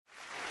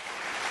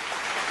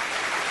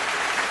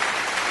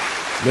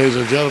Ladies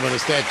and gentlemen,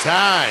 it's that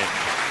time.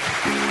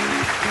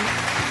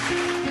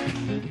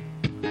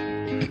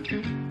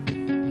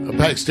 A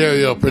Pack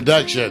Stereo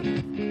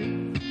production.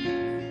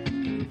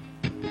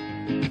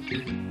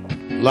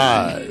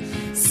 Live.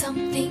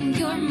 Something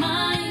your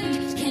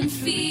mind can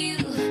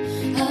feel.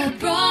 A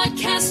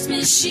broadcast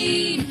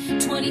machine.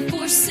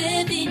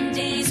 24/7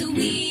 days a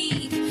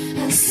week.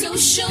 A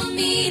social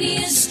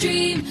media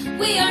stream.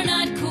 We are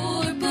not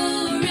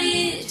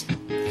corporate.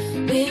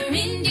 We're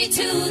indie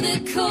to the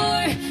core.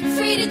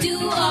 Free to do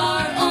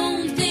our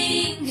own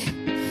thing.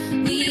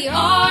 We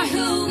are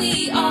who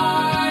we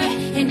are.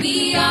 And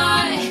we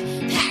are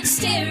Pack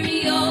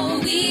Stereo.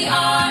 We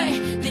are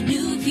the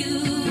new view.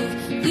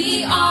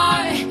 We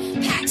are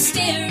Pack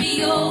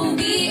Stereo.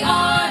 We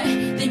are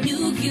the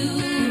new view.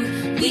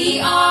 We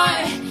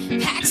are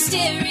Pack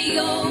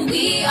Stereo.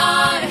 We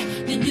are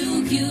the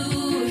new view.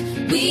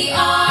 We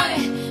are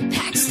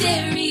Pack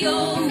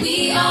Stereo.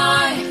 We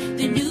are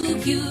the new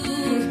view.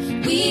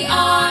 We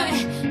are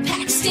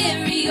Pack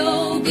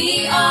Stereo.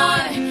 We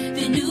are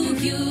the new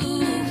view.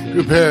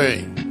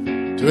 Preparing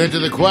to enter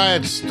the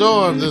quiet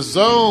storm, the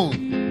zone,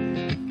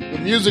 the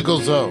musical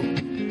zone.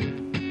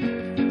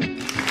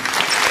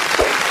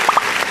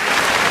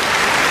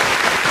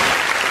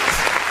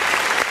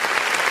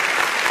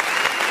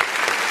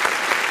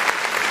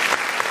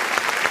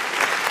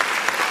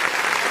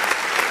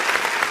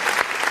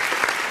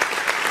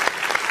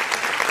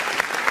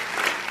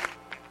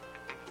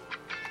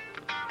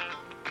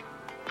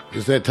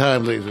 It's that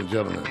time, ladies and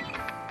gentlemen.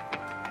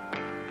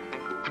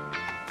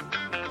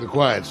 The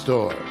quiet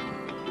storm.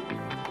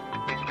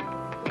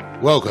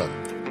 Welcome.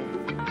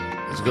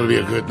 It's going to be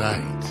a good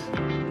night.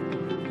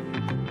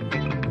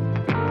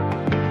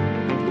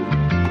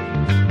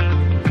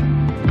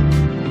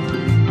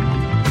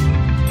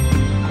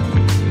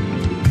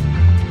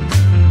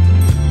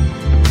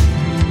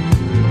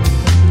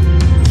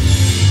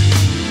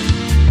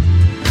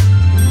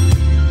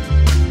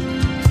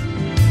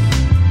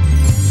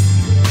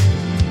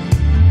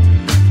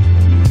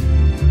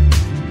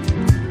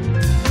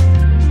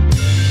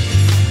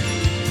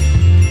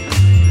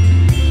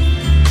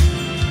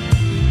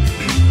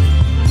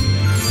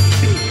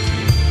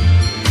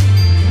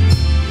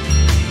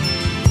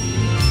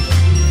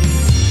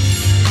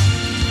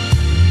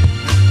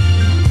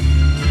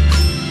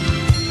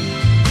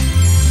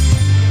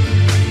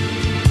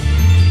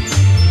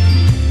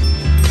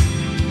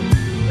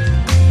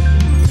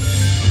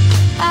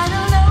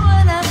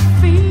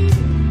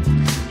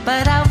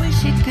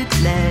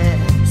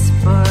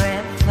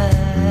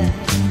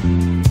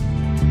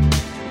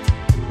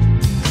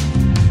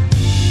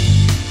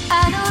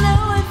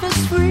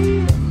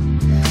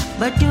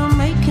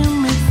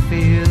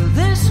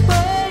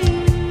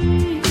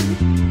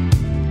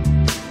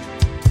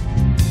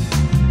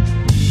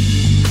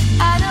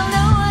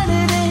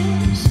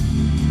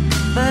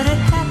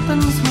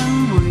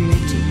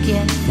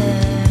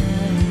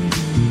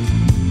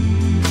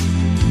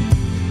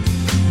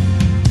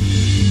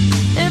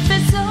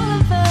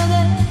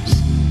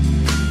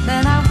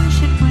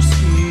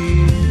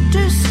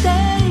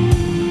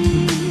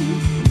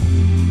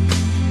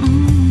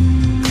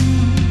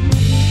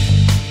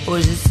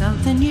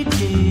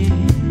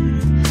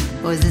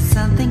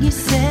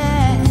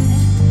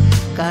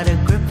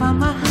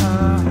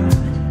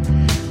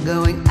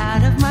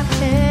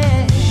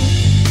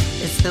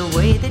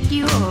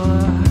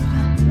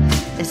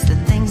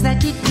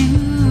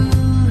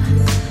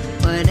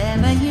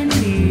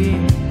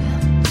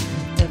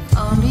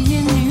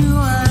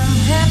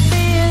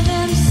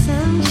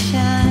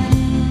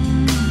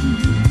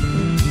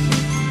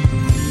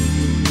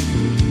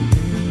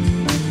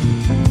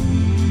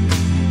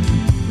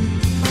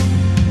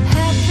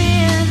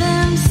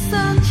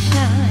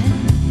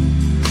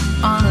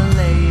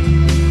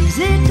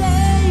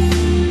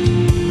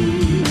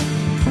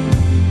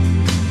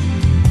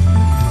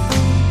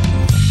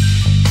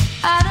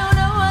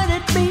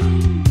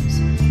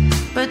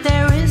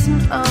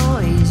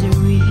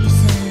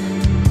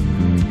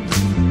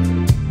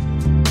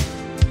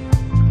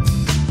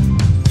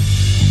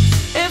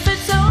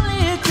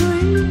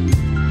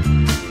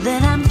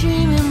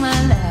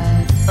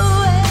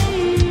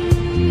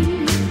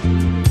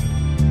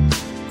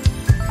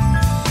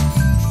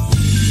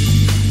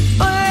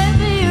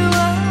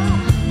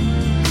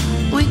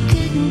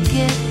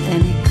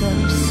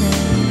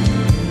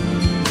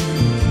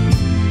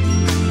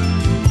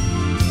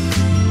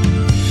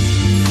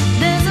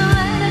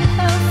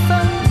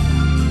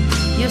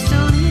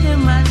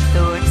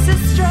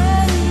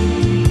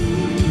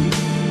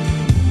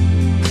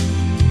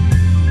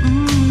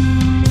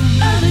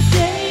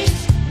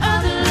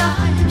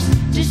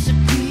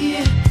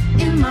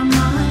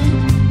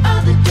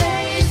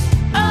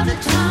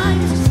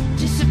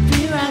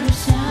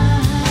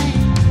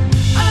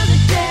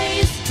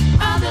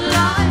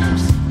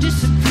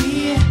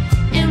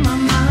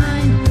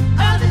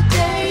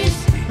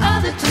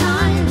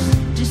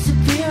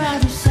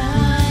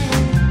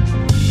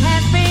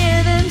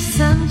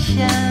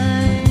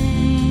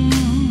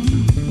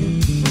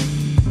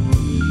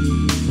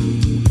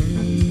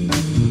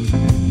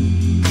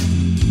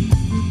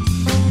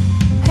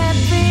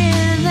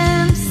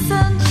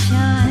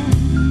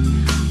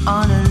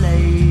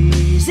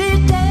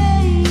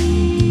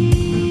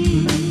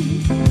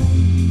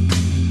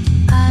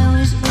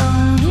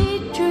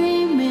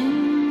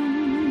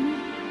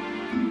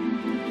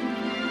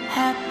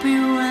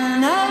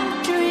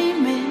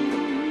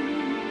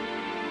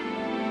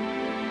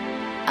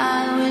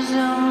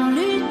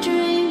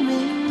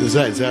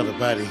 Besides out of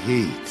body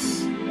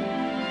heats.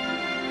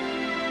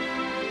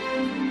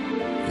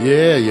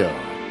 Yeah, y'all.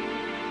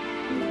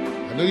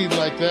 I knew you'd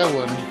like that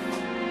one.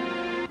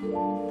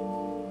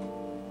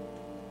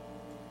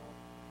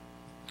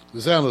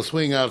 The sound of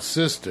Swing Out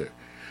Sister.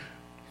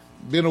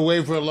 Been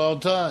away for a long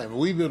time.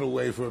 We've been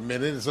away for a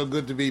minute. It's so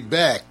good to be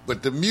back.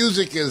 But the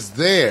music is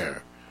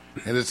there.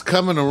 And it's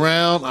coming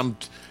around. I'm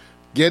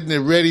getting it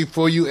ready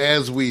for you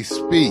as we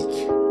speak.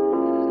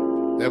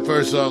 That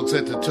first song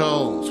set the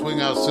tone. Swing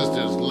Out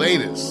Sister's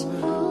latest.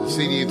 The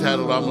CD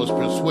entitled Almost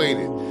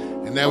Persuaded.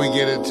 And now we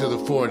get into the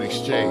Foreign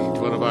Exchange,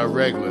 one of our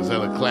regulars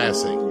and a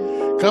classic.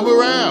 Come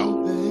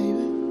around.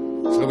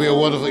 It's going to be a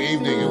wonderful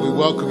evening, and we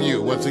welcome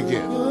you once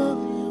again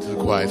to the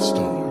Quiet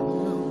Storm.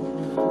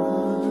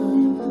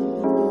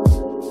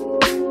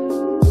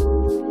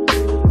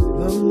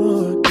 The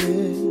more I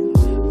give,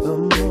 the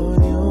more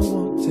you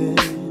want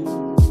it.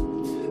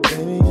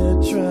 Baby,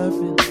 you're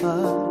trying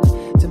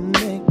hard to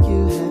make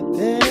you happy.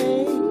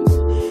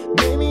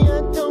 Maybe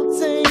I don't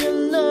say I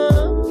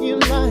love you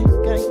like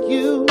I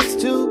used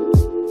to.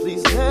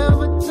 Please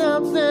never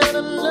doubt that I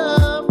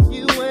love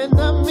you and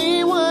I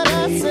mean what I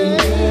say.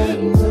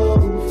 Baby, no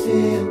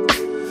fear,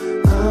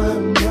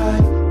 I'm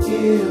right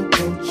here.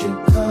 Won't you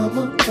come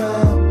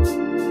around?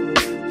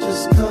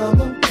 Just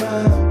come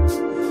around.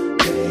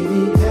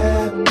 Baby,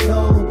 have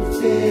no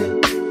fear,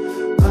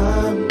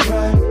 I'm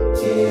right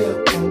here.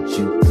 Won't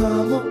you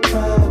come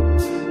around?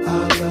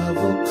 Our love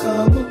will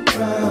come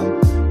around,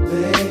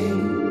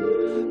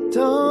 babe.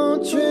 Don't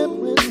trip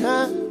when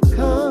I'm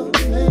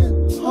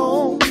coming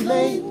home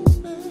late.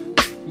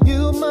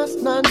 You must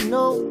not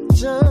know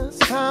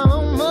just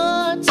how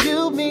much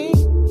you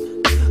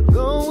mean.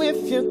 Go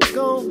if you're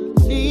gonna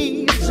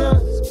leave,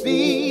 just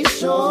be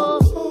sure.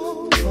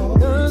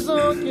 Cause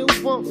all you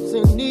want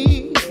and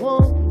need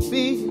won't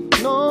be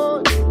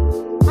ignored.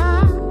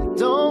 I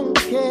don't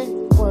care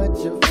what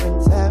your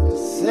friends have to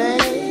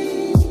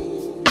say.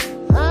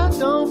 I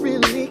don't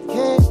really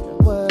care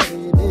what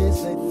it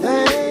is they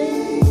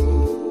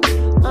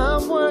think.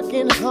 I'm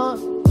working hard,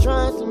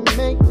 trying to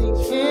make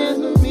things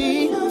ends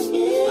meet.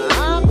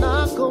 I'm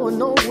not going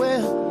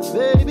nowhere,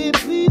 baby,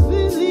 please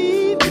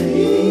believe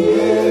me.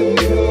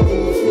 Baby,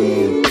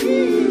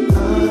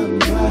 I'm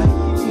right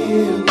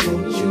here,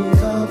 won't you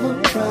come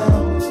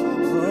around?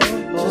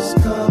 Just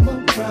come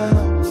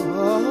around,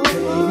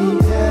 baby,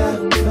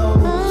 have no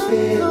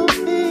fear.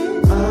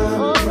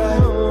 I'm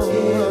right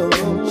here,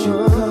 won't you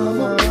come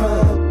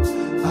around?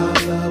 Our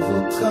love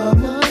will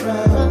come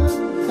around,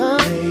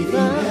 baby,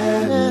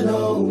 have no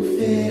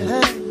fear.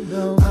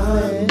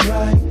 I'm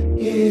right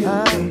here,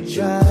 won't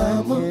you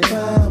come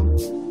around?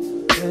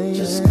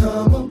 Just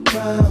come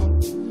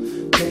around,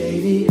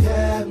 baby,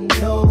 have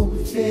no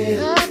fear.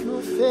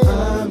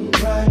 I'm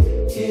right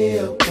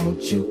here,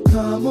 won't you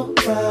come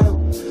around?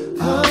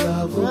 Our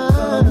love will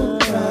come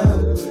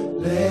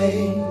around,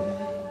 babe.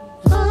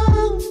 I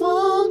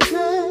won't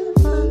let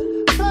my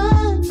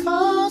pride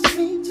cause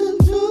me to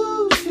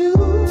lose you.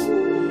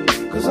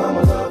 Cause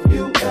I'ma love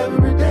you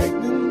every day.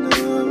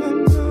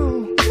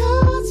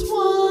 Just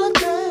want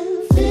that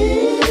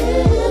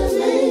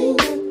feeling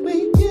that we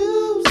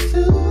used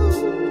to.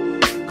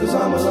 Cause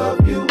I'ma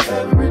love you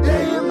every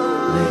day.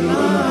 Lady,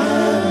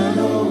 have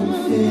no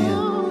fear.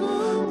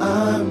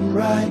 I'm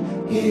right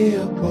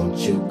here, won't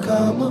you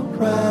come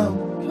around?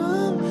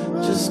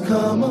 Just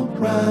come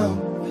around.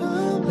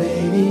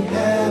 Lady,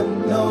 have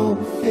no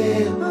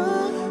fear.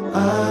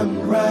 I'm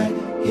right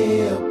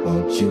here,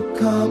 won't you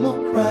come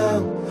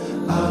around?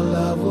 Our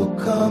love will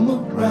come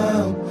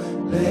around,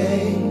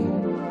 babe.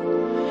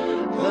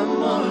 The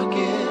more I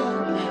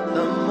give,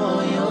 the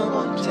more you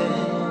want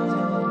it.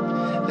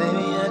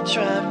 Baby, I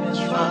try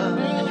hard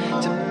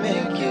to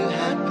make you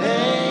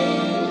happy.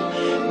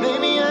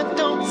 Maybe I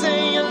don't say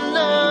I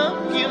love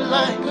you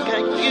like I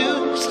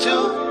used to.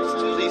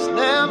 Please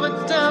never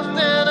doubt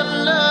that I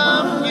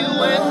love you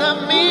and I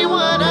mean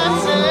what I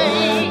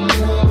say.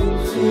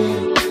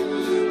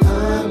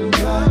 I'm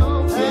right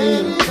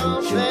here,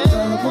 won't you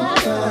come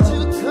around?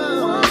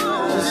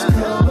 Just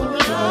come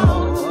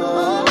around.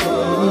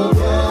 Baby,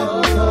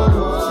 have no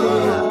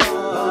fear.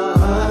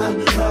 I'm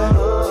right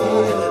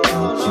here,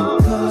 won't you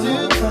come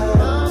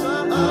around?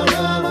 Our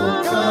love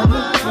will come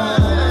around.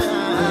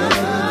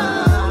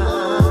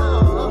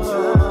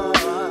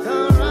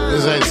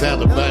 This ain't sound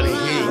of body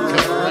heat.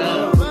 Come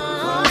around.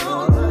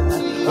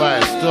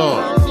 Quiet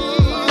Storm.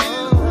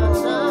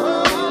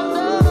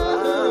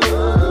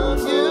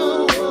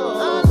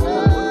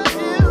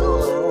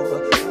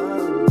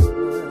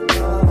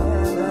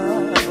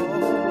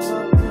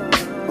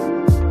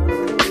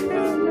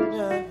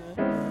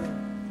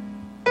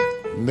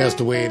 And that's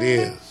the way it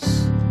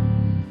is.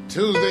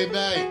 Tuesday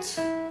night,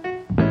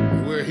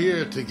 we're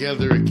here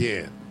together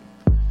again.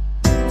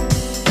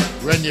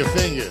 Run your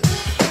fingers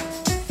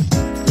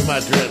through my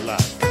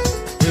dreadlocks.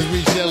 Here's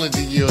Michelle and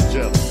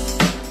D'Angelo.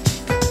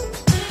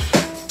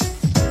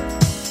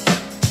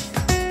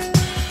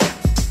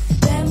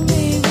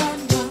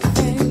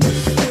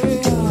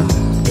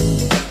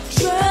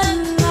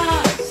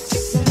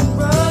 Dreadlocks and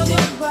rub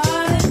your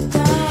body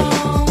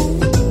down.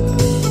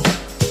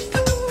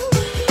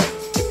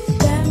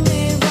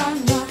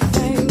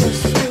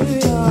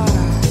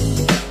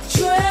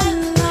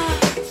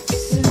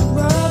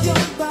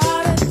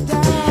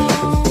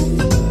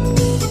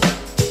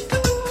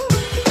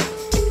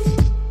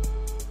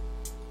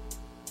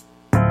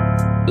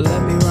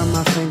 Let me run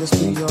my fingers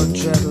through your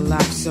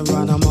dreadlocks and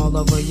run them all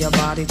over your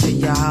body till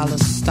your holler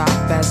stop.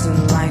 As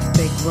in life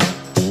they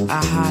grow,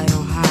 I high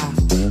on high.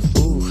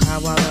 Ooh, how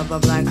I love a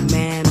black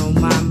man on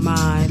my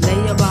mind.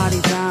 Lay your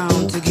body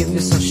down to give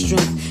it some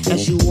strength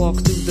as you walk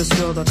through this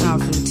world of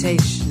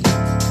confrontation.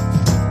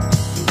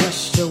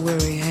 Rest your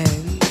weary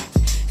head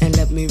and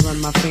let me run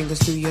my fingers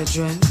through your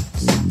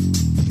dreads.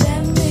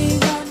 Let me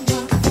run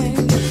my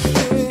fingers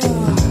through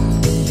your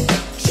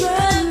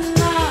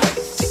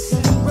dreadlocks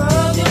and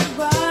rub your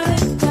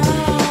body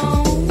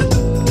down.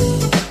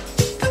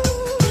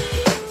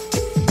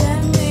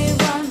 Let me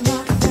run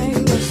my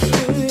fingers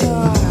through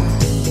your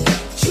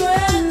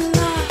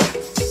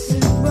dreadlocks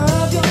and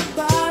rub your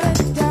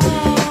body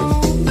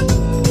down.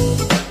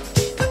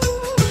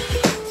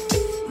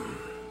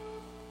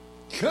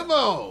 Come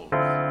on.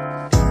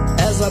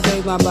 As I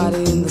bathe my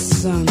body in the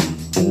sun,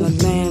 in the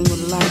land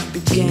where life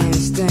began,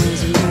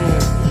 stands a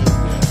man,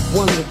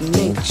 one with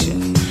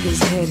nature, his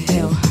head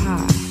held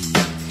high.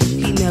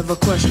 He never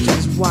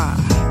questions why.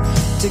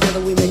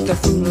 Together we make the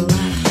fruit of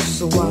life,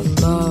 so I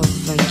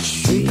love and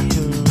treat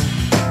him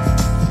right.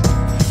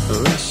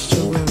 Rest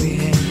your weary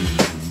head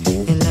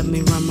and let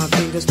me run my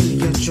fingers through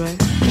your dress.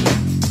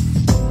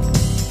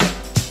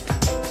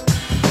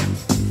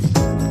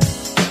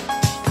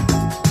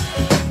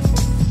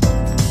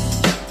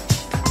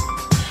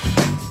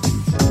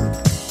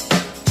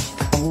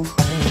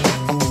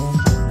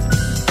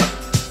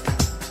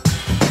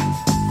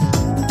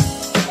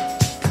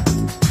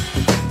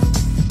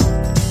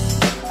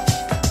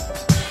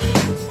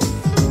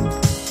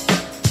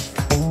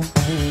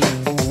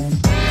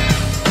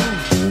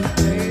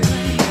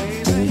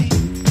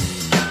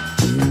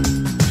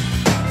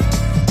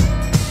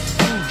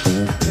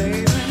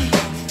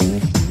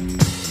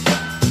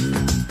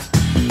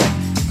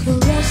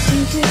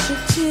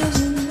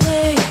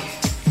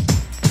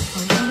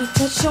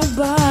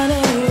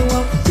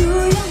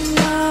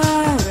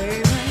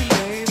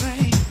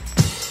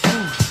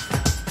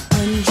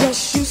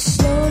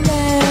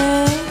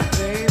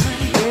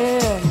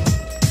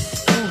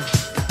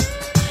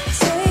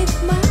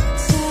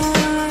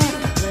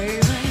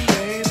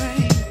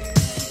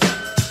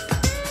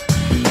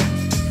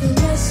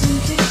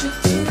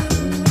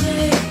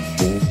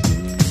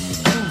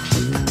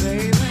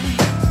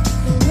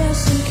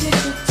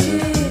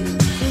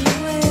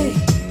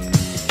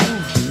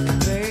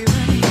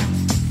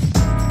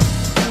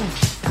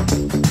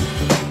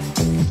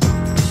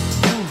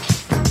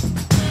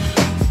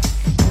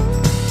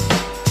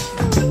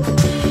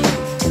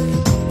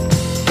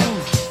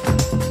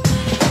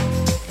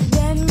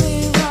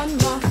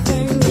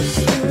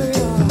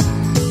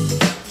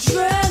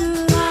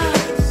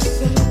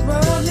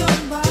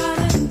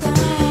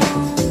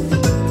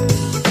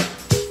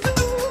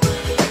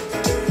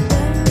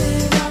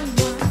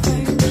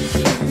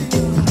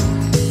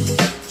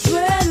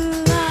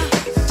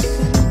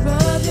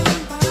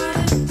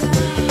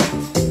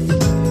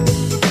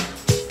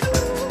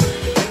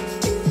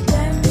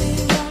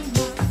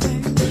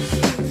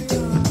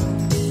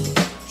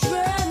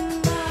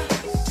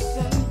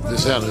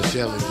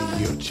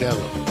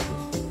 Cello.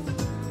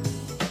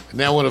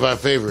 Now one of our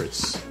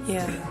favorites.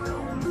 Yeah.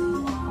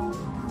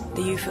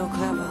 Do you feel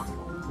clever?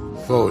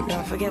 Forward.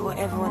 Now forget what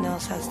everyone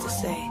else has to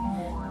say.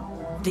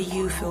 Do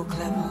you feel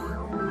clever?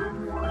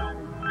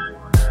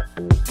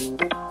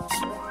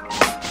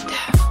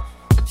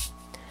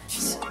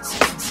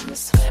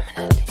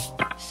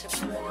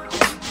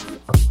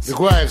 The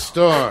Quiet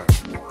Storm.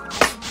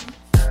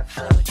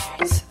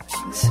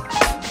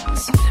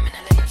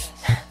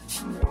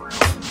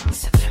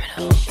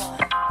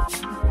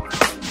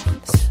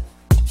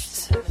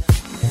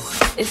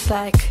 It's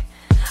like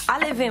I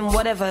live in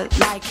whatever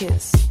like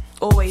is.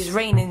 Always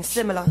raining,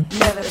 similar,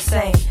 never the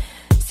same.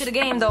 See, the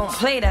game don't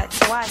play that,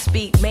 so I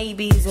speak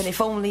maybes and if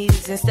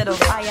onlys instead of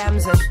I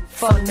ams and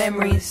fun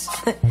memories.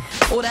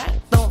 All that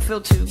don't feel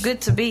too good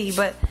to be,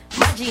 but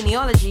my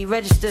genealogy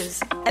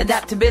registers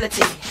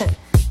adaptability.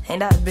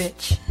 Ain't that a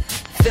bitch?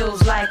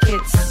 Feels like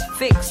it's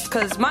fixed,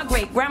 cause my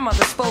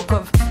great-grandmother spoke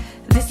of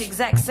this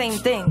exact same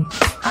thing.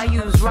 I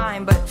use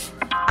rhyme, but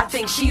I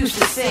think she used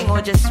to sing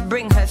or just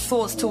bring her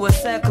thoughts to a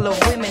circle of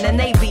women and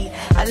they be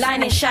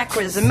aligning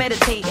chakras and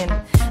meditating,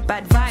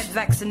 bad vibes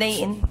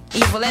vaccinating,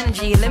 evil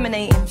energy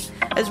eliminating,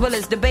 as well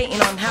as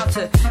debating on how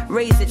to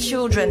raise the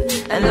children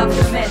and love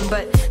the men.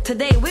 But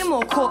today we're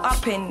more caught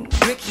up in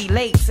Ricky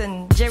Lakes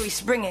and Jerry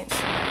Springing,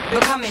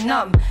 becoming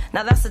numb.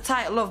 Now that's the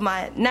title of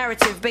my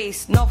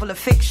narrative-based novel of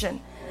fiction.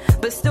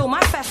 But still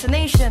my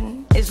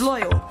fascination is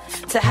loyal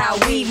to how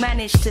we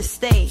manage to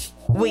stay,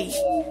 we,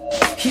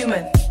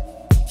 human.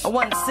 A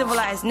once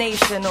civilized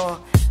nation, or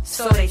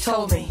so they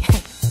told me.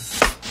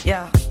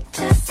 Yeah.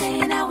 Just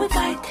saying how we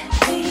fight,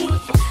 we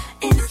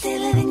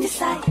instill it in your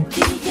psyche.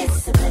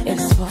 It's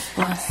subliminal. It's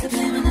what?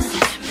 Subliminal.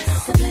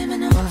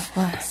 Subliminal.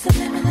 What?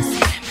 Subliminal.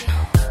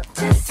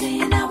 Just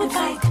saying how we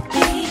fight,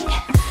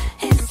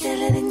 we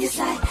instill it in your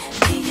psyche.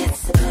 It's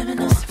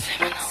subliminal.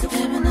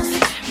 Subliminal.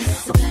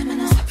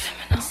 Subliminal.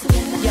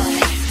 Subliminal.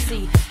 Yeah.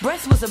 See,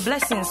 breath was a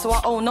blessings, so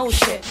I owe no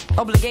shit.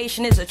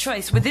 Obligation is a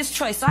choice. With this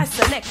choice, I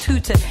select who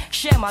to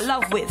share my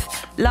love with.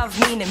 Love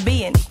meaning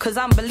being, cause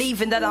I'm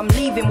believing that I'm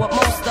leaving what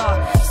most are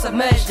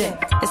submerged in.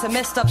 It's a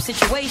messed up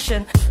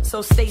situation,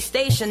 so stay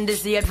stationed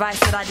is the advice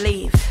that I'd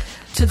leave.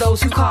 To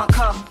those who can't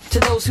come, to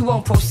those who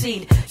won't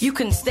proceed, you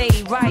can stay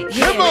right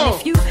here. And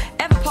if you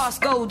ever pass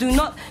go, do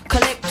not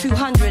collect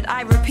 200.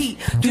 I repeat,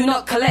 do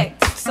not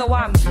collect. So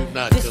I'm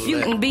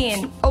disputing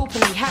being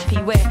openly happy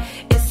where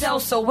it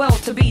sells so well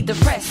to be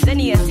depressed.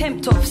 Any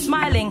attempt of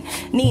smiling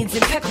needs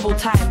impeccable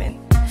timing.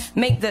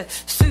 Make the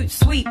suit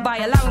sweet by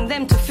allowing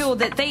them to feel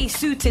that they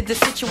suited the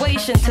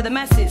situation to the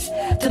masses,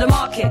 to the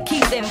market.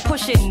 Keep them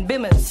pushing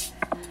bimmers.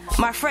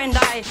 My friend,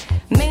 I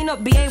may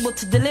not be able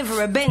to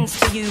deliver a Benz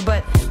to you,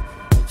 but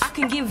I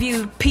can give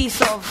you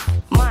peace of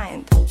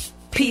mind.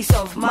 Peace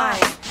of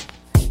mind.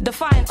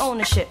 Define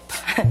ownership.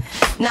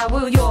 Now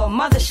will your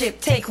mothership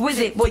take with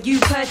it what you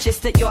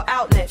purchased at your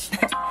outlet?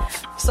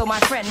 So my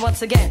friend,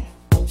 once again,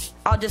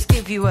 I'll just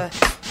give you a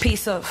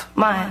peace of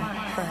mind.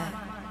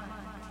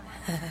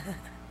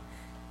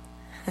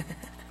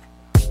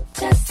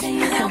 Just saying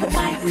how it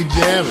might. We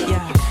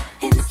jamming.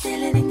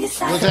 Instill it in your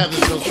sight. What's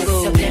happening so It's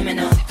smooth?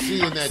 subliminal. See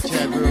you in that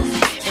chat room.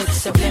 It's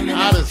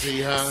subliminal.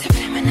 Odyssey, huh?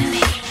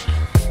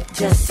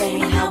 Just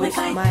saying how it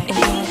might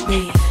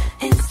be.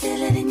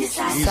 Instill it in your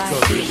sight. East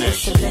Coast It's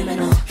connection.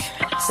 subliminal.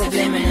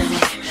 Subliminal.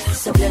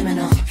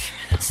 Subliminal.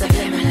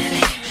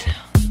 Subliminally.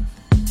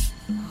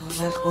 Oh,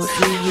 that's what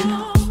you.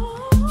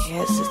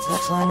 Yes, it's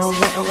that's why I know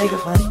what a wake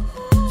up.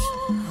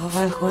 Oh,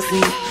 that's what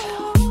you.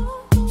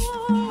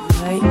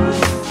 Right.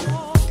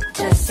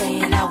 Just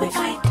saying how it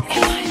might be.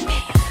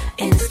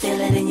 Instill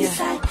it in your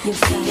sight.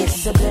 It's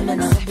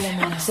subliminal.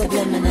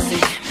 Subliminally.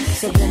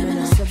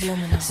 Subliminal.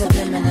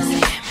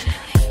 Subliminally.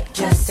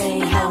 Just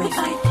saying how it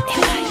might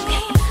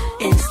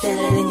be. Instill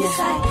it in your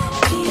sight.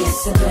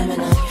 It's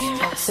subliminal.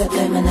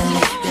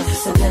 Subliminally.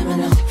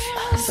 Subliminal.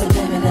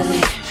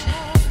 Subliminally.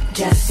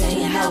 Just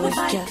saying how it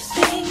might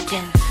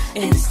be.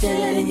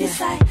 Instill it in your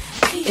sight.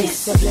 It's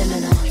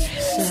subliminal.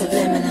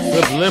 Subliminally.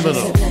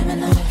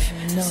 Subliminal.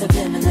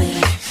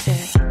 Subliminally.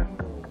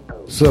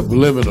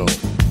 Subliminal.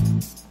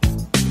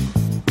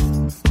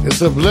 It's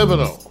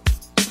subliminal.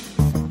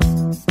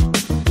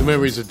 The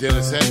memories of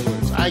Dennis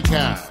Edwards,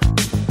 icon.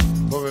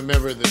 But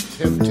remember the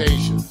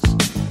Temptations.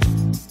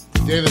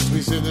 Dennis,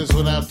 we send this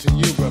one out to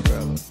you, my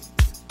brother.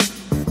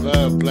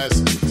 Love,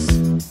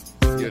 blessings.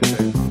 Your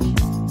turn.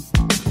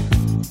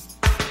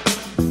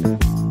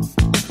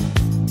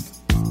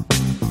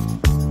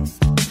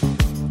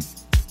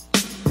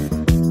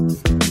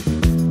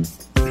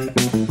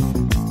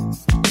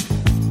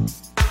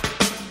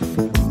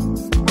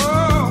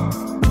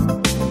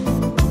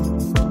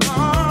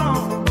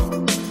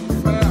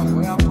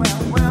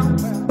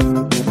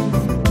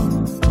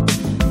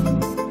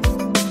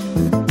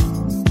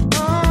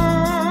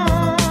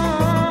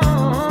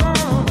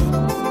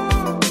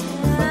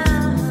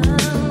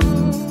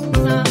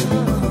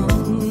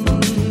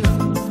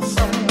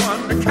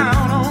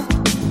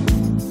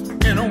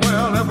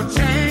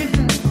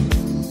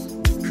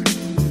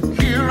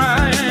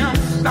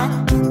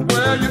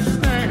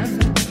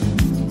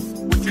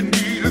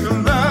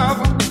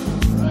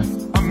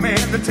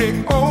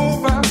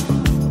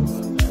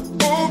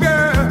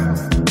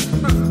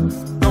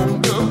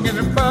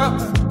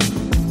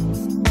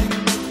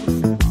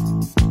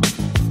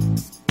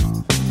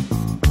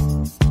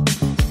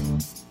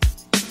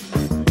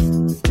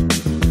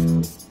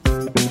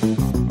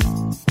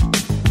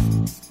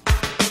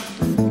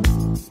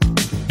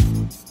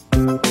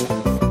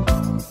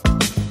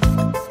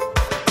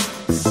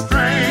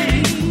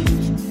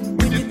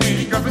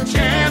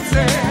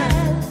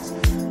 Chances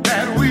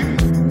that we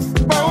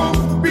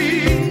both be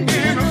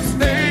in a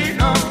state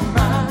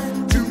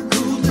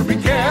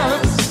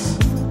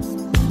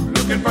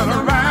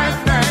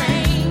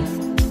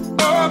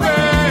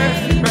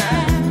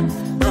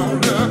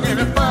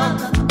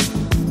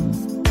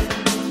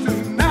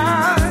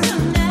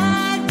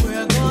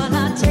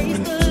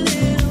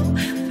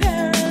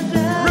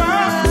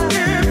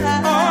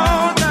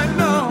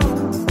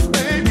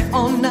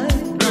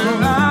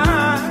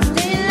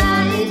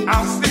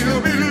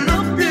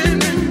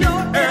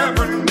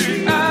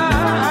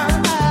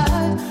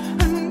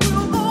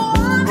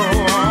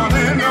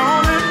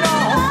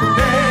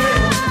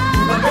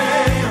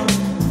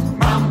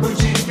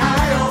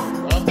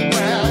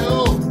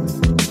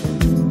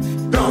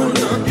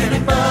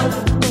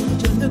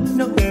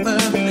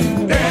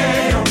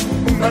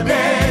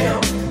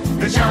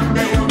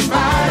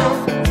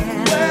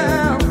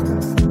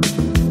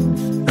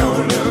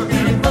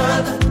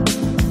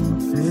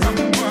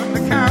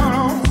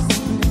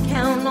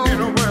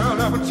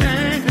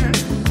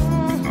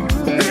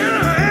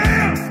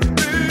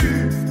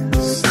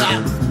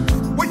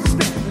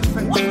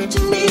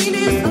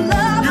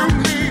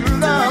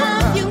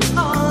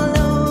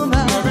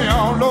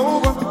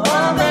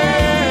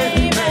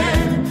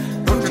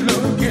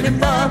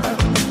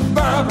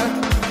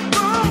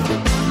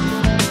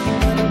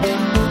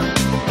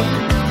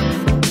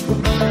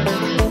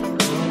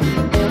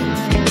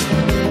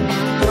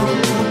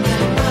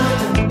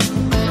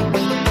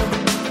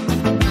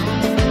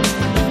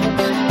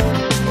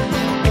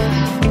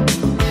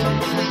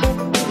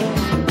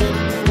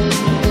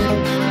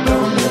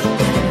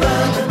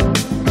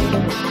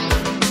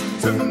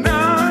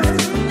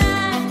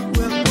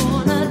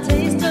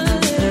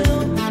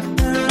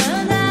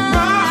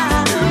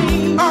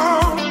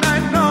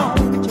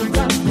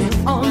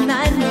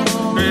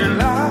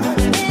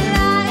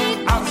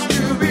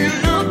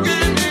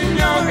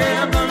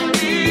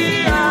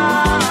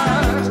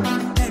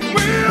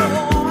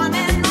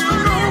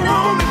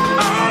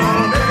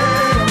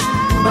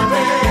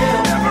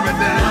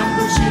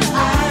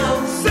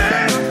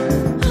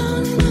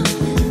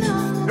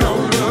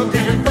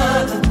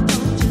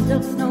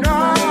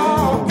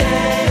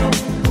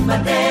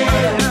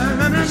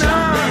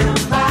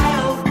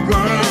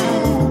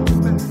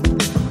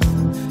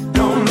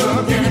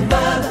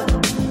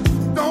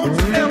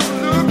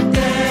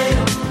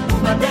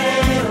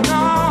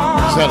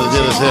how the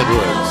Dennis head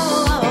works.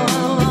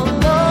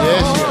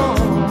 Yes, yeah.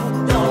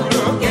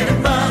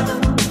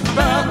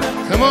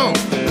 Come on.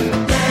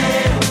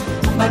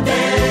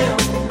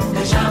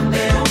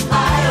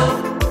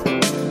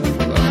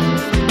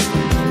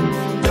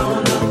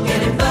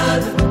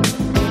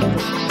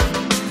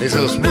 They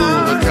so smooth,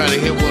 I'm trying to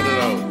hit one of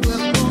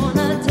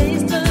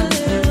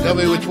those. Tell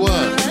me which one.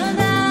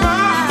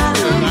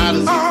 It's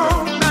Odyssey.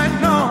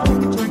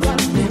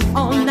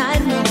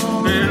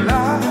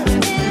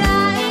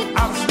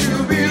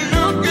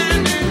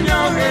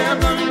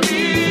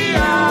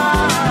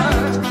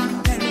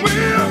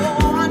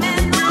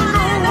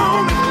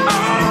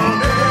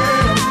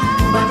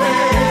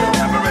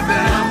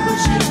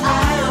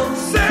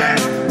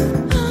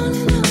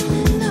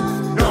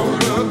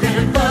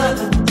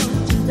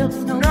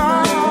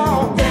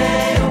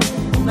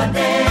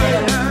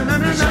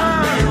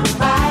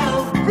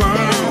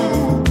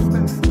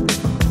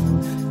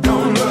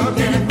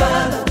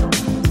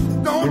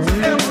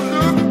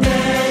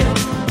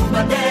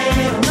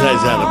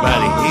 That's how the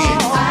body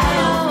hits.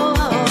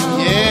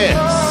 Yes.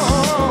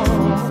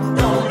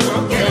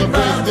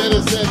 Celebrate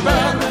Dennis and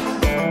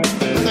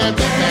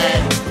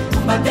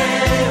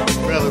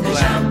Brother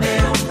Black.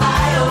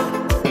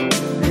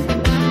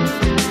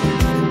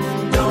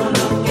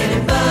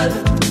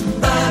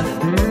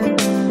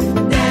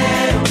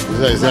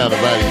 That's how the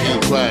body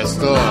hits. Quiet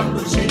Storm.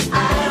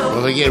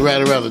 Well, they get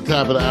right around the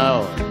top of the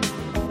hour.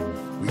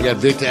 We got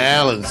Victor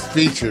Allen's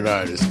featured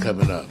artist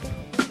coming up.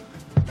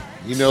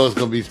 You know it's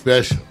going to be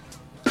special.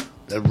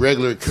 That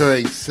regular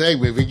occurring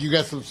segment. But you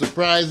got some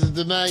surprises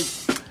tonight?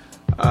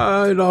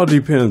 It all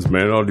depends,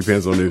 man. It all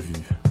depends on if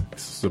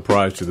it's a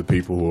surprise to the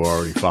people who are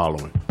already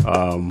following.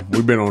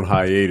 We've been on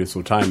hiatus,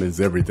 so time is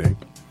everything.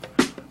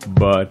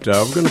 But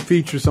we're going to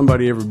feature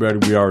everybody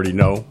we already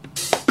know.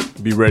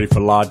 Be ready for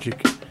Logic.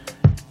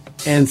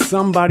 And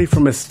somebody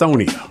from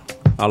Estonia.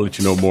 I'll let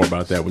you know more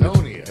about that.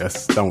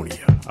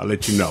 Estonia. I'll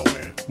let you know,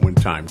 man, when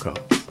time comes.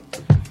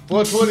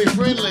 420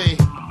 friendly.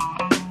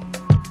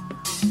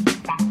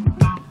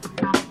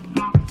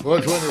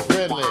 420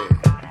 friendly.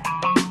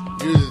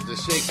 Uses to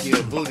shake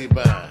your booty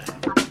by.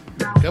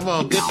 Come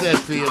on, get that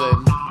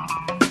feeling.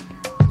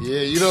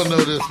 Yeah, you don't know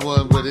this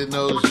one, but it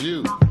knows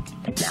you. Come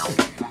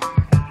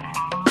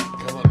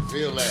on,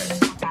 feel that.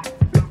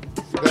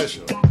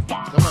 Special.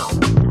 Come on.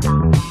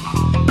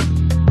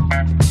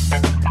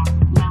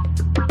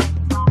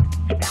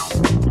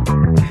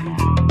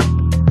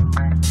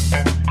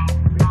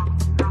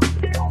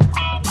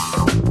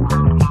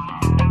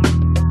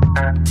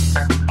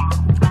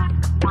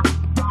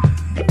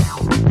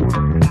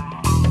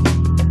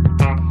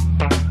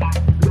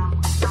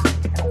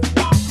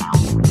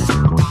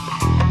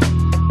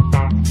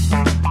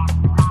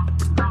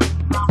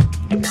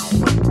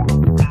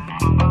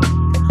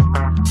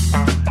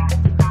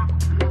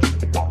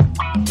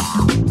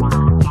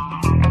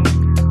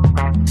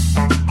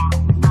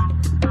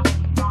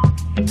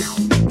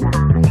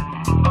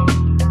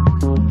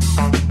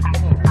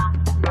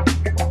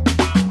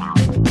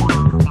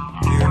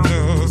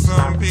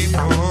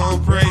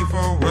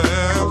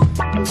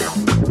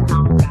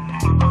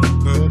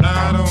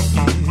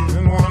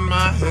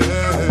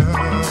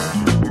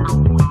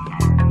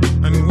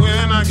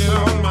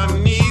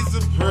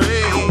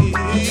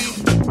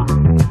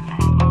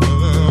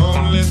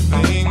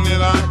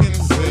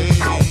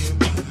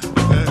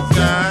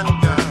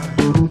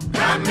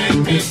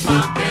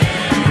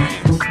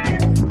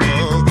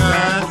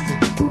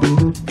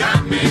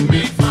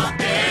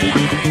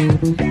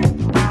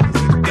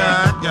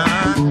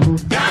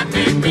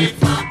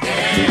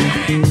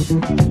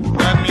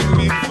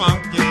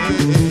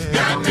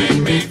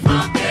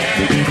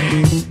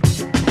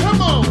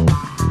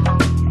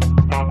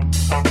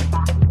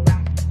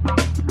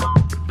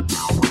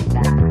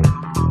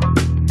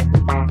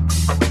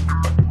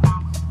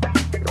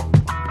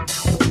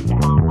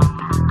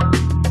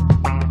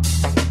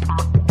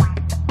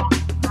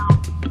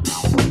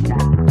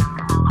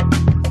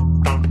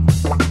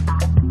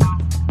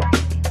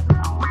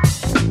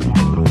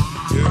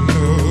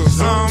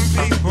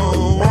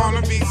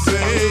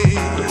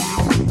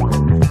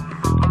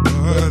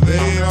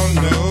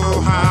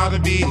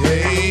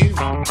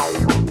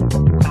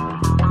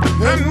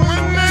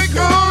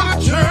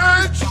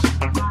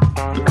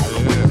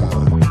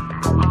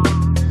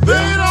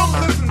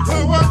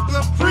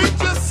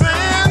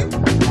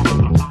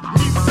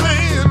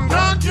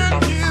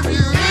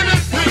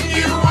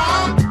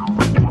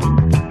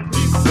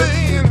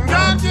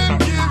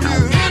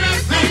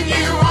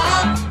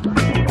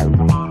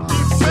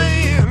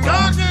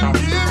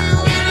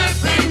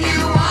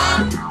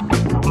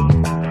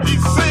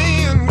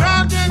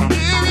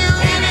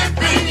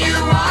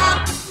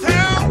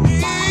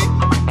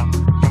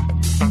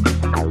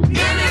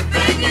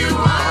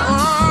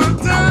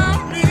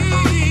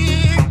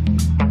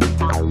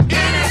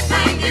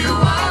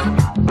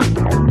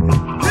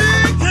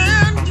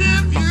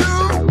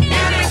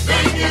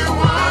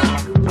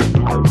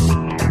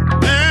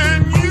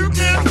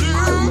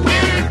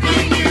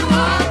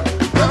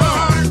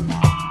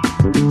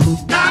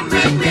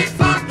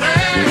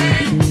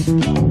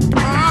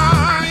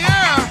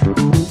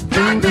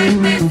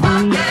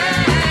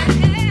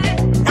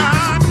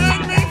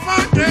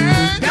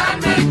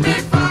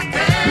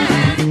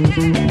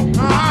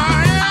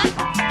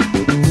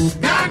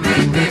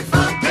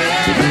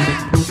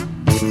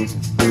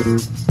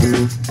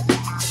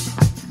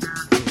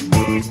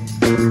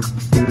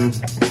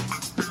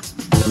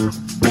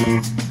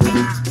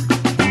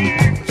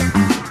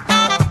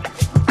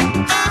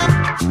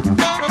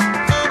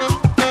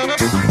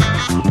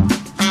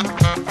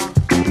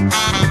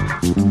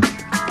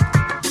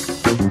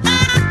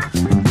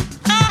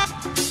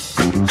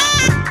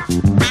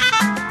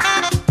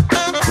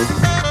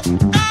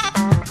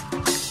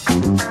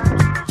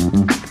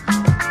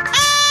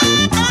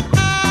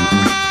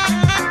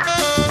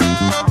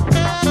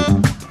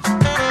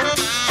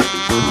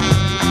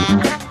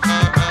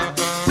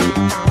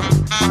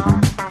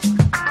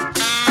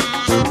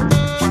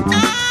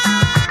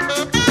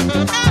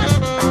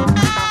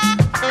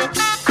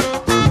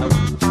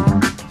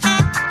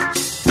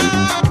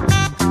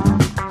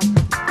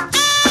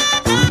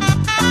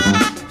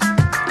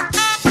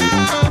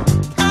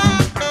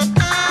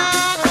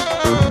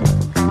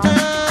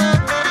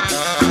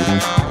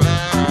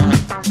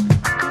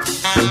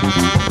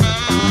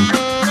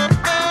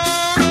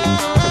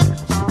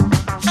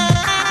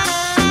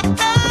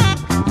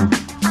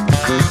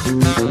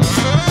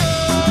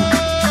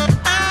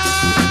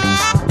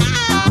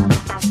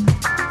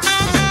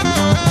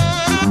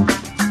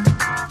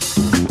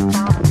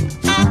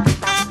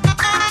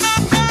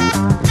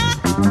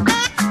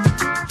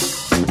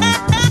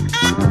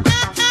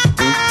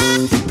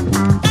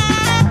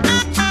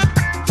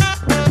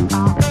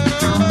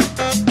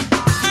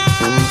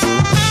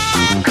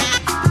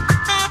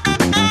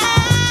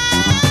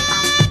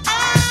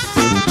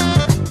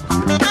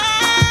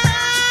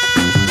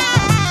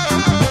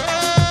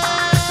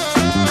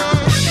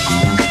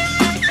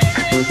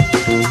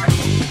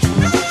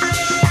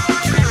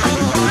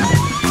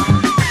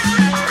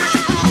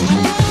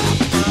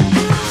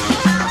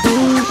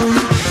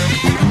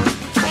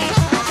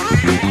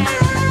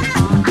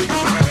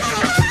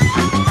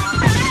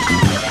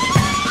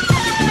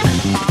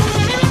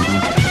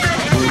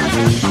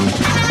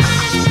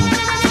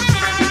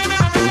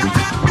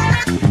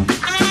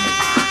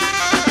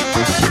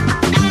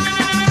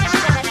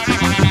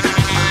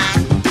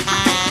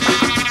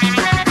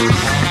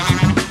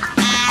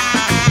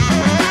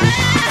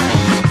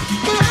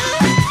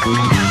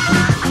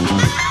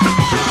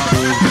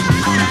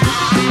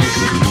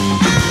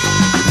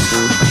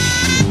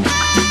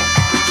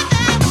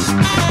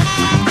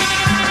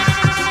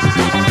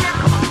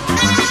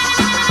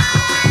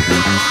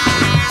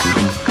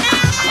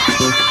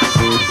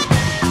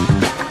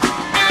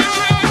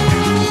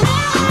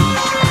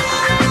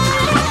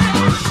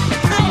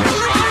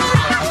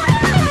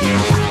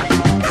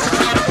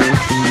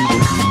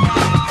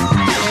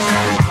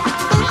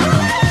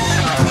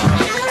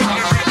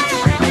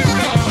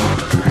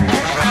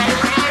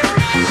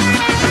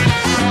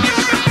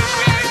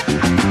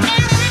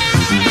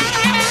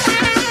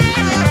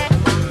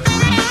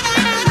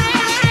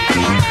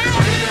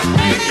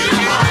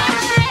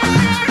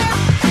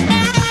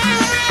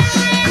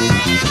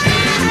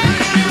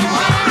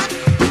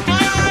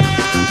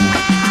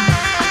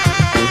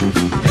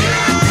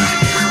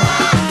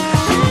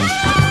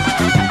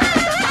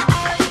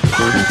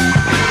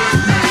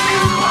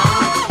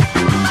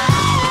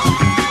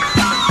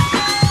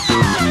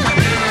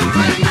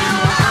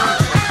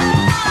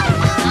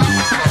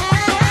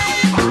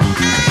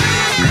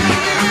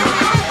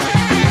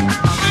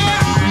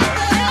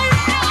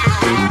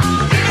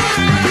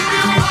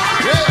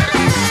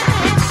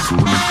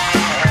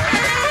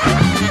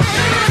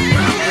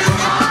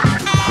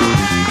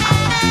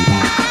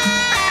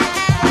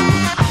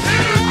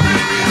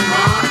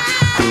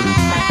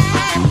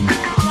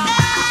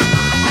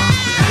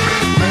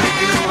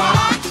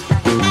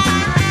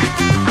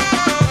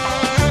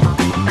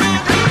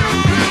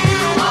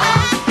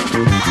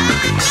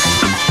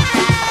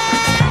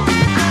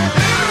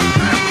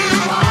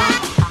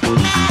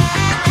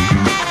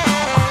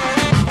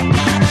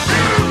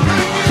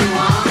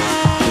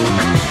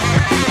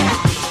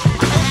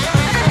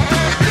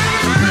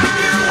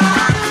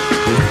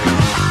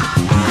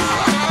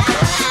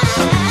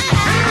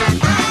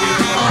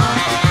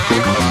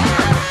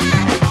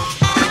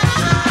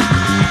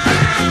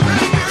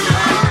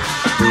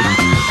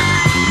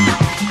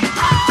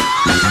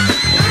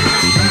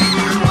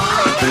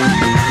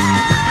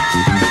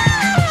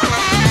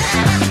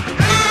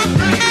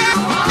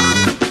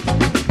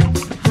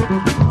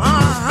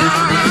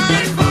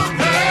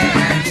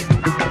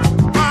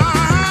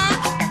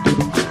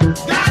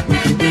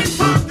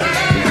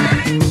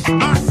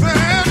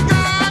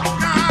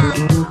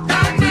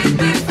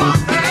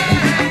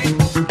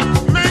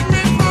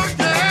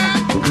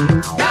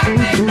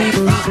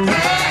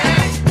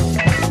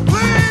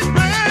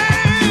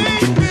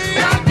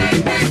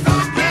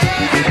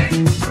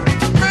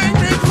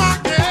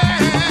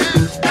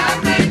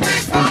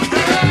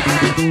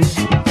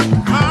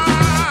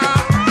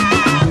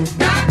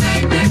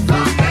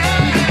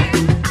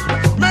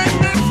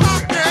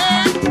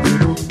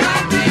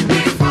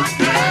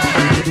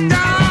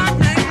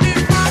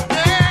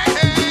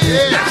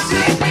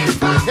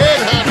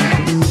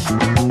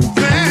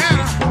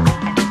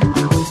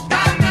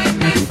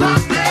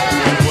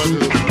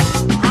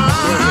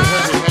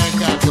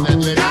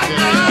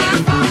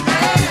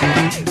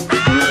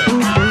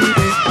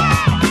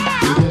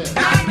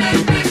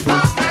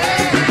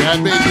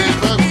 God made me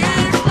funky.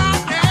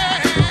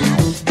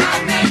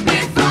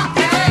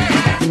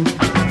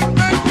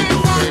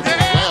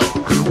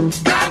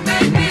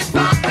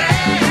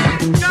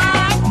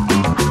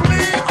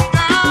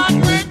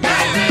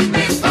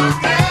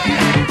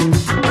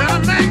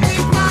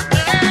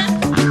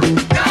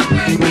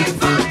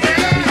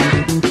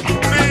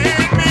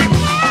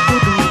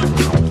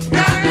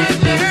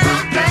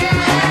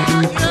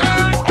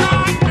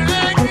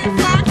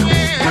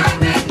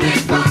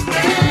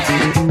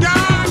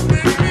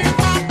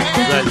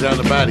 Down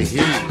the body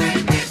heat.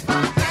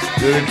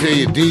 Good until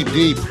you deep,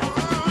 deep.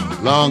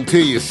 Long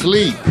till you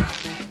sleep.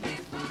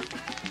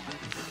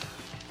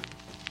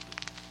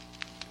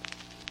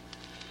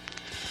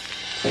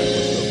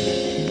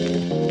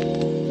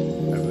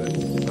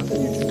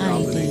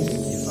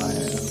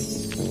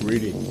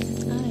 Reading.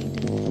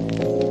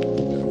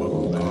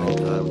 Welcome back.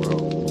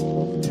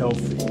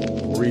 Healthy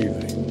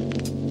breathing.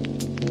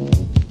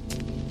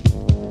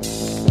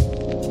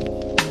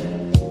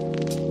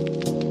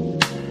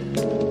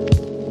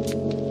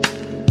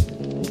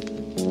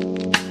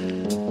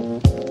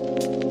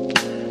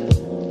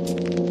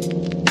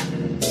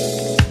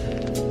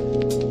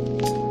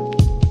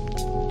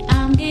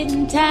 I'm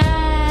getting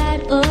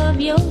tired of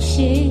your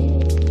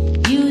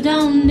shit. You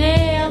don't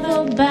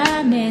never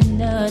buy me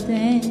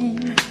nothing.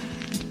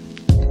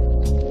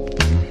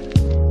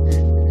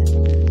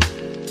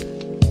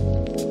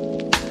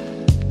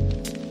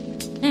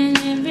 And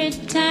every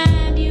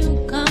time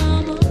you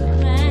come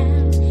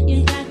around,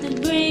 you got to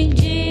bring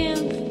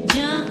Jim,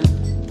 John,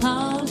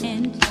 Paul,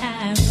 and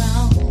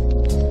Tyrone.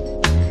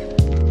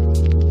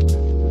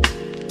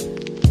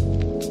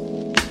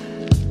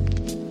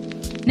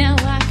 Now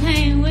why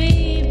can't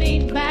we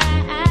be by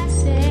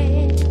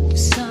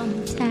ourselves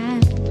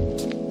sometimes?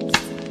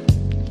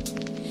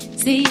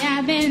 See,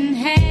 I've been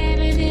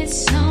having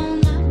this on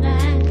my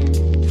mind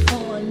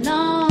for a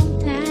long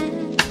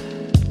time.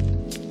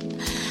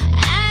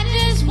 I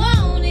just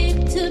want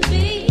it to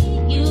be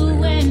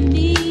you and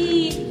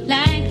me,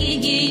 like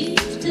it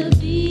used to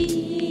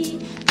be,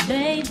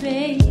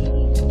 baby.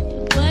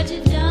 But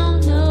you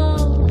don't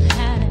know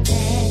how to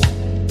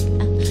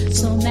act.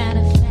 So matter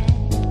of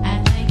fact, I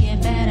think you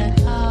better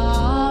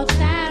call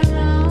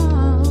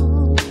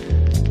Tyrone.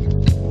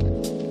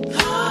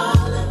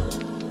 Call him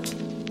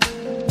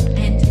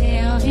and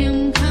tell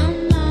him,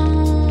 come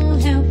on,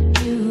 help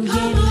you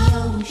get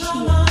your shit.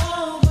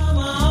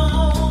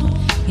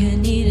 You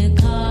need to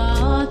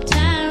call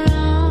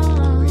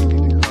Tyrone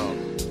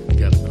You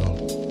gotta call.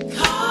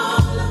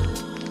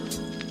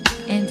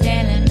 and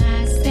tell him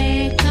I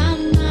said,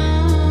 come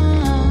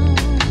on.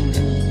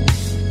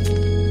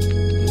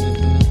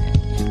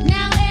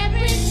 Now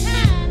every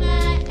time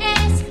I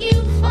ask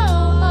you for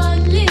a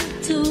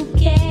little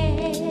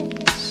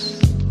cash,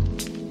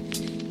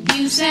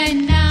 you say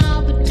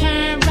no, but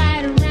turn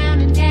right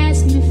around and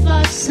ask me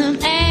for some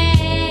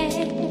ass.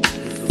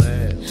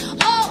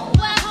 Oh,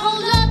 well,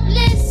 hold up,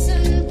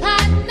 listen,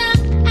 partner,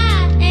 I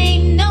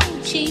ain't no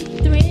cheap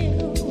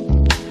thrill.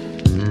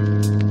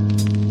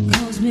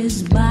 'Cause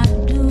Miss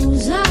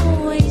Badu's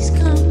always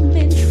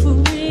coming for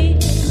real,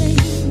 and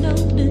you know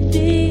the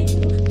deal,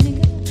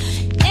 nigga.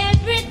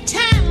 Every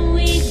time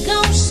we go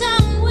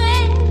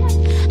somewhere,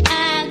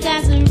 I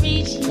got to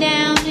reach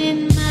down in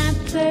my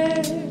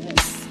purse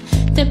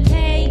to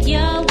pay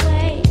your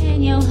way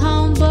and your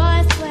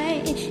homeboy's way,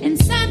 and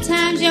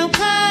sometimes your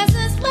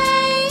cousin's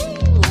way.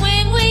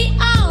 When we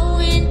all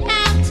went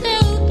out to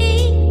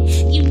eat,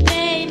 you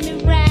made me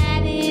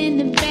ride in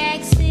the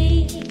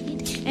backseat,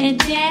 and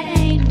that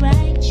ain't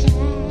right,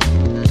 child.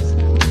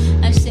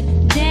 I said,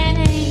 that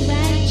ain't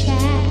right,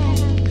 child.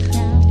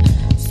 No.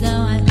 So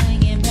I think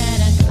you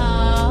better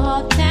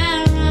call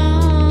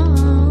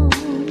Tyrone.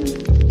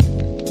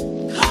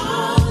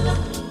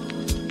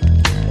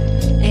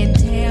 And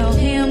tell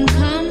him,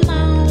 come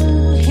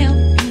on, help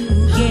you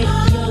get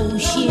your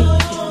shit.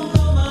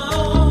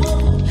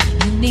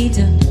 You need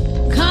to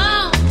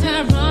call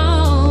Tyrone.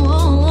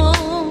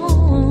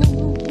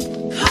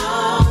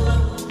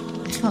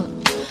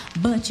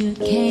 But you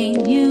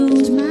can't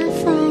use my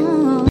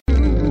phone.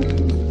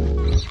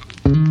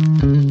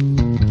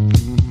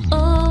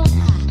 Oh,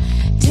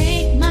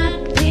 take my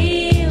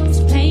pills,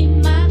 pay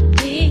my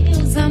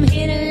bills. I'm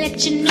here to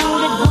let you know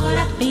that what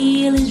I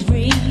feel is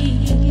real.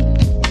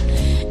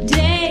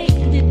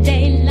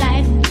 Day-to-day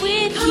life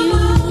with you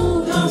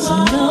is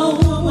no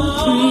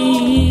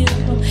thrill.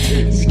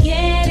 It's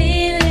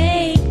getting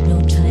late, no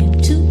time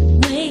to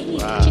wait.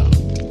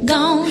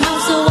 Gone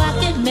home so I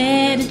can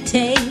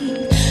meditate.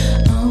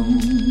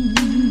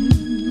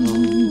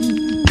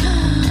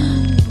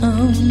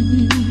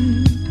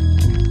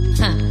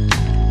 Huh.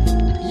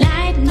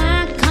 Light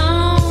my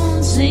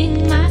cone,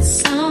 sing my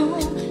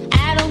song.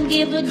 I don't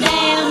give a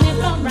damn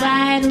if I'm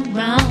right or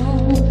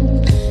wrong.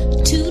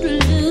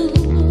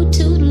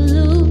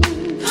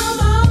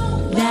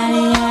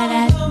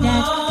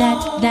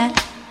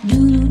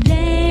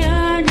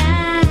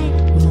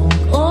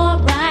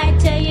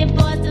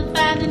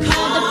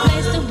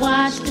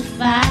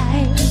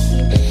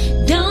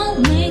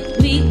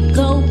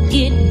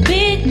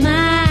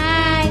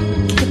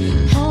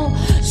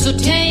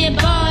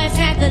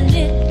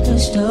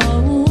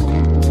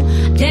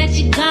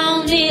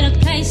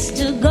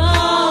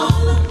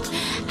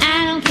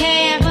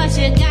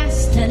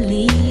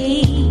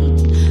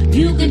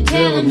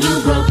 tell him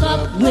you broke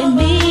up with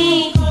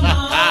me.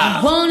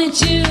 I wanted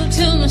you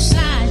to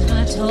massage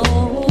my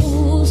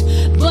toes,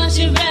 but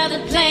you'd rather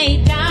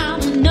play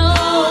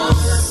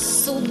dominoes.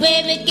 So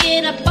baby,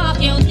 get up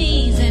off your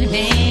knees and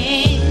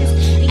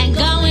hands and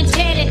go and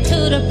tell it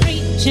to the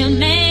preacher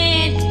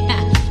man.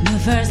 But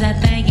first I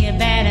think you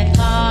better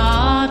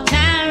call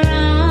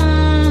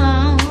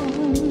Tyrone.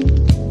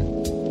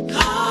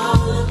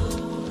 Call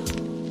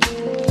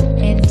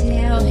and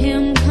tell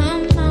him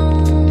come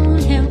on,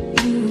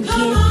 help you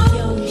get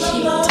your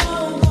shit.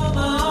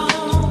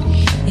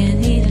 You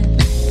need to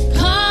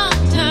call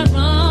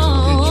Tyrone.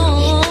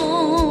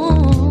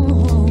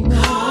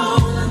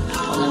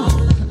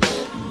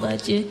 But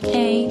you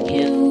can't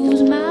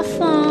use my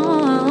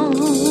phone.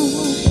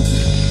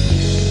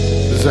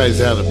 Besides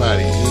how the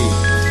body heat.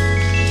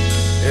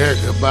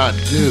 Erica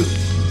Badu.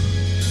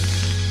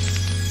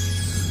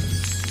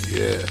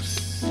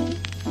 Yes.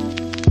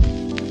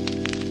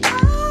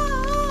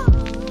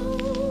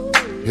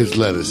 His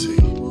legacy.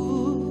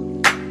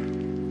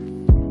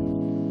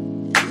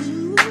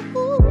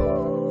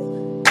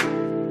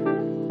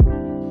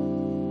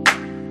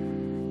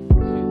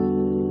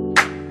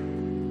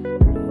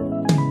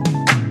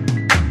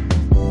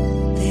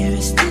 There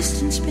is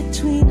distance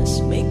between us,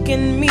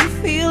 making me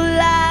feel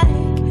like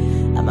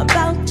I'm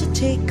about to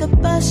take a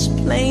bus,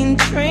 plane,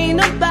 train,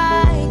 or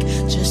bike,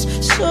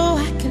 just so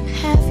I can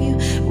have you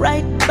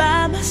right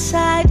by my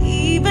side,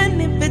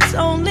 even if it's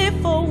only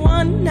for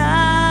one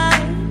night.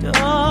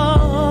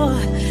 Oh,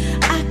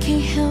 I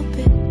can't help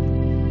it,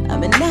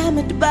 I'm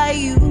enamored by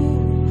you.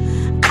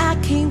 I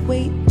can't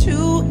wait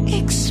to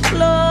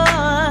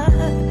explore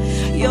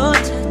your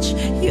touch,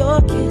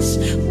 your kiss.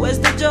 Where's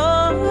the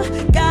door?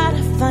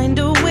 Gotta find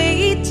a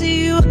way to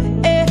you.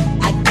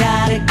 I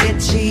gotta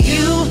get to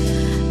you.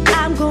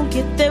 I'm gonna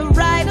get there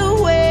right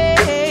away.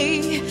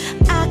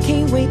 I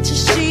can't wait to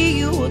see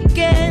you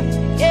again.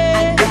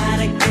 Yeah. I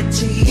gotta get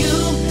to you.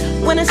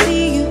 When I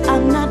see you,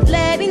 I'm not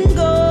letting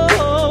go.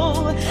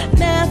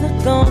 Never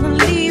gonna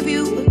leave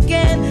you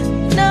again.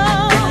 No.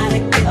 I gotta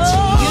get to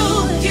you.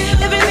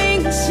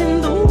 Everything is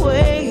in the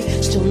way.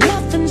 Still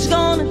nothing's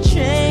gonna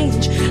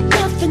change.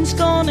 Nothing's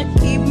gonna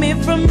keep me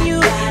from you.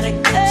 I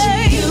gotta get to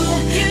you.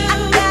 I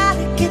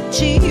gotta get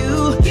to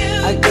you.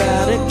 I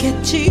gotta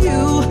get to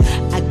you.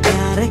 I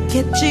gotta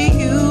get to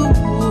you.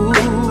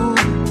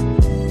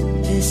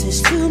 This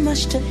is too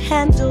much to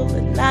handle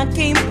and I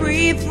can't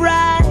breathe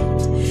right.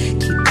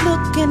 Keep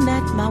looking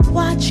at my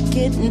watch,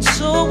 getting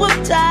so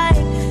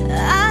uptight.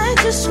 I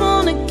just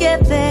wanna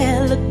get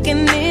there,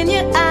 looking in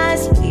your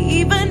eyes,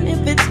 even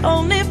if it's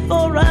only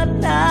for a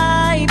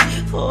night.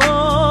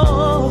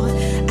 Oh,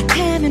 I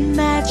can't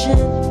imagine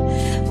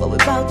what we're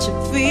about to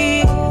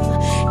feel.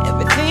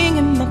 Everything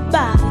in my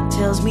body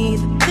tells me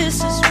that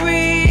this is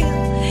real.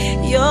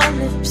 Your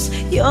lips,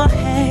 your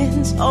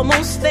hands,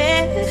 almost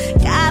there.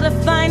 Gotta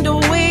find a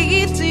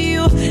way to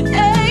you.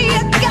 Hey,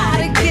 I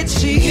gotta get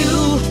to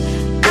you.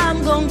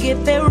 I'm gonna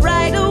get there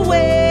right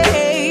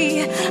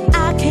away.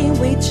 I can't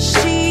wait to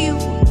see you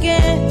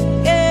again.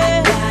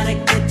 Yeah. I gotta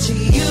get to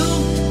you.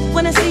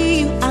 When I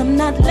see you, I'm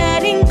not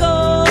letting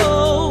go.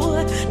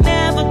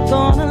 Never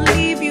gonna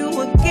leave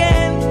you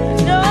again.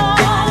 No.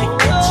 I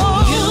gotta get to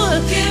you.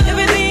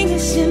 Everything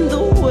is in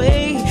the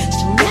way,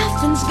 so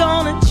nothing's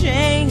gonna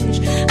change.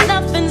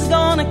 Nothing's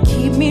gonna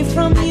keep me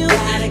from you. I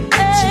gotta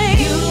get to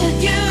you. I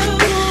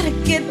gotta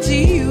get to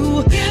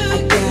you. I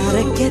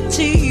gotta get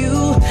to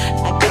you.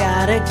 I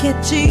gotta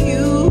get to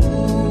you.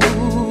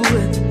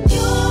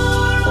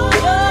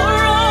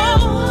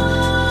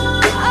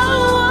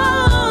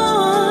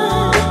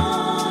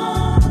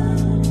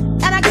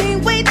 And I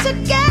can't wait to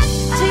get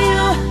to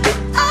you.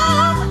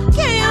 Oh,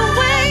 can't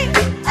wait.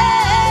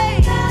 Hey, I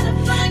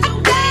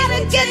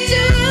gotta get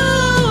to you.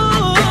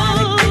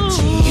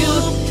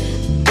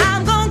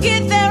 I'm gonna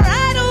get there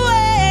right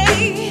away.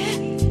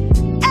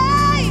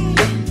 Hey,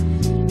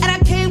 and I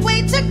can't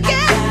wait to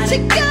get to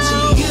go.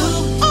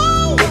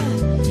 Oh,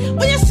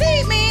 when you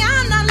see me,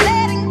 I'm not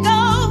letting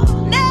go.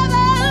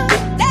 Never,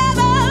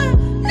 never,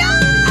 no.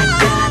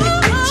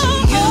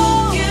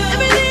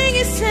 Everything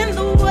is in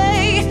the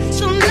way,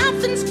 so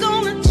nothing's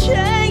gonna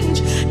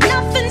change.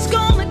 Nothing's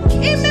gonna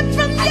keep me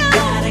from you.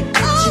 Gotta get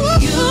to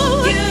you.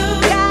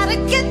 Gotta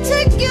get to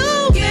you.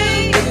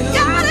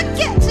 Gotta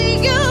get to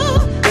you.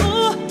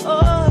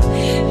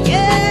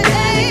 Yeah.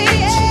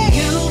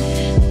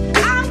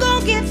 I'm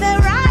gonna get there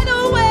right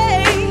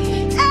away.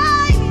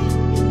 Ay,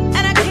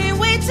 and I can't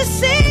wait to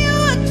see you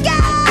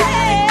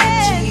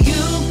again.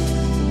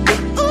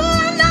 Ooh,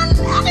 I'm not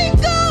letting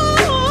go.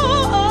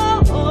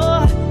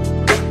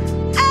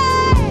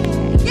 Ay,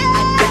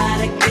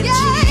 yeah.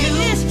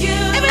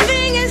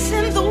 Everything is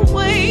in the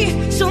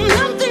way, so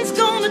nothing's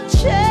gonna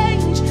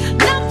change.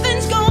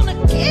 Nothing's gonna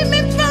keep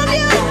me from you.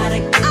 I gotta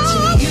get to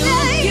you.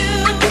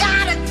 I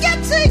gotta get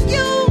to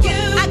you.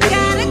 I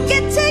gotta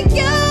get to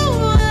you.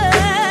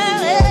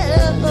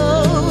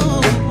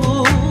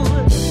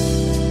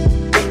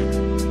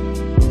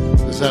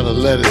 That's how the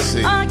letters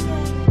sing. Oh,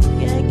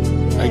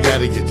 yeah. I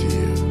gotta get to you.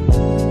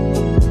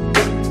 Ooh.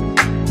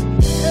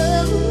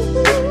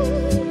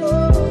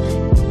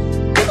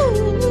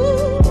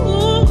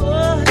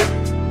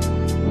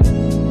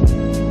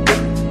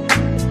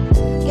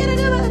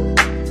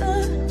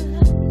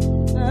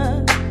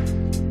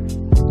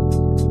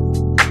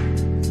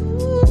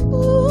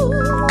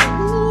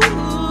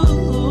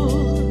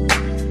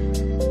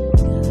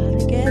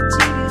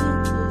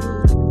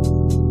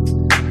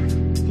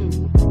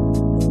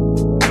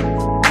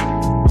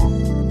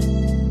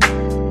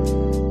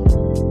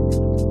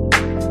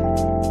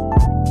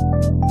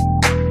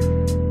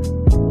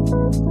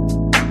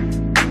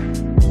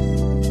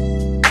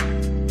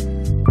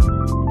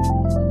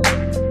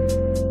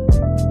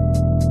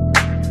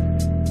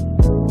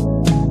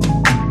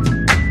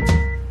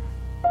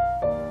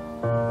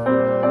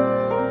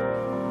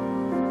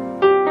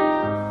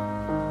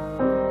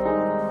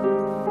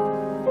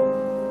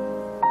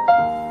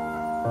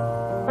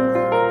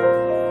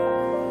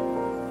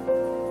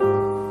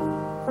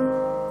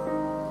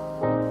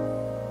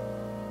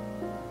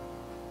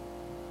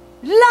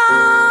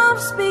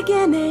 love's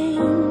beginning,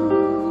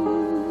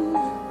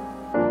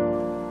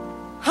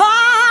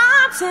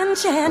 hearts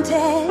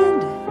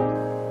enchanted,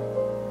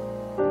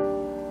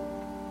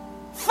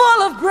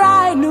 full of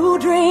bright new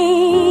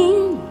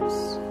dreams,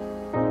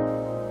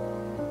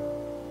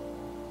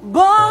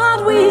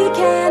 but we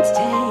can't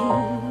take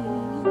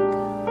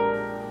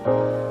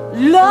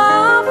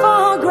love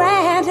for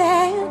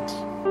granted.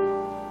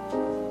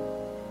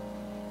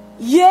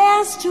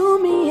 Yes, to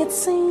me it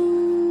seems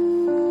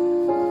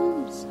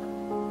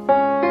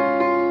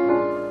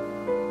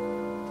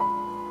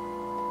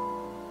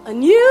a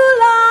new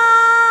love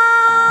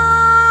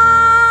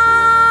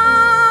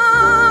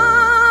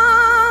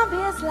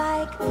is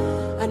like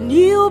a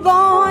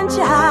newborn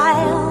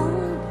child,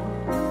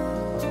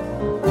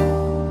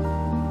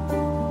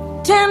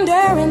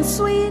 tender and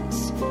sweet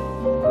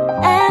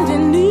and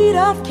in need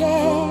of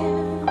care.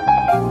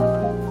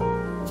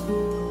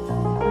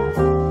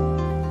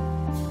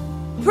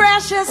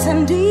 Precious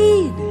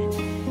indeed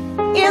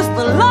is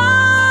the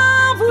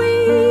love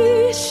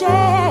we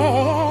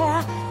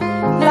share,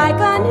 like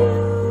a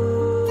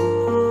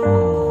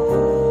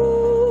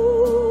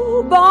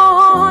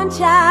newborn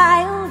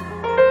child,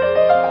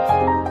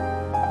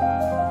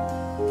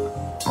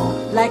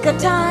 like a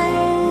tiny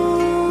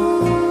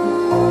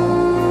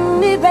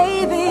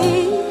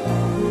baby,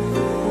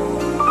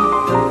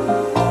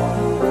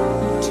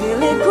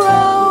 till it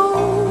grows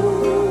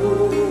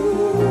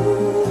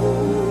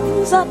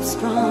up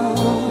strong.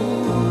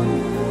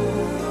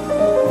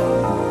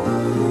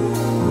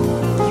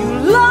 You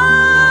lullaby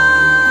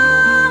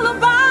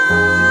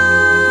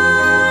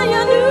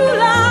your new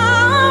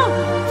love,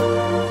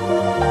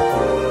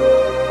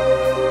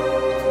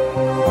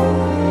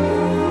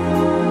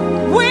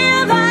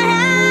 with a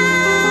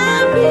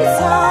happy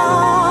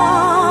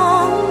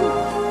song,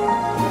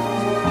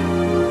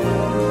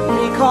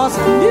 because a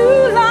new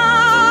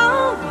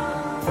love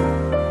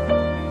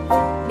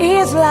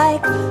is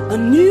like a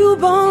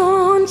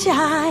newborn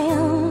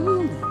child.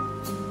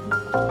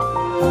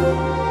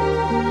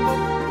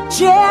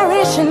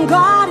 Cherish and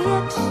guard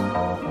it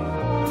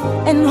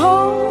and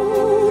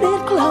hold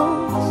it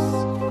close.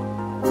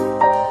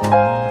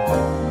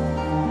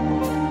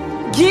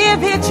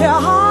 Give it your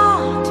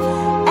heart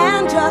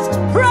and just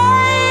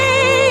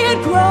pray it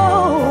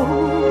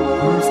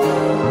grows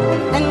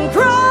and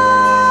grows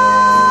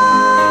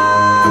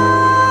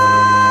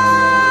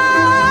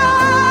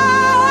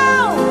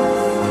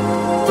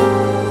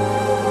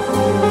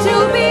to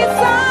be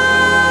something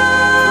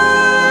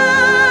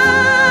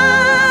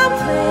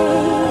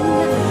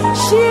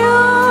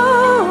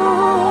sure,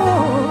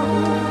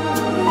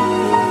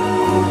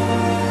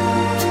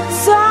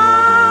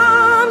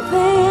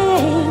 something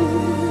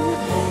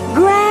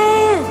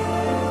grand,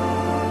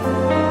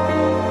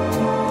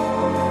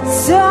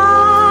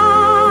 something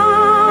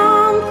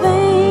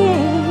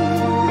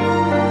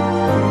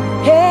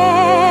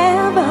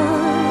heaven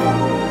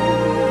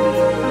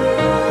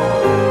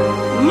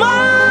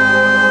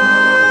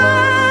must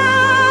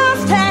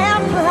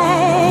have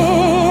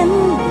planned,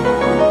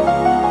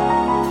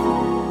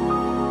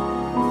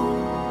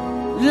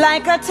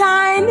 like a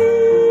tiny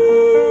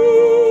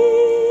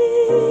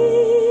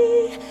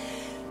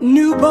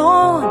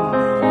newborn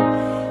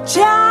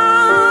child,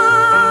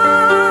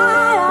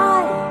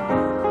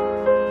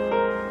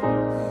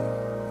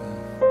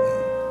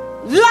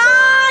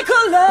 like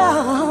a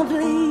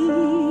lovely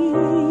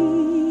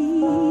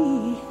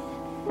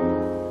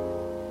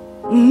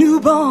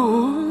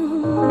newborn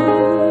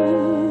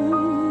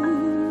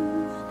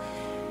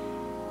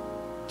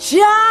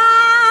child.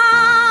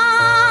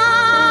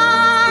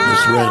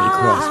 Miss Randy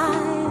Crosby.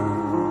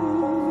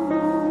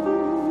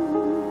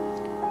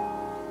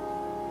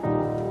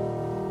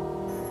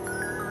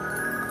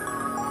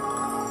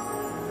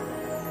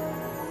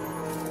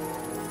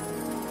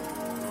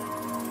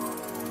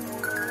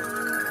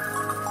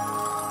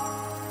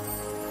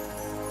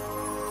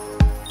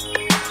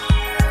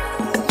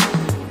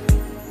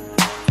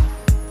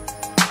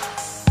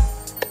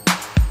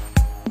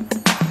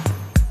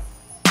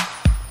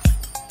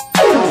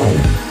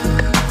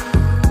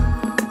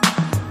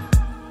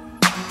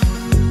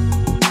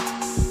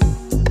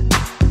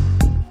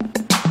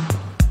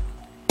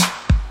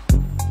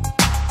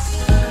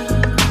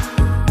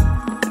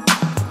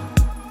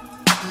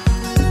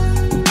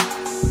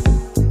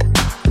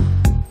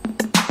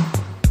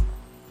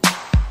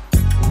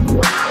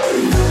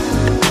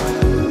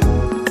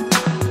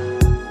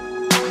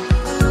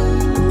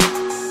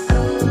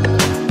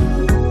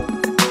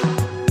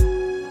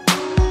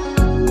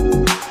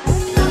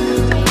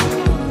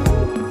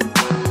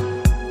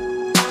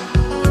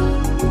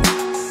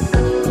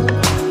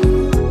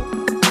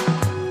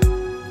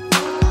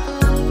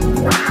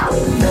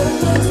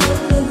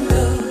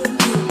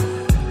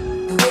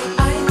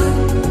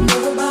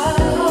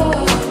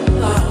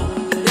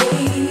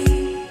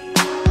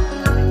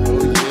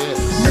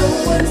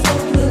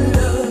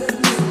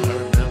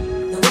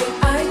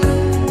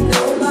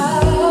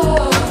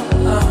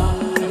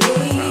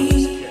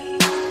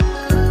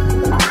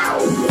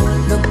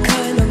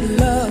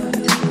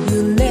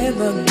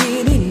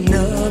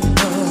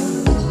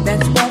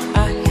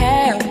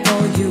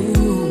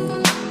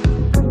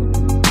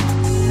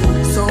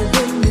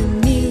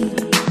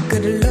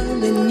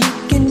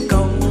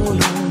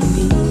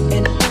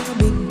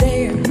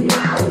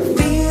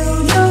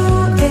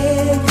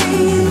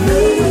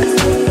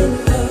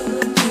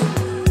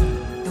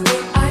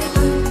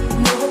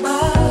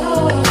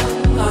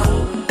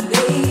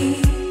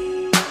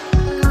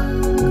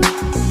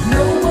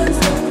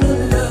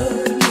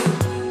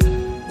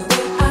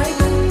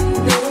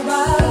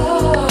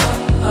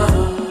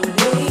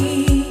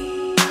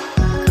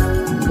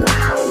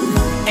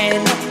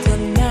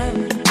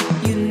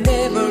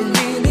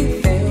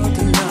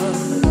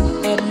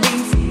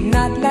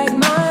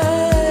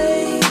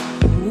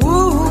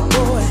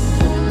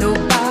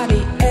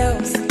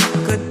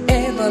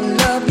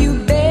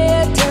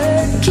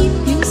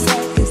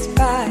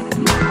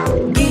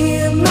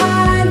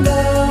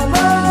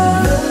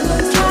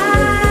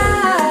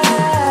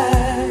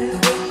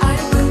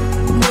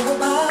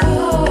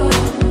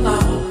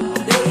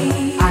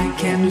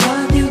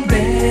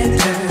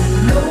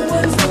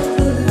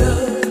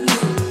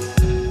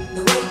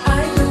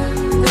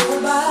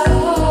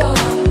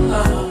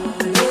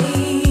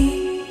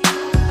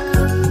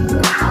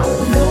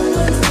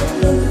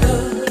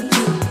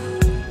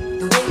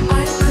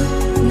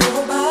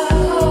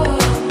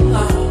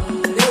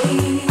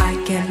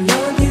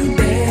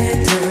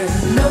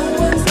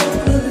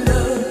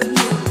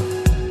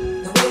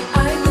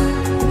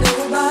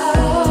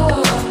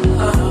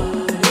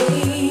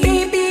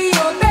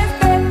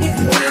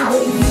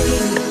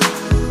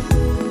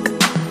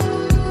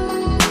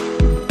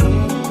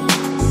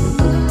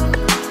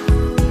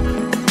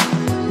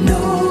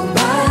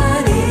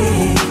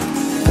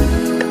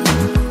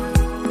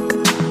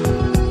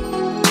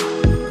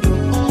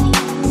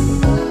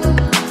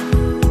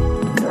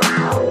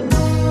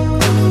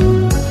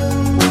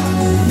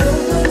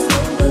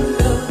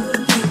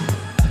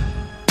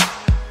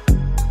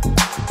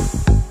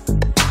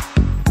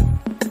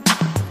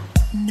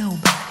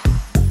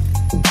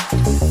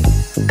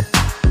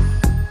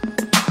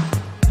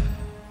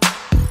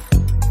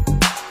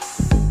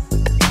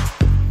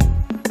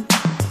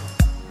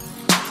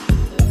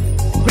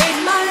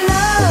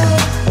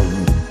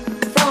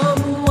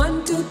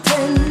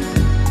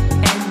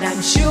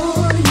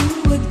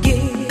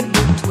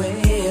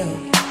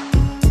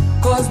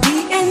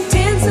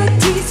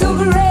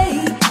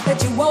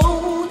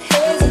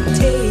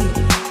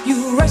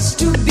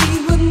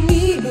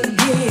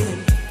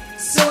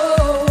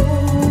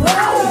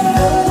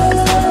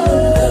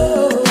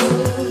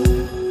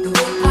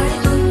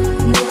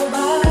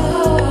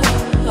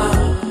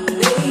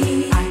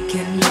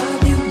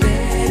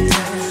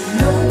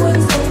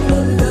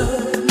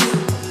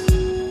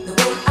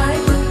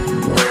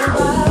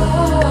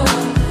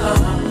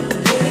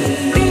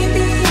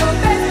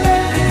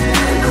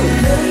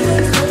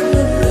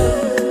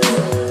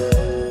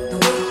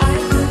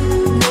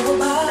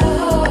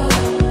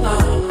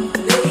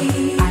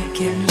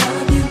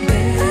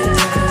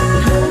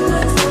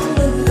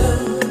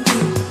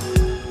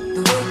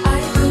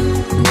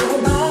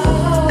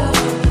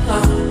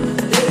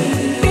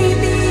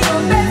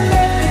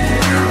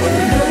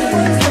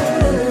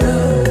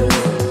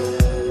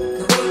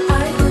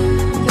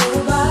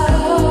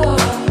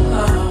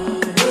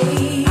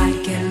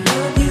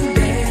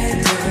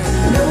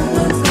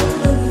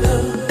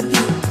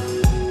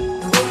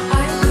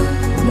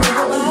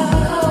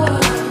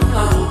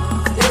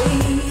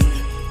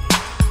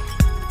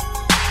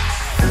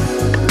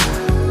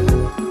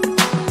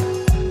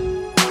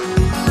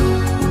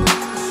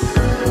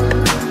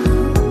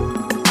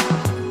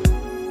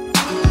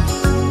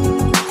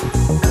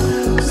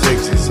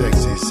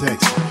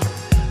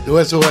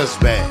 The SOS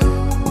Band.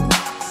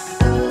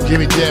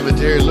 Jimmy Jam and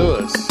Terry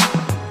Lewis.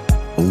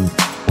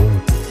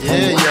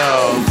 Yeah,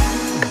 y'all.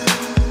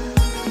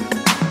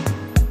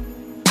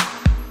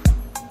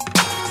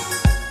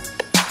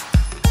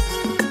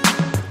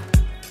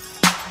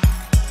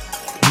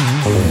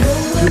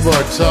 Two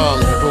more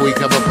songs before we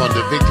come up on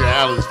the Victor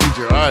Allen's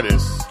feature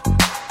artists.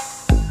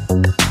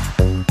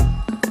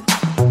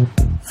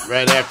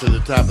 Right after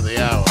the top of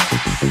the hour.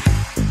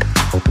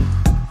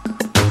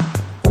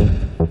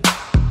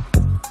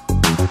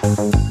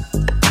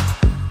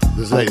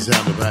 This is how you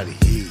sound about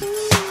heat.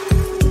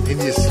 In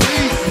your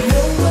sleep.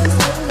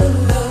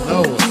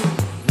 No one.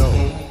 No.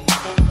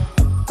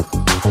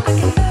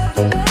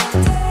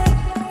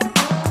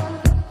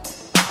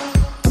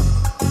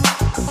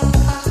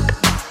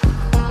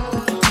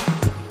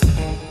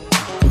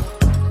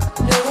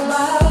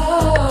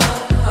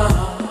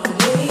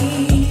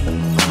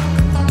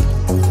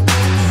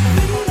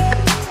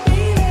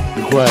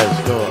 The Quiet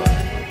Storm.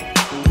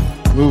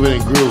 Moving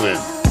and grooving.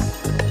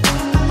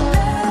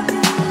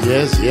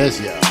 Yes, yes,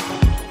 yeah.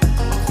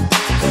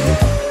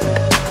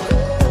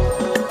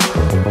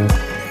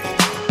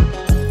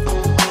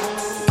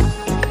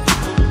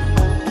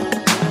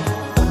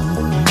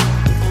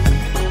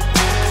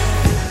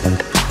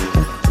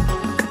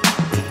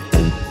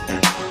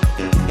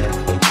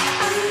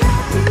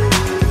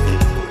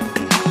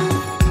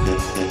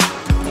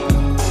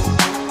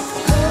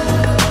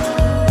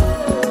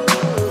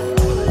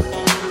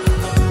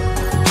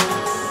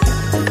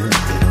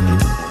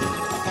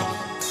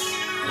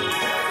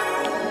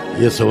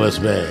 SOS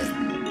Band.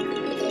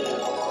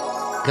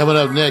 Coming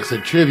up next, a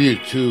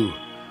tribute to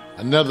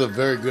another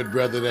very good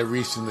brother that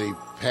recently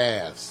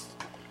passed.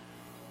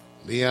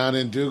 Leon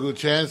Ndugu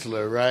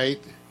Chancellor,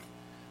 right?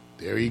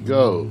 There he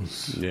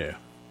goes. Yeah,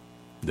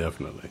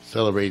 definitely.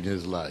 Celebrating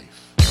his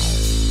life. Here's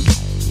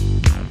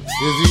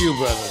to you,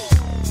 brother.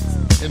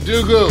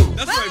 Ndugu.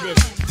 That's right, baby.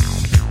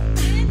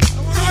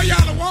 I want all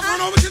y'all to walk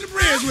on over to the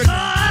bridge with me.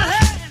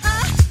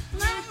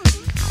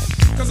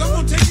 Because I'm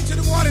going to take you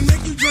to the water and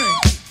make you drink.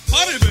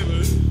 Party, baby.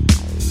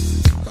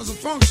 Because the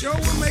funk show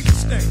will make it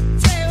stay.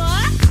 Say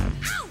what?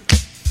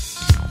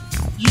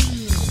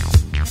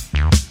 Yeah.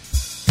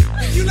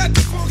 If you let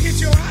the funk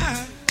hit your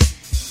eye,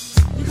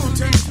 we're going to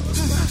turn it to a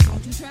smile.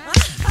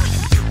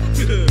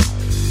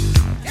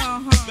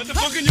 Let the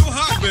funk in your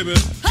heart, baby.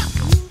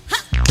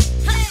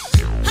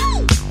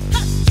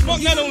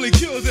 Funk not only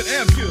kills, it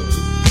and kills.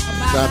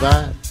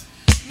 Bye-bye.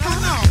 No.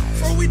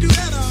 Before we do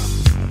that,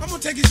 I'm going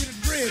to take you to the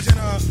bridge and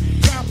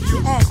drop you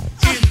off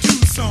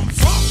into some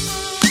funk.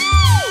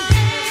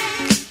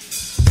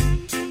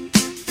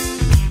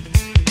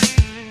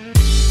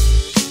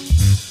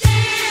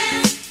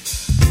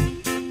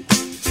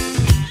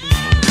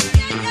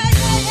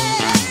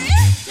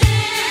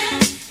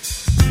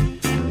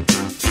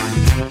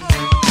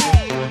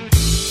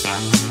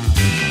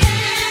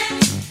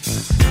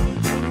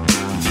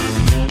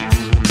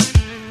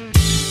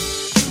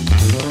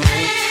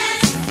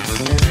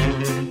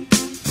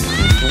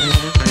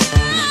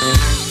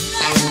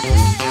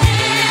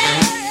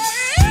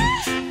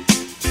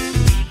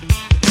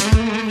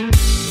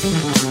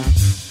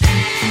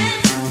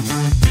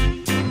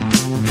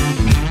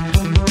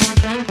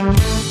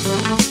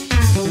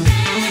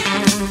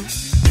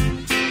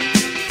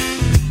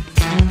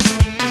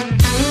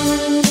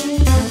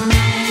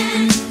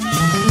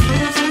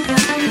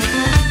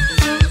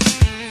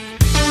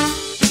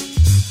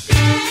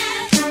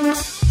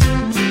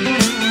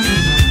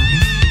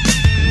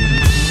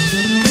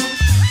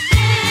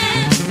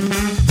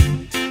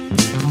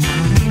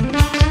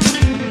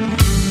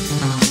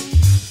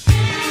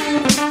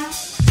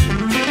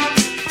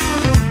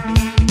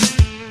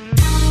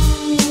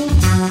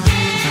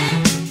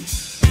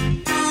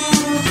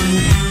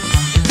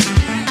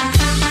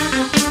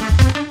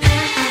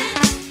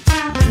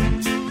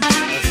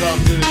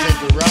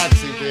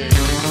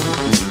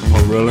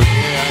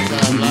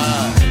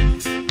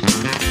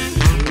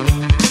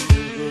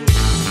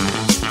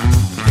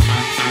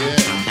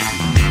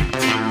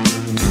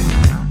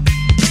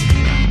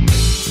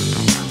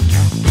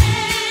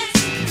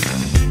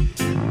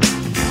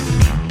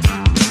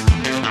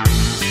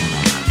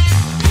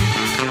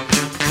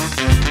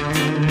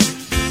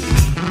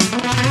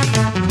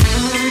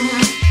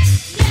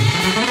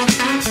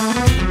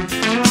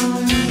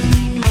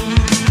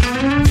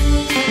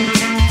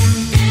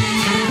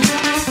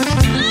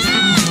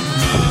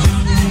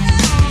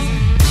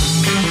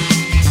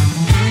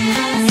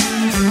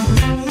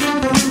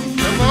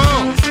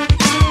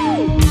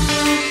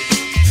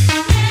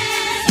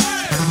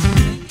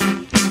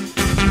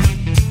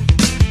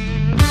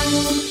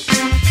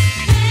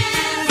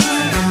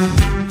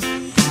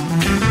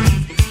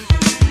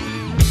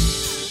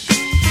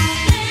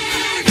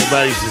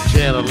 Everybody used to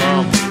chant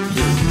along.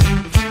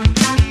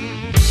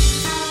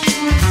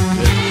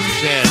 There's this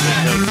chant that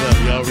comes up.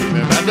 Y'all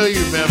remember? I know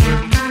you remember.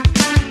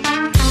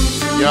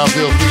 Y'all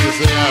feel free to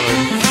sing out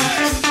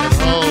at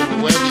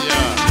home, wherever you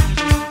are.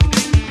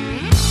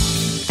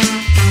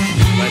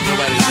 Like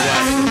nobody's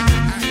watching.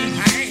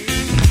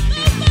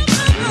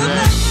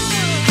 Right.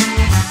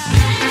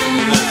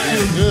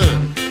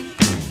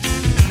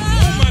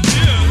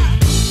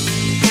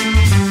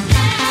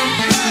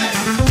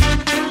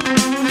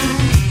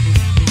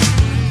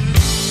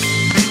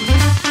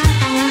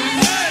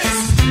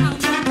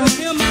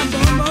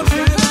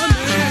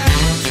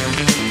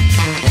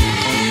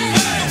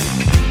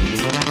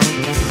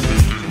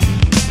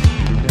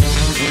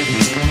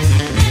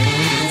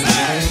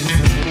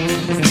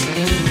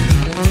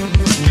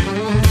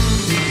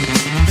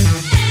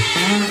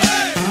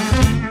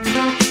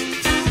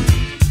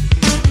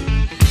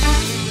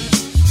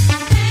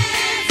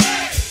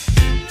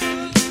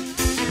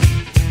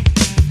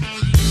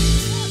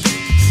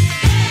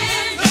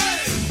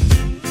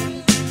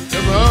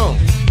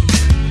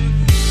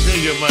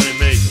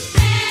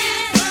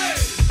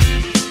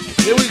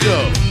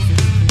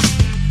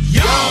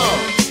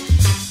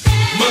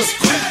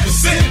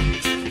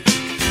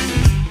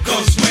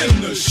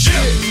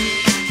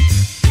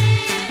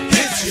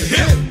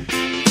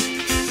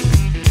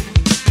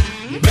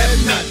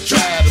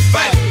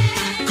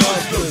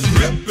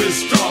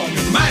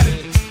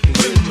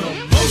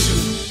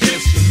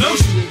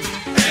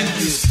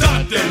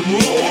 that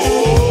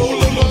roll.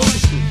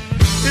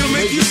 It'll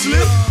make you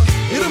slip,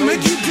 it'll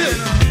make you dip,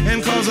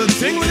 and cause a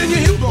tingling in your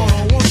hip bone.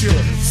 Won't you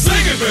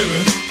sing it,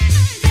 baby?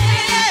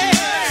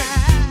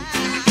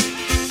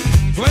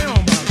 Play on,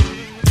 Bobby.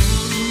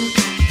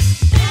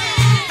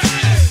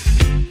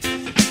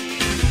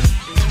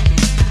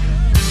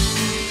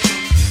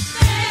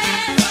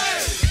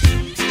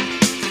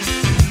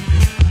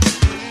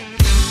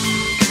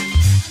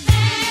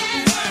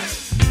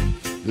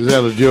 This is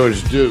out of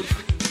George Duke.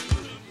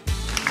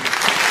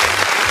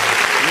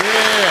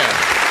 Yeah.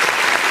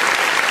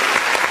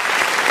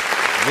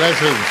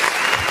 Blessings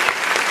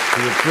to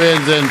the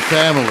friends and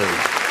family.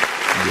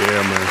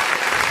 Yeah, man.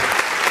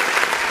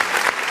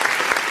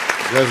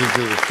 Blessings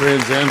to the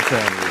friends and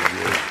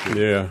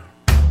family. Yeah.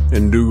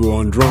 And Duke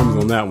on drums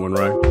on that one,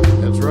 right?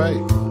 That's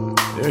right.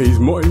 Yeah, he's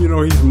more,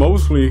 he's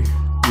mostly,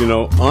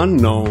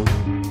 unknown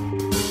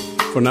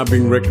for not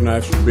being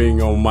recognized for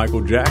being on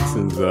Michael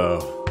Jackson's, I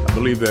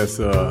believe that's, is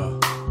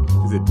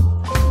it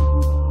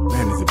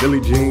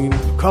Billie Jean?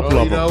 A couple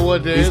of them. You know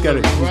what? He's got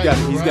a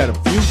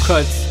few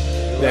cuts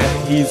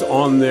that he's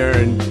on there,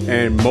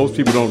 and most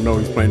people don't know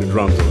he's playing the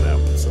drums on that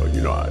one. So,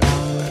 you know how it is,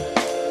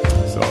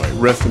 man. So,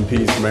 rest in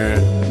peace, man.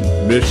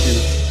 Miss you,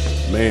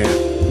 man.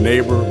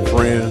 Neighbor,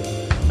 friend.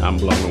 I'm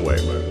blown away,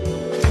 man.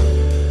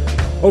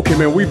 Okay,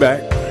 man, we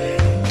back.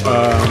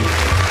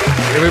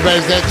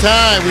 Everybody's got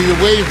time. We've been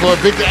waiting for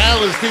Victor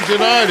Allen's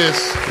featured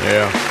artist.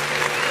 Yeah,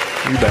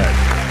 we back.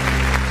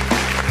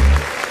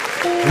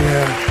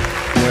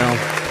 Yeah,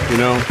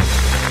 well,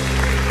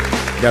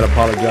 gotta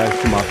apologize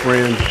to my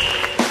friend.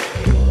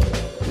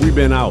 We've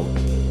been out,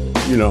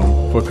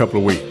 for a couple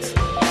of weeks.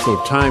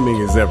 So timing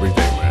is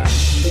everything, man.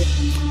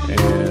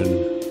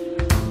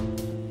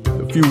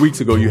 And a few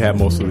weeks ago, you had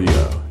most of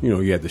the,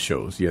 you had the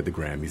shows, you had the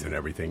Grammys and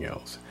everything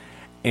else.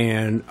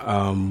 And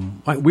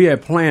we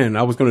had planned,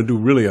 I was going to do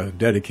really a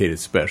dedicated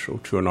special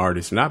to an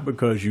artist, not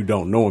because you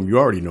don't know him, you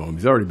already know him,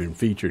 he's already been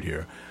featured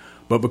here,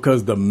 but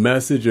because the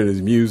message and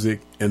his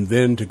music, and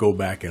then to go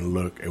back and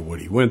look at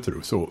what he went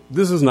through. So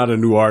this is not a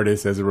new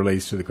artist as it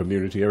relates to the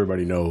community.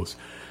 Everybody knows.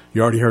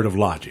 You already heard of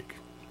Logic.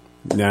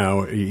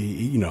 Now,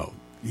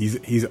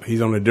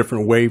 he's on a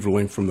different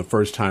wavelength from the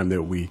first time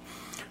that we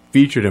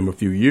featured him a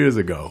few years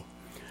ago.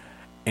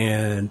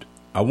 And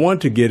I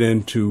want to get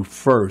into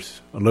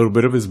first a little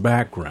bit of his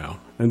background,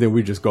 and then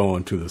we just go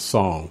on to the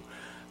song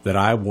that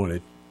I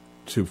wanted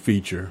to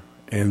feature,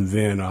 and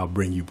then I'll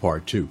bring you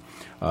part two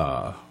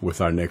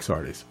with our next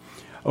artist.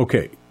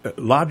 Okay,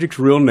 Logic's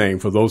real name,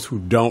 for those who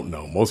don't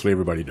know, mostly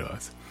everybody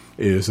does,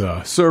 is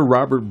Sir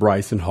Robert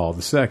Bryson Hall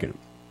II,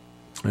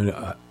 an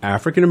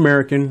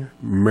African-American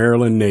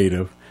Maryland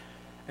native,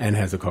 and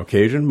has a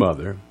Caucasian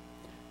mother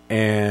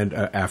and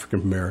an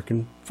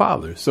African-American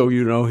father. So,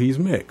 he's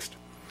mixed.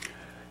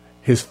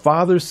 His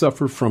father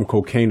suffered from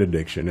cocaine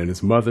addiction, and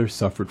his mother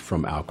suffered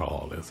from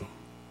alcoholism.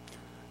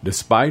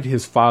 Despite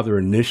his father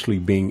initially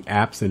being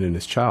absent in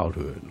his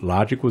childhood,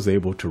 Logic was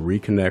able to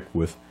reconnect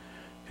with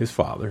his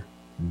father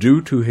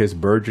due to his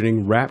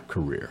burgeoning rap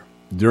career.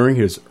 During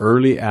his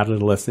early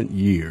adolescent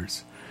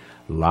years,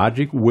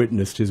 Logic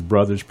witnessed his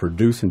brothers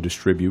produce and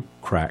distribute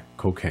crack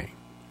cocaine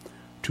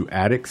to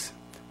addicts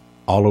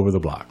all over the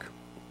block,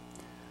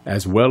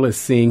 as well as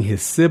seeing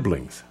his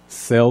siblings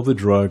sell the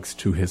drugs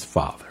to his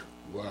father.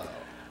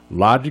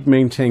 Logic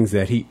maintains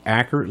that he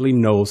accurately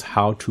knows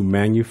how to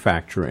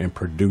manufacture and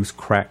produce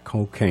crack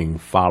cocaine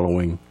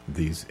following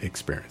these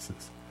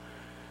experiences.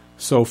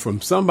 So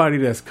from somebody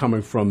that's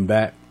coming from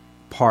that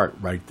part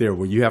right there,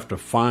 where you have to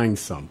find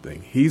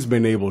something, he's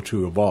been able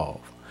to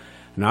evolve.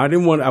 Now,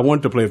 I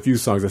wanted to play a few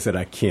songs. I said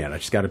I can't. I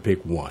just got to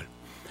pick one.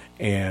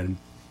 And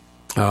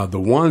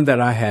the one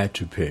that I had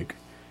to pick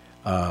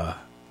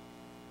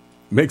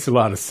makes a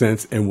lot of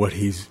sense in what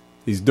he's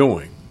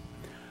doing.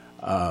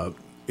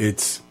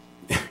 It's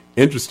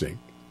interesting.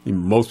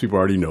 Most people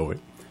already know it.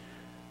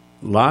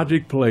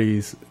 Logic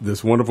plays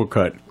this wonderful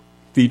cut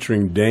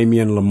featuring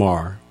Damian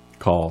Lamar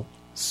called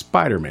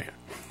Spider-Man.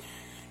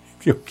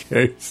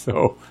 Okay,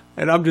 so,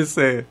 and I'm just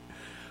saying,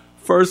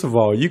 first of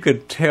all, you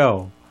could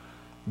tell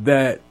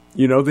that,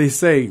 they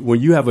say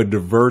when you have a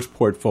diverse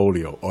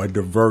portfolio or a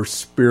diverse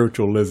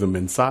spiritualism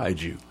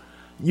inside you,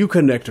 you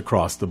connect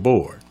across the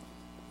board.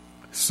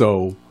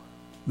 So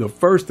the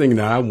first thing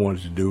that I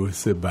wanted to do is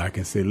sit back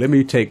and say, let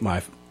me take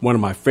one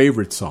of my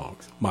favorite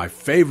songs, my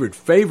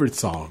favorite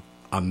song,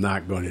 I'm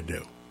not going to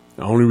do.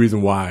 The only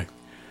reason why,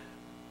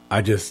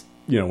 I just,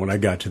 when I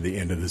got to the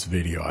end of this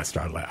video, I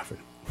started laughing.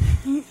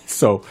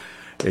 So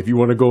if you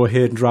want to go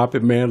ahead and drop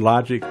it, man,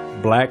 Logic,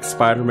 Black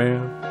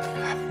Spider-Man,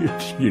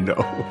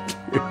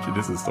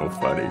 this is so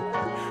funny.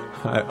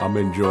 I'm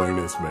enjoying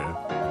this, man.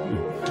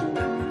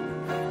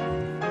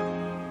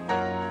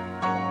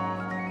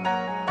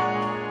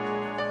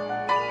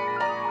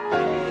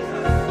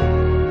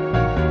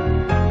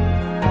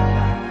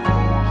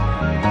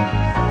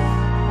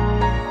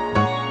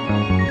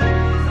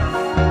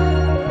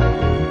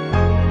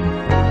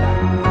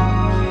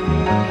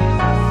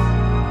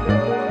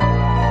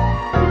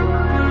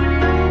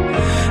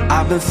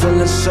 I've been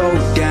feeling so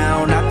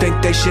down, I think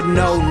they should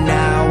know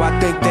now. I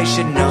think they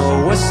should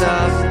know what's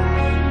up.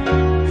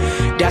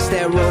 That's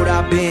that road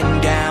I've been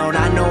down.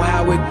 I know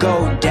how it go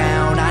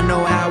down. I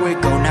know how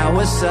it go. Now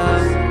what's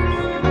up?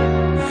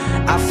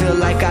 I feel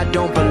like I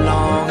don't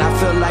belong. I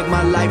feel like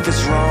my life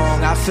is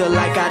wrong. I feel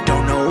like I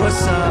don't know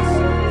what's up.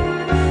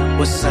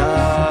 What's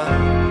up?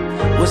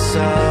 What's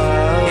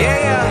up?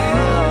 Yeah.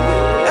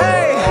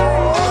 Hey,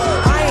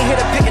 I ain't here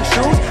to pick and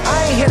choose. I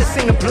ain't here to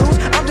sing the blues.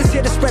 I'm just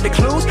here to spread the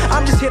clues.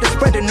 I'm just here to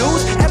spread the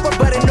news.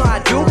 Everybody know I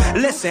do.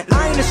 Listen,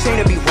 I ain't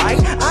ashamed to be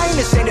white. I ain't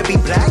ashamed to be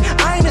black.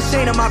 I ain't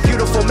ashamed of my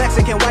beautiful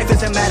Mexican wife,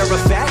 as a matter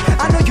of fact.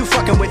 I know you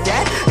fucking with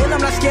that. And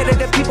I'm not scared of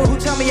the people who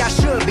tell me I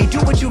should be. Do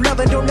what you love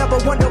and don't ever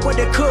wonder what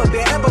it could be.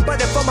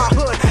 Everybody from my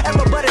hood.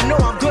 Everybody know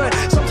I'm good.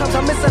 Sometimes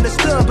I'm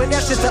misunderstood, but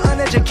that's just the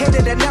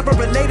uneducated that never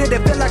related.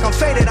 It feel like I'm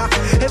faded.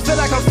 It feel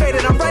like I'm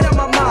faded. I'm right on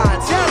my mind.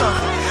 Tell her.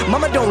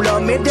 Mama don't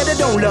love me. Daddy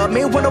don't love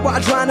me. Wonder why I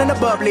drown in the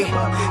bubbly.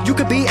 You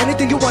could be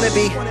anything you wanna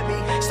be.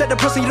 Said the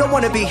person you don't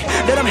wanna be.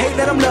 Let them hate,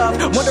 let them love.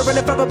 Wondering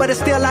if everybody's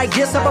still like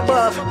yes up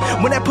above.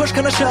 When that push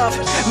gonna shove,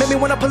 made me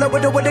wanna pull up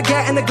with the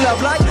gat and the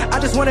glove. Like, I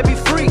just wanna be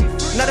free,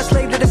 not a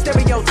slave to the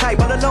stereotype.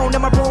 All alone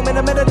in my room in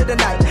the middle of the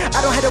night.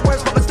 I don't have the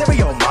words, but my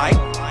stereo mic.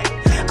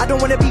 I don't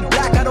wanna be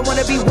black, I don't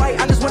wanna be white.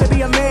 I just wanna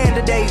be a man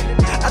today.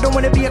 I don't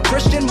wanna be a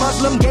Christian,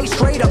 Muslim, gay,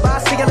 straight, or bi.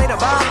 See you later,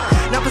 bye.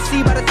 Not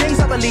perceived by the things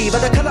I believe, by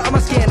the color of my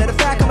skin, and the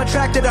fact I'm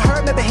attracted to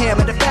her, maybe him,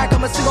 and the fact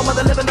I'm a single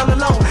mother living all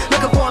alone,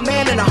 looking for a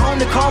man in a home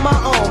to call my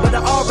own. But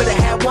I already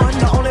had one.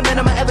 The only man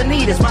I'ma ever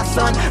need is my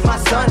son, my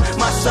son,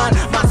 my son,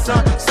 my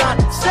son, son.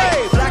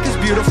 Say, black is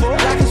beautiful,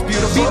 black is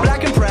beautiful. Be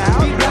black and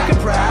proud, be black and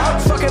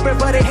proud. Fuck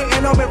everybody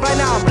hating on me right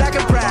now. I'm black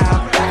and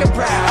proud, black and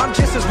proud. I'm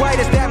just as white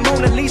as that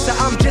Mona Lisa.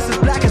 I'm just as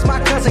black as my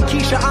cousin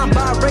Keisha. I'm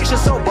biracial,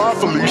 so bar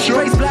Felicia.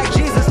 Praise black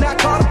Jesus, not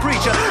called a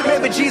preacher.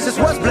 Maybe Jesus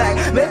was black,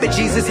 maybe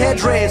Jesus had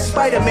dreads.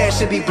 Spider-Man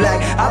should be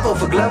black. I vote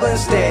for Glover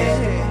instead.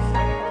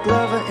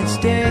 Glover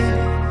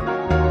instead.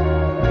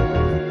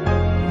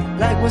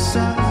 Like what's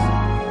up?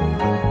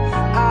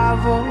 I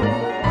vote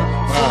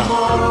for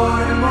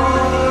more and more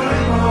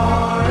and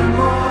more and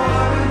more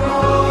and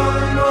more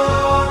and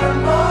more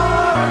and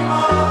more and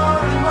more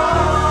and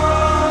more.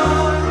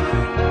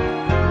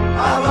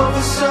 I vote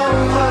for so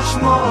much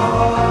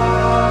more.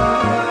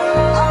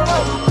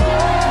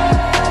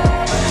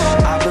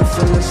 I've been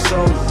feeling so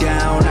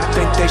down. I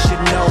think they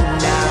should know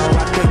now.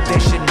 I think they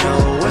should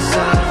know what's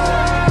up.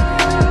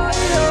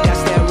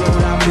 That's that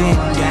road I've been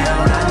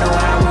down. I know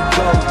how it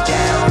go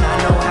down. I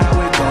know how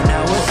it go.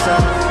 Now what's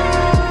up?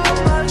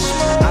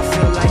 I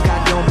feel like I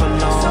don't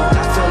belong.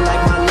 I feel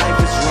like my life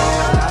is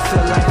wrong. I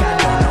feel like I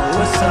don't know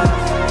what's up.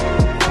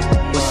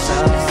 What's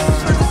up?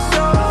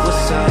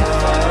 What's up?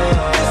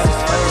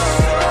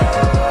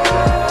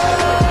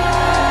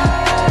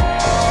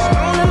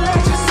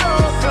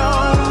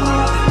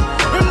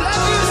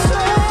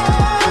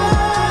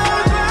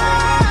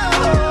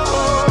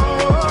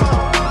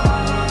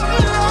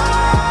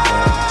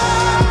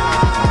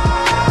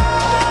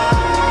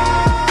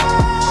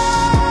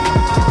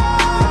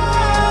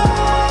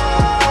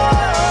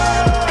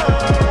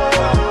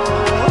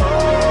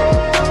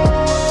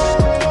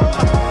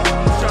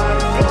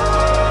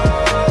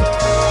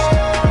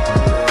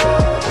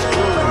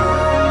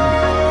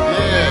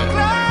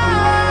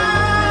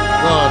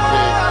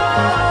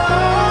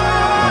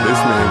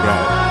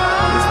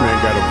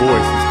 Voice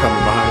is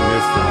coming behind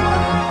this thing.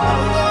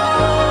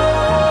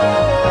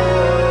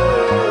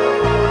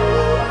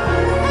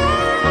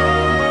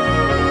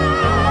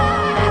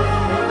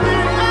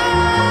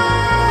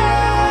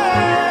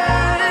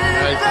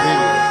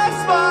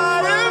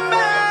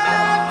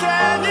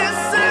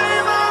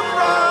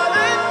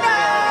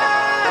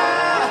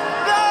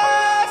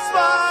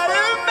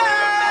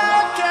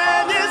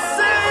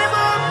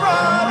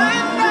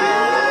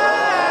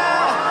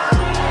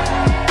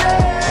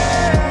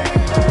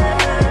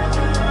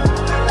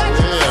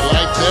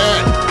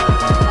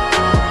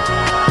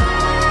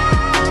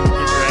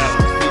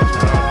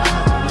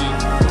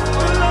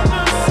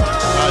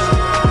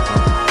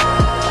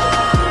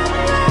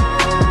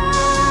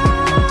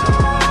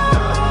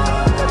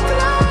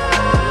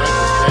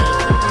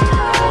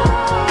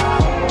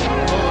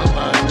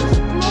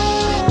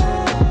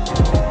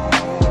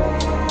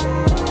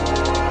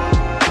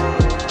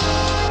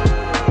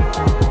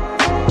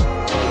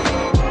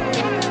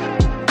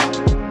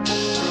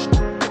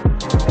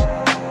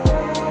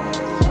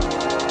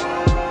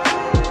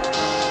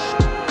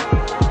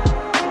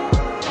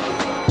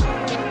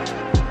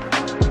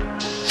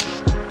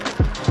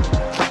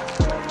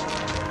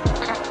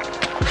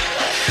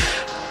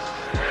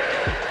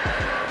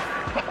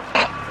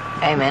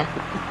 Hey man,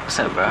 what's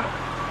up, bro?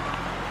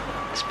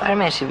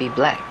 Spider-Man should be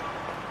black.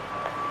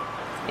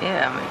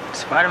 Yeah, I mean,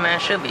 Spider-Man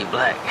should be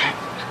black.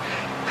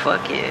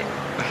 Fuck yeah.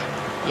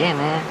 Yeah,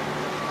 man.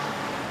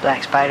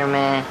 Black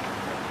Spider-Man,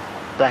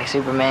 black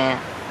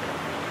Superman,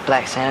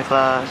 black Santa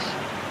Claus,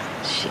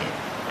 shit,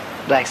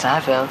 black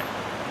Seinfeld.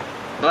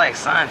 Black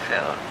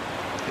Seinfeld?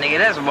 Nigga,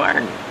 that's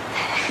Barney.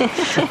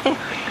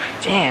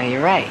 Damn,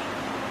 you're right.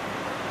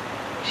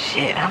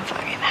 Shit, I'm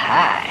fucking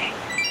high.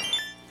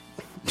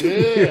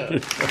 Yeah.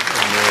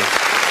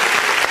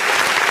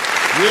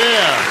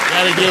 Yeah.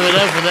 Gotta give it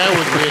up for that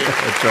one, man.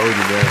 I told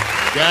you, man.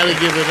 Gotta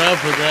give it up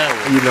for that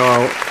one. You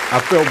know, I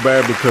felt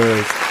bad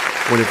because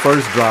when it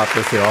first dropped,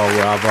 I said, oh,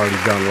 well, I've already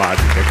done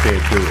Logic. I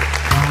can't do it.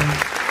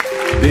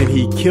 Then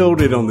he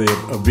killed it on the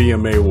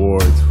VMA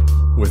Awards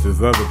with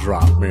his other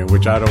drop, man,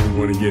 which I don't even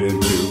want to get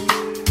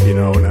into, you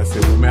know. And I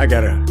said, well, man, I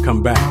got to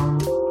come back.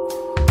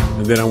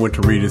 And then I went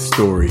to read his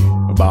story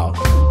about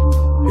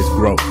his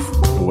growth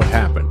and what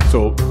happened.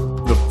 So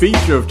the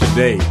feature of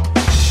today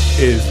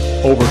is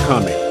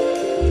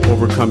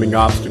overcoming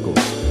obstacles.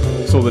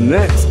 So the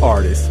next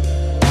artist,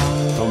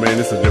 oh, man,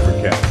 this is a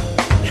different cat.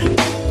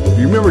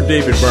 You remember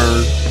David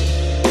Byrne?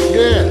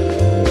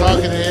 Yeah.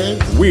 Talking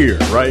Heads.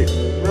 Weird, right?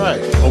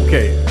 Right.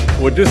 Okay.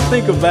 Well, just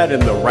think of that in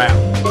the rap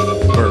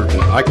version.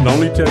 I can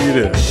only tell you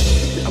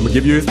this. I'm going to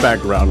give you his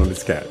background on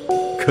this cat.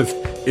 Because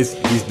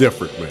he's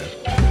different, man.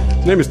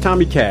 His name is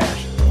Tommy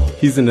Cash.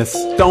 He's an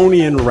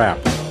Estonian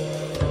rapper.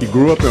 He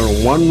grew up in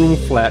a one-room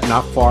flat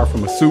not far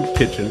from a soup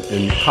kitchen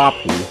in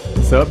Kopli,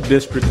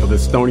 sub-district of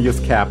Estonia's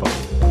capital.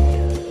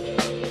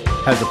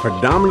 Has a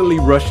predominantly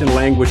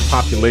Russian-language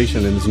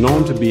population and is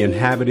known to be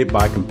inhabited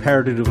by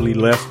comparatively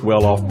less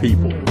well-off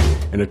people.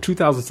 In a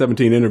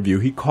 2017 interview,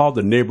 he called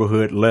the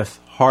neighborhood less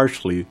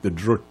harshly the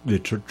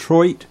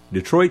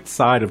Detroit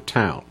side of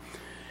town.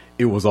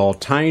 It was all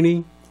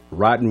tiny,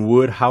 rotten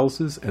wood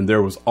houses, and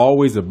there was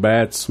always a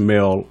bad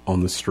smell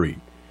on the street.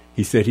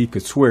 He said he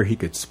could swear he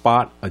could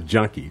spot a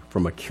junkie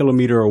from a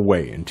kilometer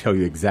away and tell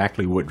you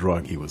exactly what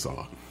drug he was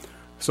on.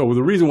 So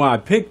the reason why I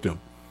picked him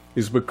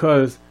is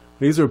because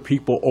these are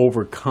people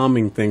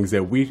overcoming things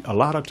that we a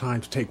lot of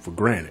times take for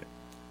granted.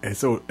 And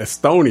so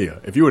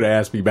Estonia, if you would have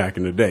asked me back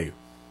in the day,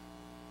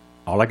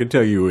 all I can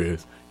tell you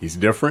is he's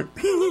different.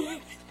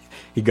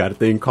 He got a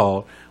thing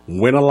called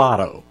Win a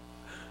Lotto.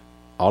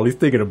 All he's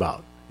thinking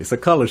about, it's a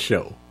color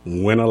show.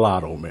 Win a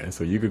Lotto, man.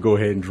 So you could go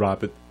ahead and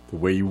drop it the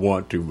way you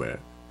want to, man.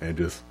 And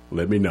just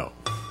let me know.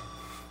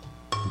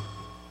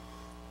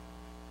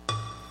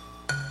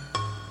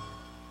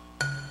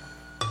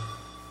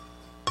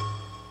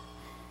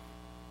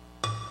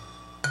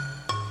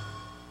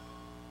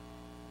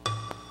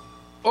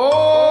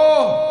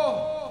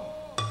 Oh!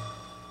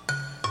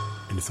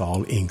 And it's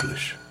all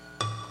English.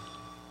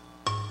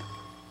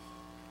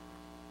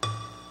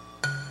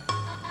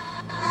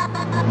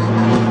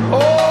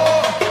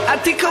 Oh, I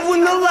think I won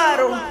the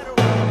lotto.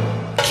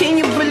 Can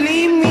you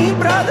believe me,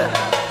 brother?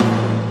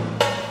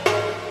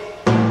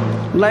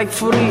 Like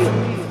for real.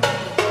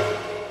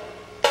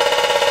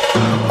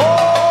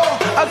 Oh,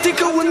 I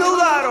think I won the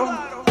lotto.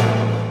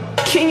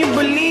 Can you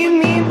believe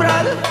me,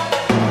 brother?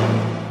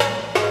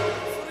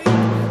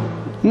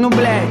 No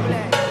black.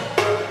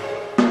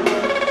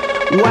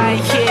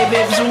 White hair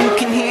babes, when you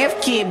can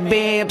have kid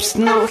babes.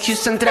 No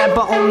Houston trap,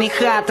 but only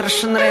hot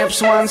Russian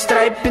raps. One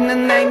stripe in the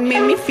night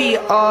made me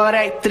feel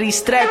alright. 3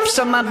 stripes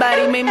on my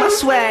body made my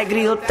swag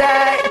real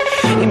tight.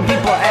 And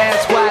people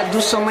ask why I do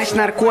so much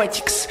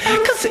narcotics.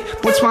 Cause it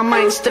puts my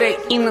mind straight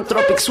in the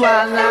tropics.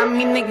 While I'm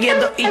in the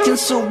ghetto eating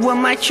soup with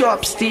my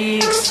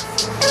chopsticks.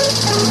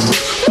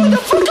 What the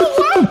fuck I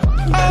want?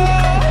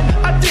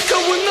 Oh, I think I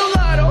won the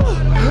lotto.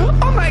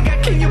 Oh my god,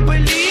 can you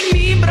believe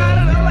me,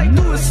 brother? All I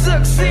do is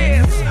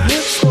success.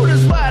 Smooth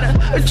as water,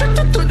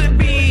 attracted to the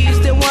bees.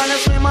 They wanna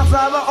swim my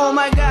flower, oh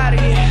my god,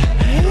 yeah.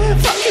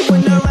 Fuck it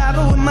when the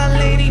rapper with my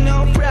lady,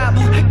 no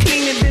problem.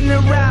 Cleaner than a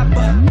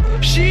rapper.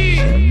 She,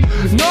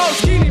 no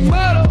skinny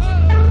model.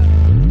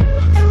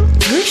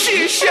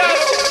 She a shadow.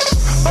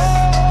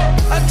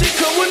 Oh, I think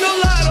I won the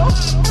lotto.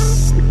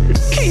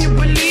 Can you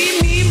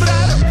believe me,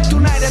 brother?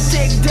 Tonight I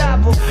take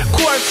double,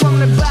 quart from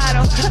the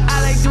bottle.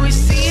 I like do it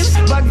scenes,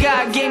 but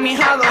God gave me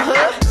hollow,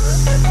 huh?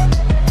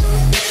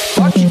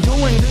 What you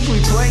doing, this we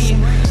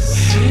playing.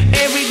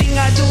 Everything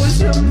I do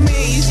is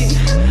amazing.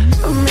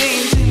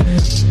 Amazing.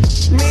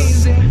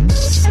 Amazing.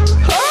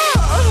 Oh.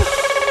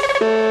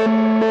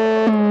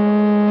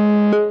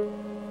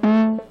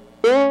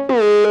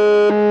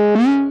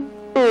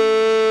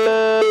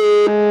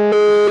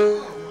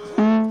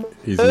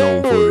 He's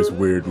known for his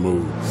weird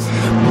moves.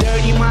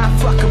 Dirty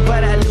motherfucker,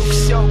 but I look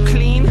so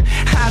clean.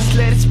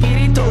 Hustler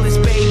spirit, always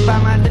paid by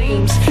my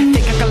dreams.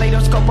 Take a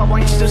kaleidoscope, I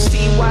want you to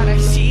see what I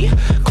see.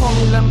 Call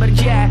me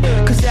lumberjack,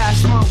 cause I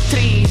smoke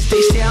trees.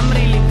 They say I'm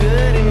really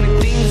good in the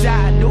things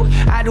I do.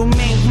 I don't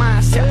make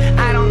myself,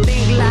 I don't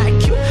think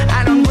like you.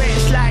 I don't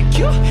dress like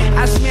you,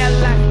 I smell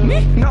like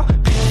me. No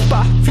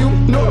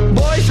perfume, no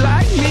boys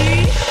like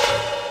me.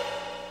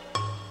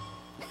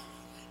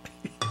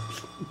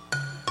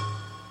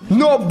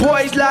 No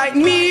boys like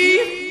me.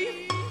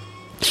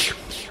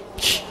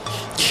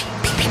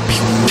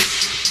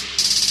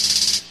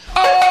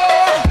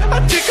 Oh, I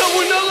think I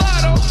won the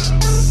lotto.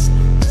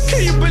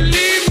 Can you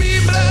believe me,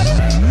 brother?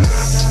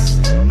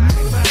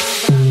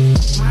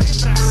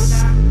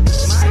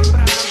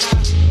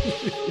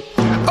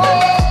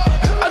 Oh,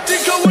 I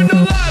think I won the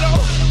lotto.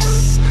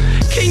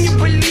 Can you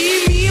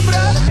believe me,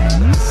 brother?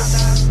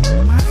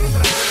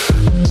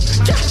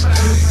 Yeah,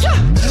 yeah,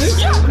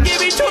 yeah.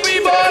 Give it to me,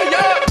 boy,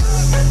 yeah.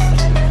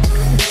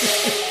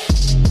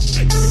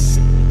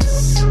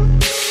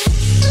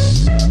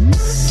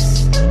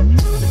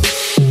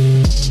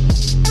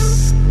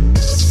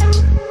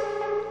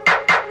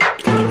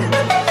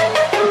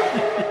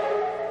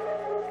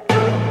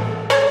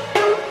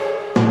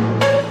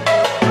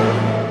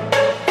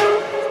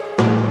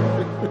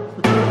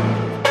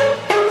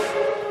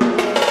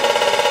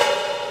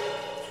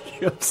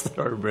 I'm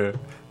sorry, man.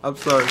 I'm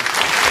sorry.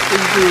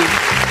 It's good.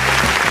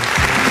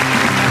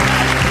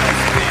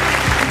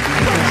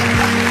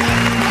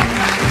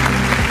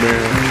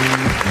 Man.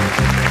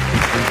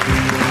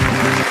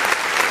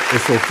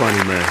 It's so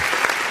funny, man.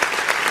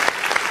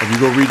 If you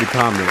go read the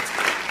comments,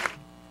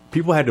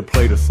 people had to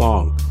play the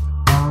song.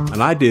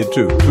 And I did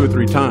too, 2 or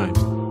 3 times.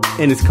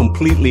 And it's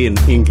completely in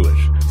English.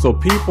 So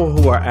people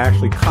who are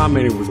actually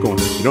commenting was going,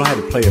 you don't have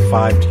to play it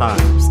 5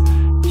 times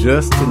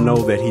just to know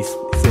that he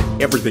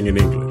said everything in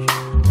English.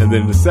 And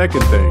then the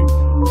second thing,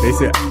 they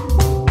said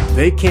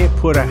they can't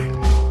put a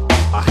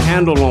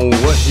handle on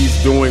what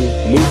he's doing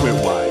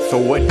movement-wise. So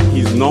what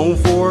he's known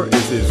for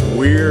is his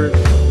weird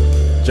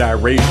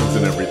gyrations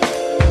and everything.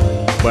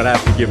 But I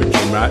have to give it to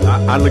him.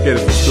 I look at it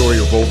as a story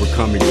of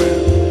overcoming,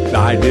 man. The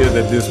idea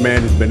that this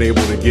man has been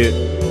able to get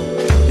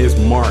his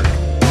mark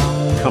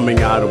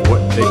coming out of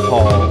what they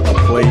call a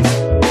place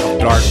of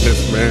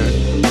darkness,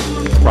 man.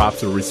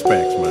 Props and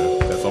respects, man.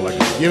 That's all I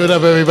can say. Give it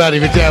up, everybody,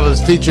 for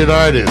Tablets Featured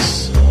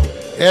Artists.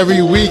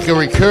 Every week, a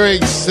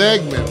recurring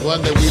segment,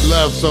 one that we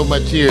love so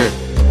much here.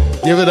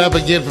 Give it up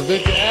again for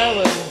Victor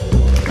Allen.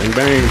 Bang,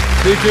 bang.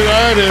 Featured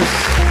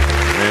Artists.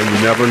 Man, you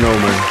never know,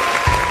 man.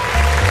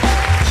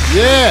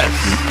 Yes.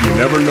 You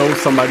never know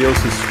somebody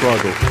else's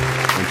struggle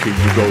until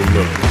you go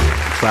look.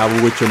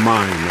 Travel with your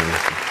mind, man.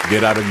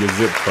 Get out of your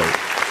zip code.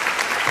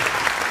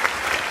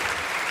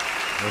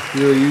 I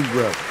feel you,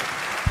 brother.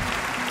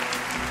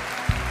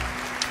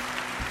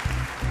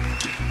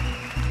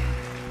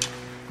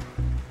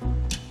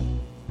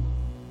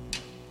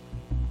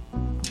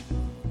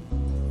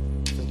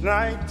 The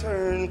night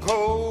turned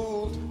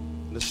cold,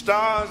 the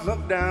stars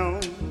look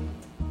down,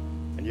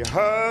 and you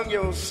hug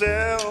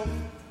yourself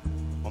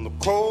on the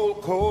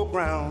cold, cold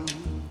ground.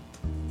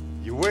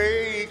 You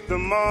wake the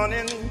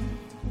morning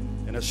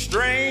in a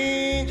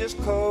stranger's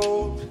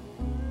cold.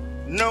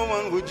 No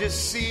one would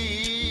just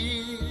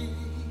see.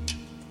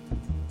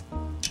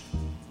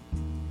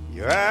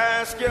 You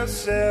ask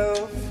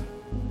yourself,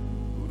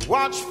 who'd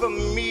watch for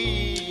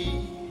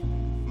me,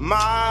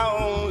 my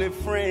only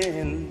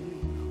friend?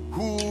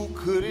 Who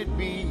could it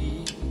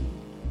be?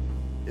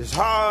 It's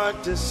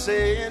hard to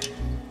say it,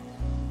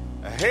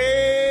 I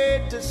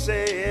hate to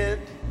say it,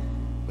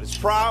 but it's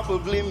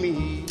probably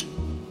me.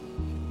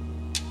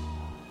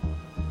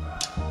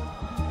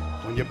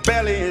 When your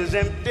belly is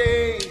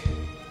empty,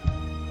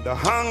 the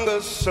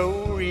hunger's so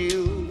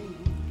real,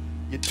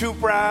 you're too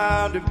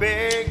proud to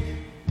beg,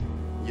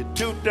 you're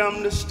too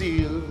dumb to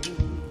steal.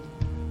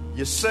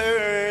 You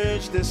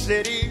search the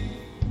city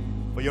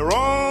for your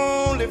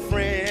only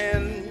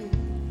friend,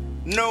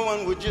 no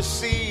one would just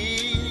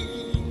see.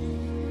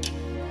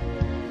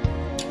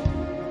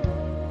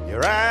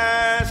 You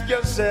ask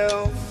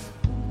yourself,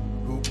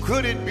 who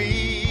could it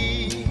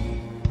be?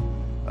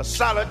 A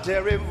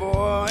solitary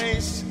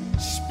voice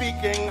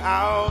speaking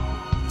out,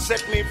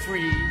 set me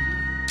free.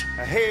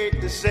 I hate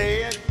to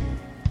say it,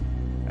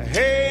 I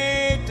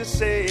hate to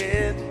say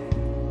it,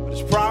 but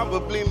it's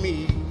probably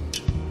me.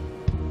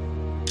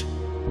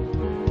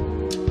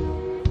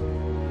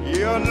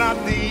 You're not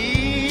the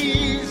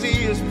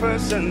easiest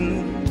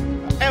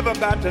person I ever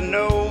got to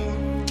know,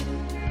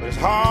 but it's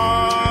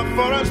hard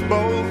for us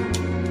both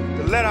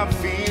to let our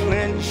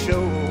feelings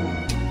show.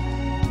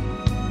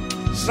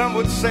 Some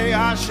would say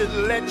I should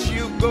let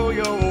you go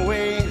your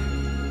way,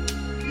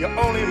 you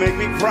only make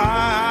me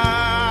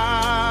cry.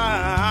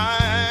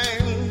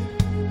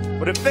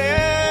 But if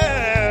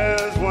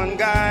there's one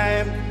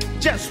guy,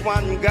 just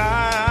one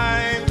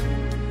guy,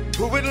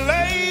 who would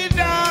lay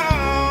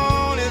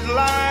down his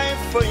life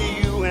for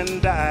you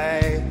and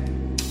I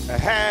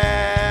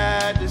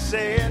had to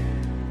say it,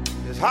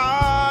 it's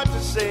hard to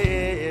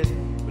say it,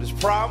 but it's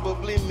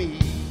probably me.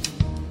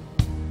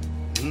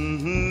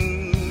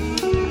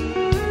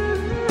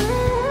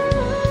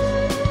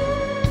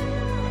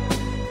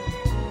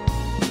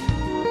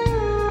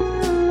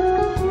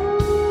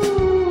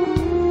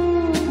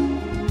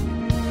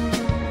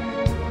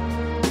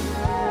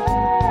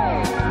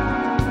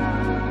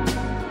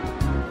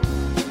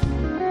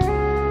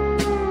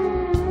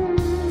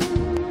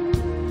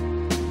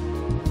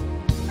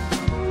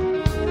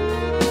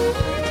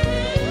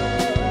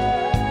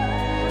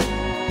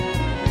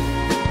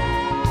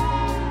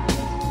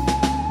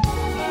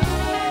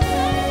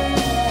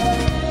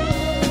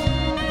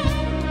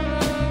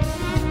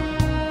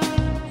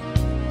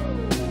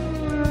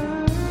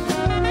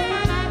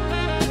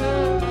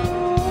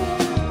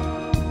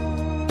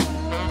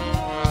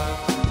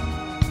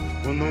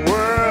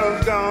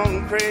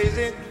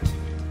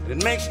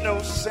 It makes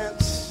no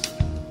sense.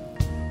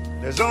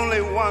 There's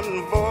only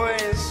one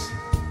voice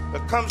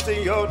that comes to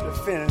your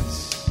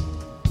defense.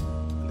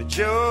 The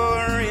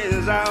jury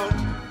is out,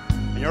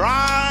 and your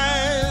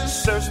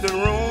eyes search the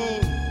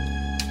room.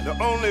 And the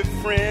only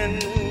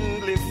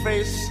friendly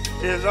face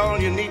is all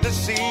you need to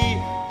see.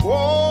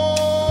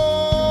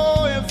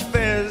 Oh, if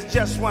there's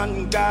just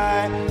one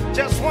guy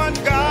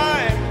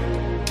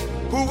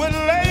who would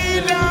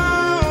lay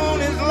down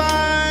his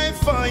life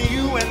for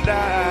you and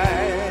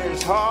I.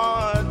 It's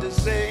hard to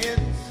say it,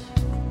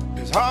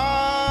 it's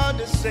hard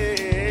to say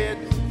it,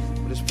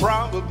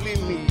 probably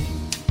me.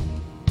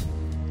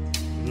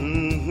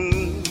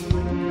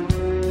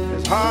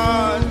 It's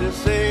hard to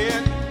say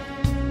it.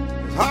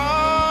 It's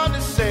hard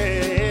to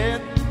say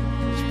it.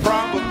 It's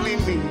probably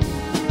me.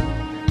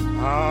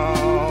 Oh,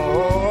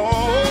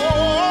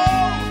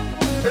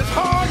 it's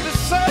hard to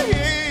say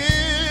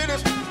it.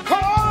 It's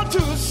hard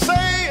to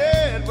say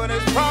it, but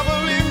it's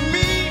probably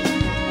me.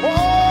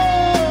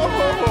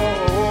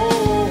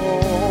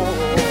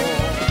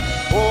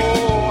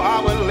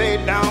 I would lay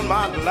down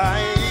my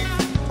life.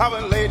 I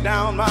would lay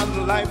down my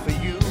life for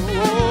you.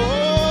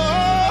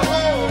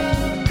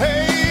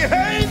 Hey,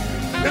 hey,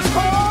 it's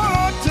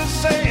hard to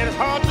say it. It's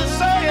hard to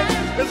say it.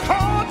 It's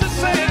hard to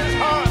say it. It's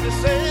hard to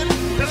say it.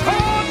 It's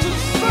hard to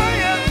say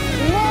it.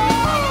 Whoa,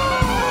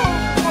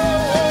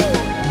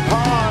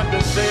 hard to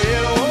say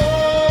it.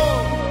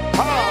 Oh,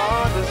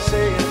 hard to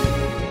say it.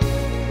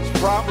 It's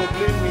probably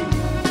me.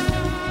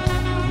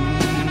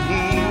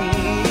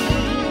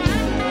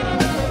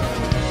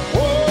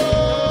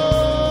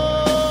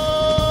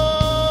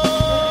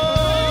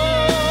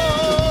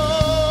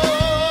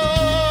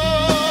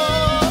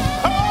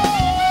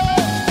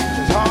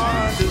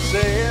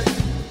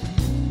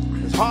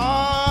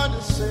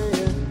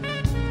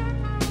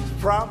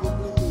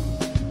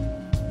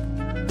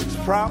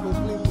 Probably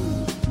me.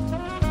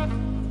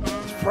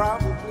 It's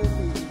probably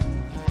me.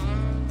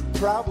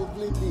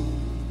 Probably me.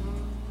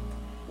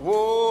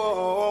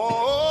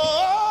 Whoa,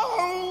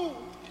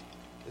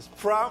 it's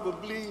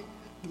probably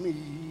me.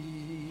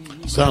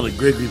 Sounded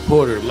Great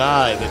Reporter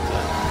live at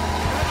the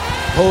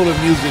Polar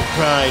Music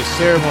Prize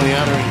ceremony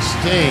honoring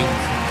Sting.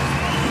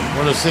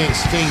 One of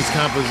Sting's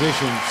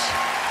compositions.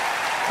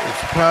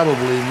 It's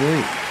probably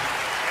me.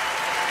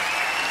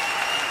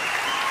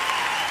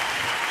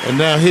 And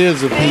now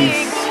here's a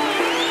piece.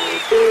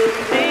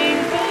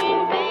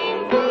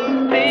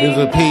 Here's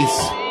a piece.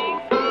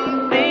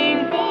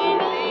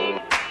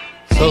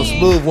 So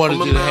Smooth wanted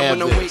you to have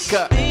this.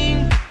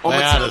 On my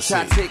time,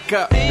 try to take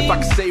up. If I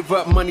could save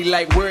up money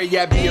like where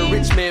ya be a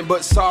rich man,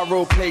 but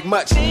sorrow plague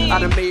much. I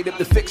done made up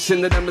the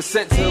fiction that I'm the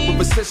center of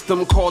a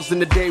system causing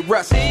the day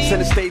rust.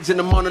 Center stage in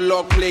the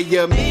monologue, play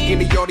ya me in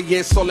the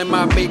audience, all in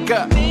my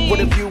makeup. What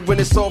if you when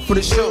it's all for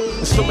the show?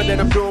 Assuming that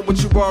I'm doing what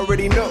you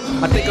already know.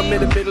 I think I'm in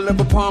the middle of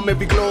a palm,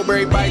 every globe,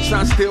 everybody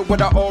trying to steal what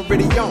I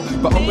already own.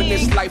 But over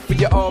this life for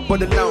you all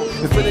but alone.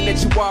 The feeling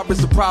that you are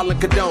is a problem,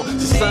 condone. The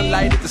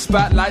sunlight is the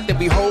spotlight that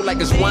we hold like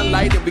it's one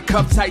light and we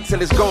cup tight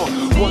till it's gone.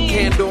 One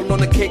candle on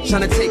the cake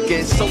trying to take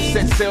it. So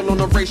set sail on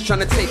the race trying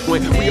to take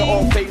one. We are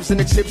all faves in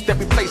the chips that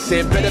we place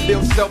in. Better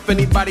build self,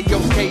 anybody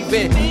else cave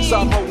in. So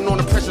I'm holding on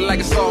the pressure like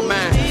it's all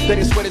mine. Let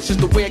it sweat, it's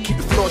just the way I keep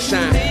the floor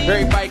shine.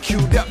 Everybody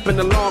queued up in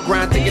the long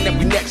grind, thinking that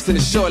we next in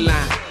the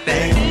shoreline.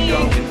 Things I'm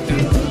going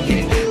through,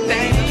 yeah.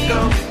 Things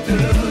I'm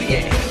going through,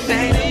 yeah.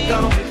 Things I'm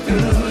going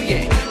through,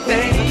 yeah.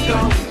 Things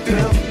I'm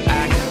going through.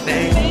 I got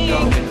things I'm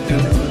going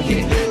through,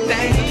 yeah.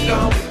 Things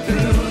I'm going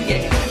through,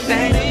 yeah.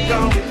 Things I'm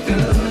going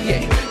through,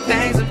 yeah.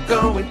 Things I'm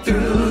going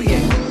through, yeah.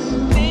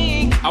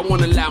 I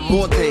want a lot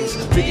more things.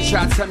 Biggie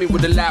try to tell me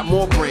with a lot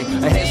more brain.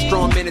 A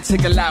headstrong man to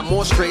take a lot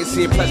more strain.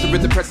 Seeing pleasure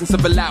in the presence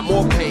of a lot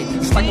more pain.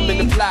 It's like I'm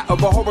in the plot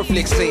of a horror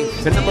flick scene.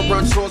 And I'ma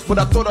run towards what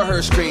I thought I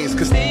heard screams.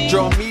 Cause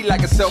draw me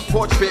like a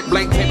self-portrait.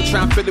 Blank paper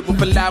trying to fill it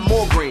with a lot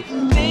more green.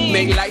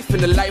 Make life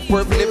and a life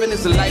worth living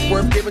is a life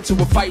worth giving to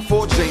a fight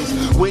for dreams.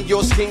 When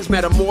your schemes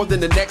matter more than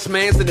the next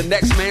man's, and the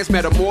next man's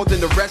matter more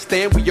than the rest,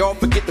 then we all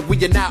forget that we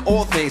are not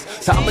all things.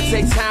 So I'ma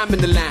take time in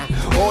the line.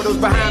 All those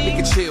behind me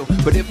can chill.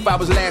 But if I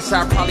was last,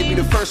 I'd probably be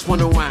the first one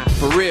to whine.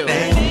 For real.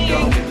 Things I'm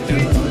going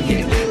through,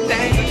 yeah.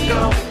 Things I'm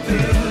going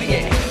through,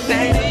 yeah.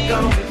 Things I'm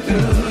going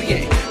through,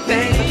 yeah.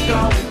 Things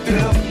I'm going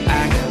through. I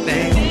got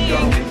things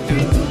I'm going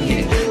through,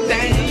 yeah.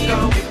 Things I'm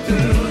going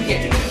through,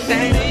 yeah.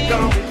 Things I'm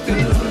going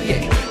through,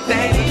 yeah.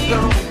 Things I'm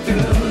going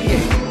through,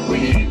 yeah. We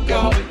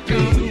going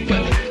through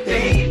what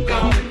they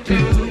going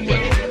through,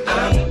 what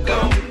I'm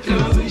going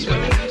through,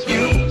 what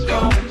you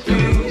going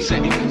through,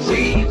 we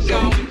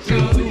going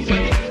through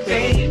what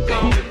they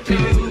going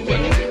through,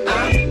 what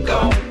I'm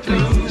going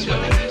through,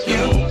 what you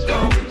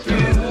going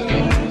through.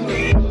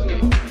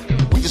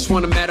 We just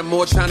wanna matter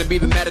more, trying to be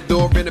the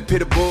matador in a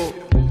pit of bull.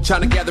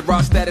 Trying to gather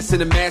raw status in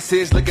the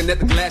masses, looking at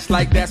the glass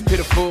like that's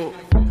pitiful.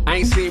 I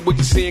ain't seeing what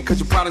you're seeing, cause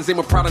your problems ain't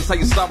my problems. How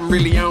you stop them,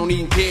 really, I don't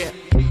even care.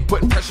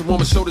 Putting pressure on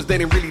my shoulders, they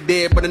ain't really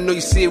there, but I know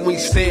you see it when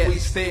you stare.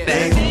 Things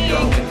I'm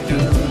going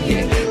through,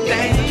 yeah.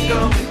 Things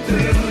I'm going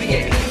through,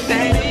 yeah.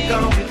 Things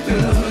I'm going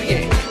through,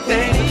 yeah.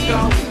 Things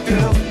I'm going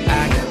through.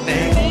 I got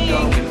things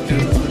I'm going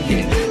through,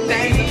 yeah.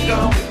 Things I'm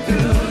going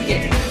through,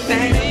 yeah.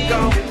 Things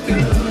I'm going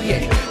through,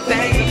 yeah.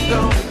 Things I'm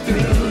going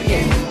through,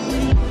 yeah.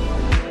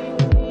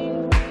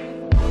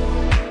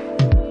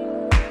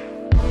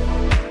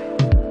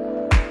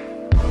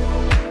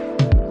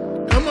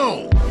 Come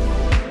on.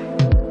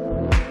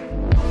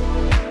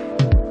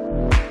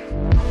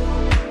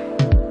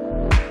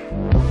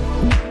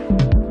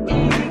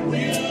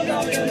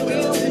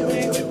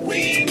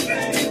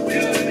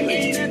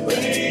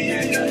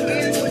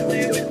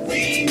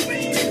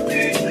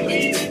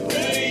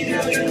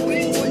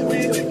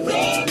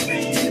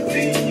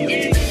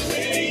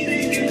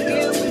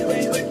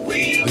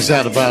 He's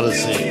out about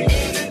us here.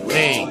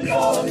 Hey.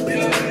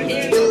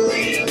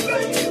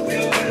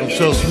 I'm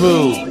so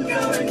smooth.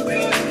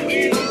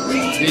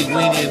 Big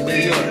Weenie in New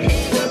York.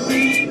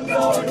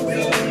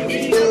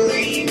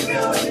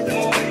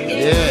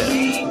 Yeah.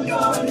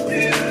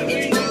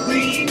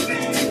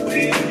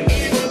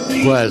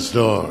 Quiet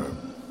Storm.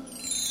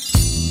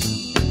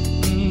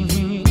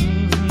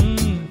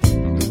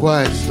 The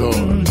Quiet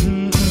Storm.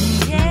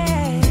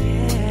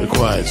 The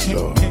Quiet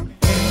Storm.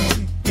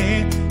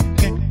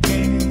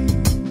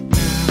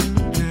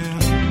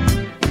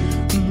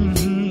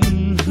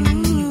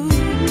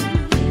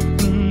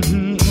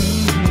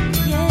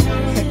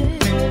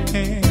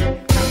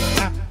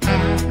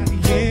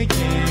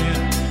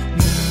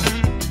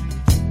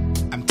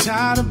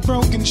 Tired of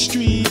broken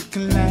street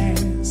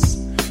glass,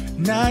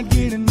 not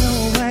getting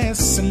no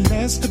rest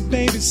unless the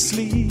baby's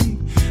sleep.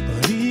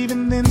 But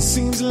even then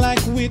seems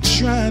like we're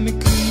trying to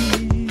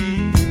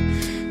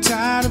creep.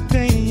 Tired of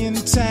paying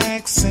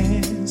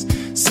taxes,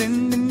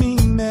 sending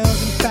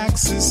emails and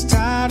faxes.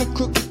 Tired of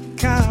crooked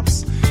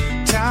cops,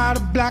 tired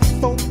of black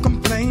folk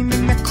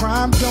complaining that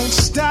crime don't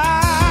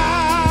stop.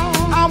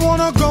 I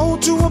wanna go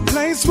to a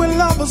place where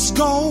lovers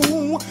go,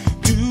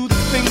 do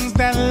the things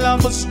that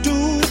lovers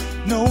do.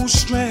 No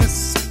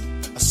stress,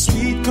 a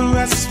sweet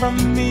caress from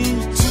me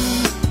to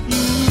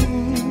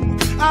you.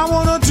 I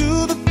wanna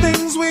do the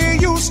things we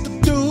used to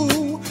do,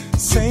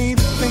 say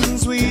the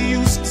things we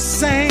used to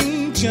say,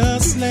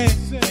 just let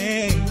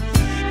me.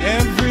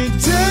 Every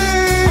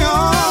day,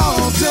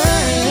 all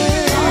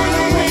day.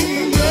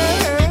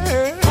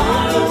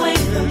 Far away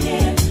from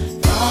here,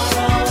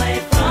 far away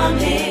from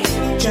here.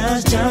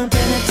 Just jump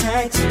in a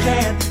taxi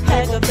cab,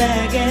 pack a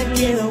bag and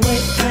get away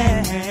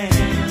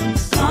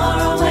fast.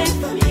 Far away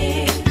from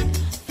here,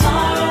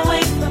 far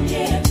away from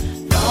here,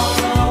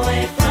 far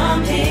away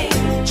from here.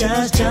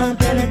 Just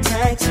jump in a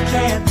taxi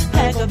cab,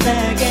 pack a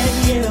bag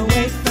and get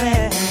away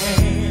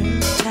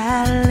fast.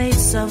 Tired of late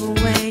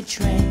subway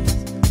trains,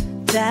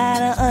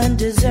 tired of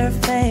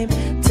undeserved fame,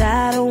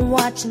 tired of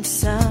watching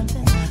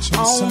something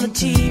on the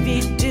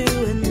TV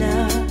doing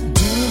nothing.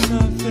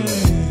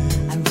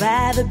 I'd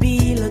rather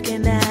be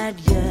looking at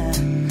you,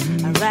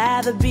 I'd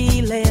rather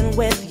be laying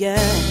with you.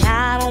 And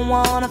I don't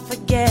wanna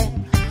forget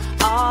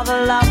all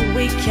the love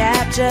we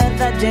captured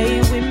the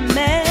day we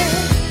met.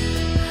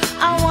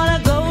 I wanna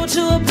go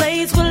to a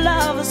place where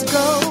lovers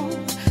go,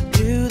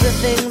 do the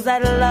things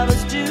that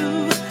lovers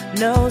do.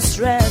 No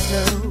stress,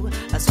 no,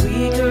 a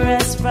sweet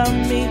caress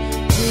from me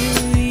to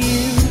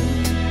you.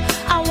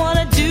 I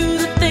wanna do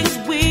the things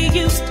we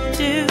used to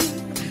do,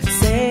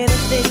 say the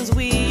things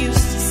we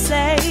used to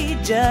say,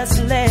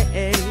 just let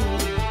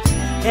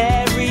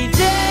every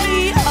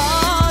day,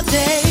 all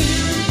day.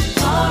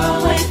 Far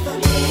away from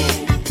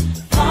here,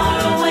 far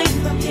away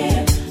from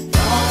here,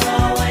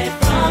 far away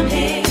from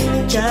here.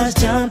 Just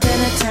jump in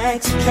a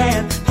taxi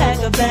cab, pack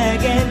a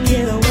bag and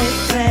get away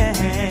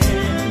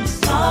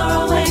fast.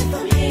 Far away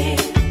from here,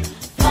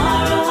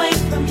 far away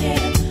from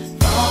here,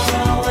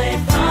 far away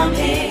from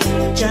here.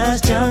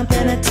 Just jump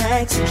in a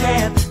taxi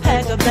cab,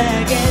 pack a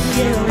bag and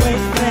get away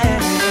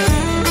fast.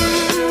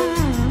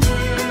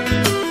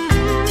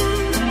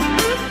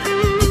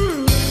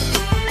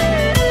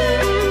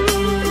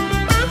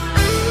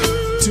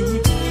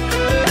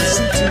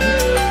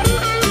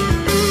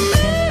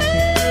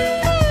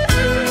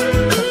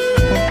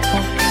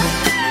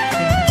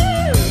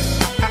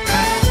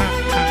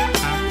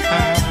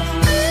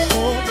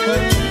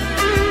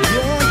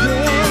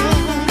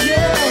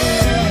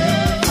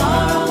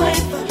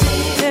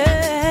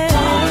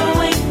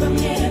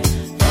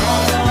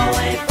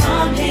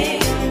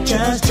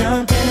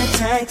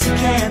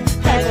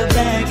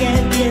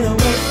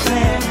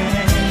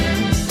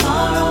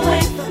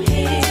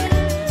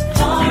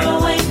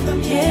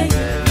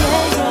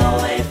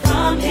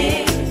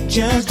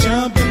 Just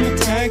jump in the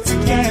taxi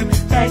cab,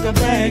 pack a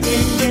bag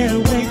and get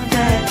away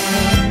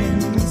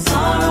fast.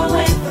 Far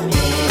away from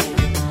here,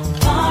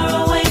 far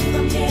away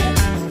from here.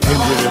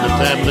 Injured in the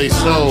family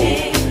soul.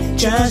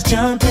 Just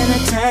jump in a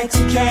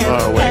taxi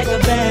cab, pack a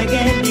bag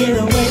and get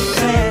away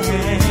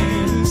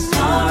fast.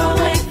 Far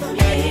away from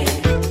here,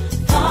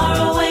 far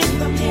away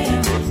from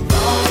here,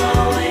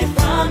 far away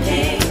from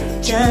here.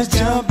 Just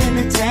jump in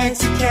a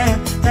taxi cab,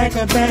 pack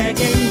a bag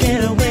and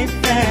get away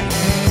fast.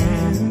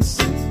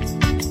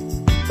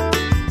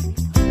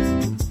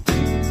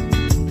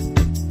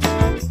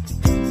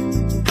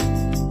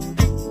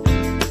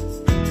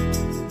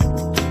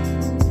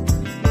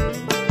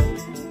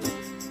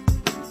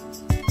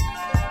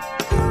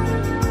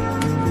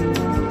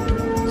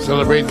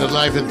 Celebrating the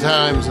life and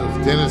times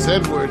of Dennis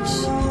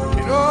Edwards.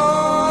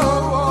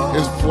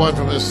 His point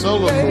from his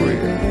solo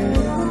career.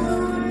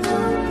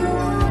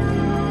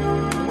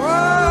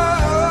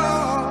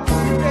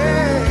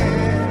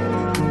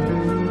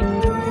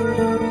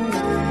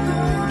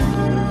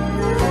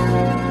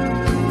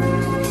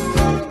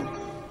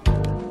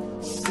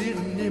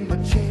 Sitting in my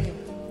chair,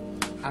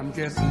 I'm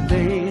just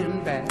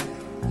laying back,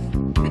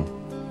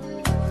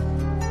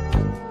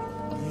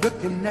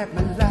 looking at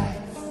my life,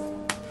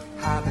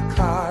 how the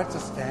cards are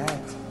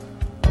stacked.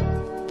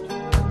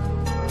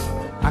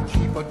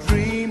 keep a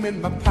dream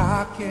in my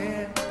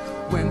pocket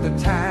when the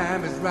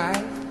time is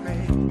right,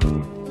 babe.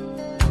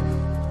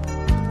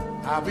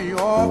 I'll be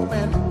off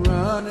and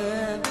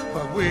running,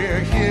 but we're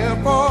here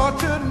for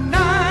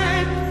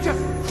tonight,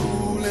 just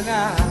cooling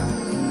out.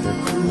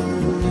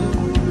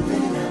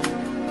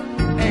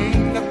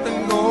 Ain't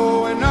nothing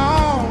going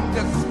on,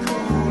 just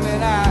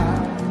cooling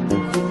out.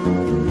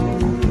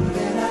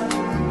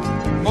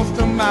 Most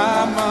of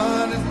my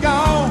money's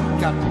gone,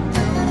 got to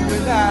do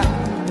without.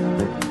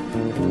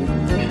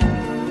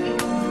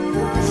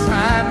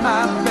 Trying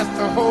my best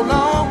to hold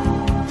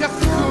on, just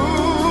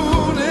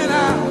cooling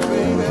out,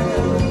 baby.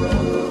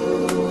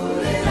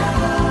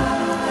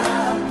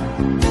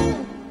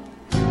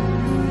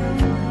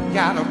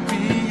 Gotta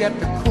be at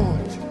the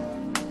court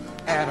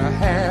at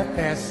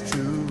 2:30.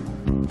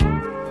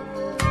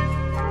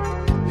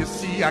 You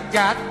see, I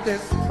got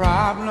this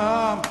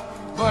problem,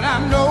 but I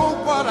know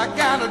what I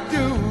gotta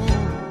do.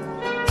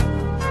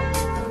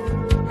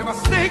 If I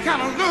stay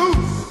kinda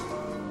loose,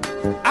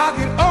 I'll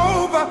get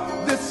over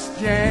this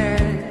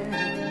jam.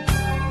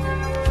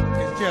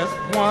 It's just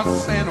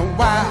once in a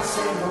while.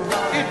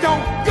 It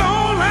don't go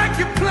like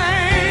you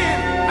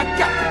planned. I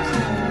got to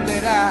cool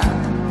it out.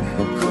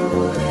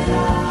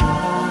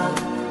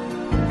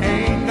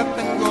 Ain't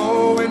nothing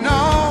going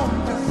on,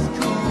 just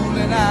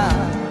cooling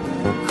out.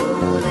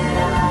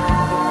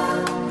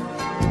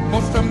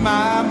 Most of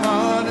my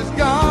money's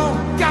gone,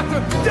 got to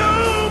do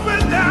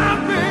without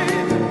me.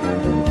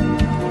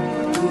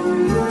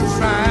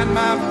 Trying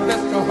my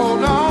best to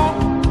hold on,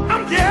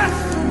 I'm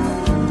just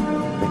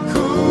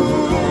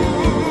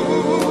cooling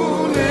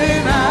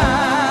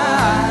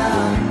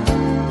out.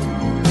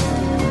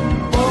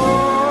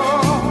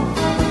 Oh,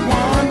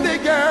 one day,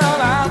 girl,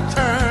 I'll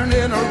turn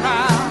it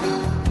around.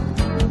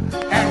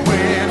 And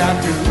when I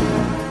do,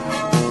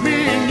 me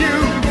and you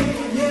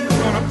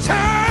gonna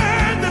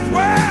turn this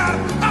world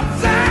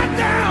upside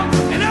down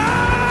and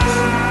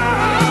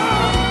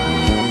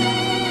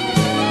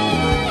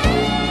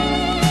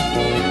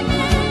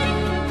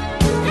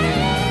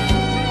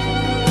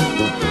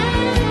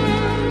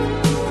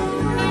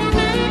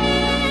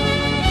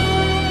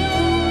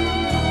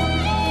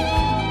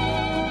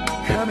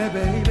come here,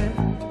 baby,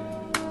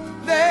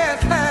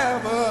 let's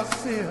have a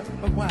sip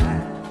of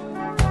wine.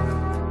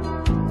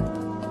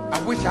 I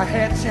wish I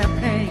had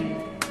champagne,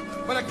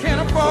 but I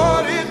can't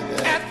afford it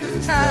at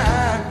this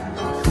time.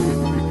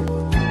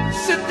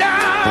 Sit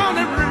down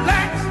and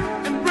relax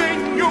and bring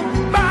your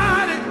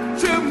body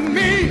to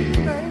me,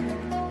 baby.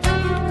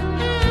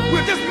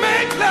 We'll just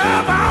make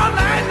love all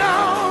night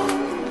long.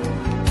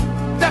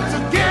 That's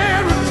a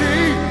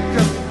guarantee,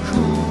 just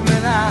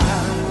cooling out.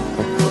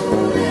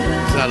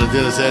 Sound of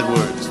Dennis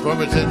Edwards,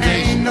 former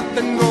Temptation. Ain't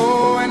nothing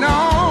going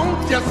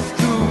on, just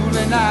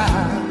cooling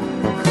out.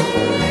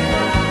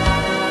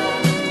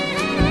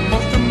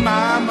 Most of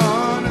my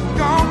money's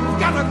gone,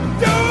 gotta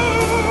do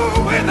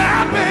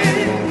without me.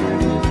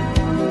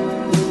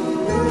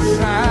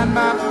 Trying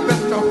my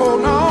best to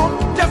hold on,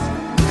 just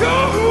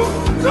cool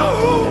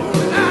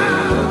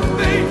out,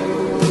 baby.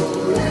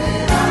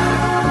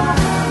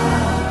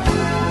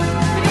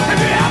 Have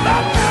you ever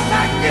felt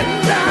like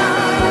getting down?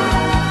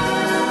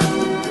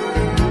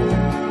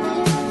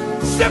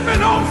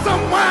 Sipping on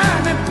some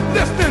wine and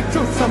listening to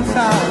some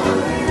sound.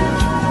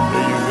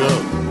 There you go.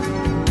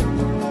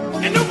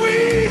 In the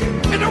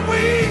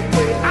wee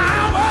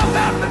hours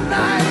of the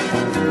night.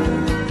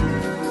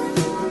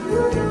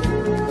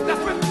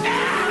 That's when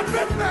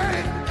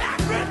everything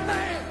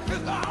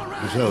is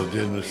alright. So,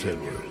 Dennis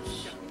Edwards.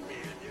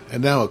 And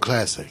now a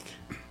classic.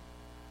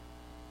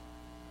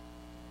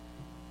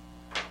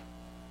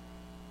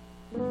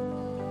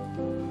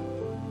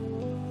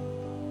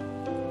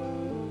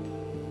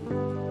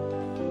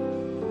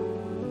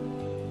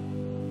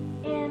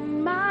 In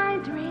my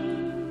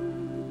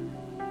dream,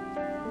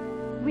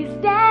 we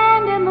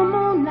stand in the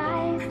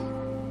moonlight.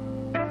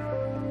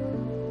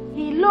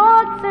 He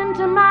looks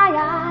into my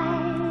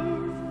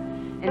eyes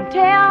and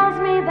tells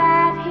me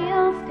that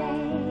he'll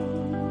stay.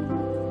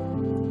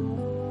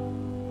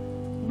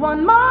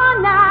 One more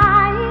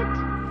night,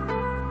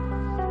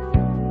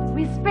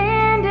 we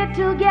spend it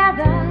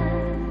together.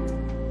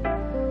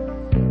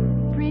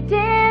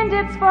 Pretend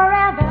it's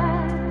forever.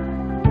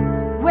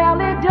 Well,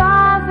 it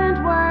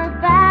doesn't work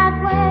that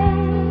way.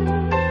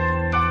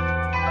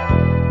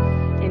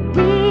 In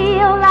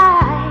real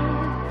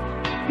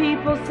life,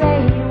 people say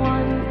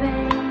one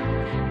thing,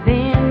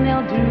 then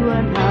they'll do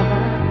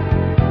another.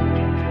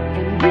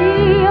 In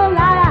real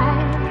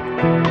life,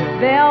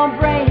 they'll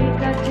break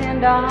a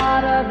tender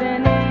heart of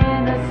an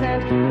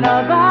innocent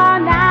lover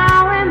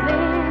now and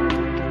then.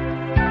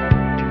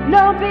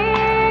 No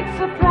big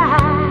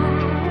surprise.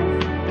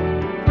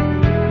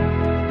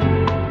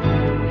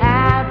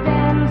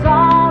 Happens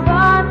all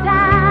the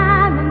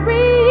time in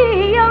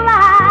real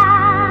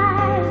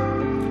life.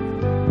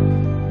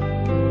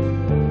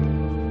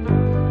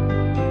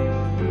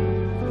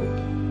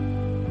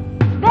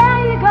 There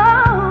you go.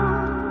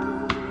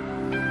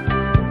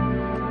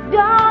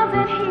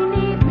 Doesn't he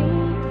need me?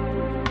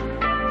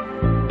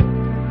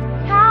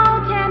 How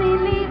can he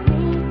leave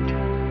me?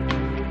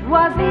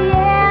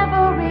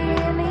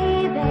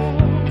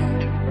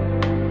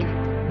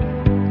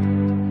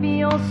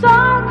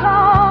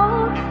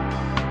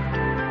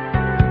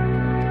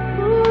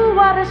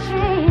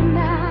 ashamed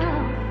now.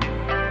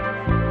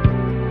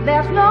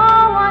 There's no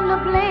one to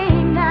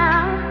blame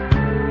now.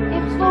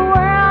 It's the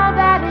world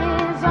that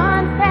is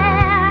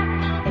unfair.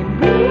 In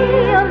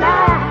real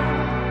life,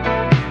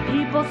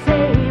 people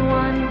say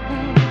one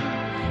thing,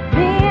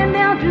 then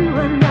they'll do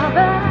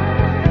another.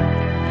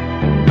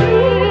 In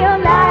real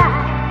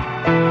life,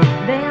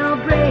 they'll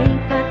break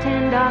the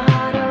tender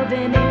heart of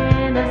an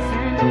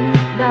innocent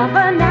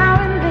lover now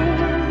and then.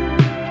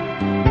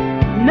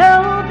 No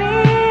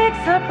big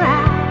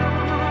surprise.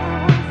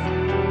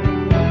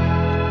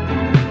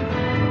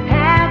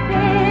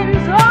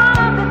 Happens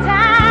all the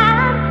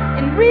time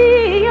in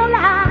real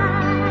life.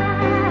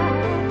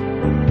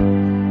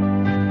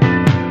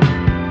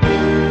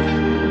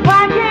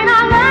 Why can't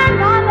I learn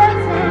my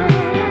lesson?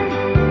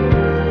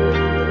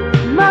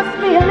 Must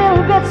be a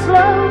little bit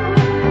slow.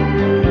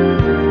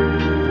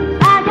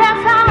 I guess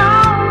I'll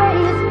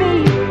always be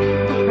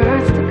the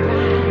first to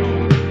cry,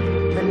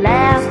 the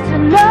last to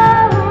know.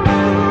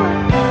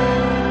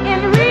 In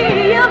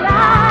real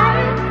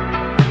life,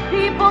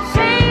 people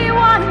say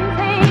one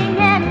thing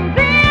and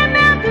then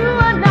they'll do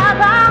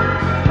another.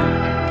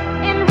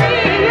 In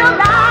real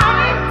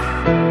life,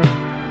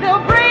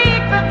 they'll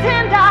break the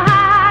tender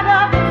heart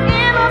of an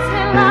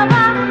innocent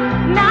lover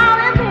now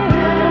and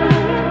then.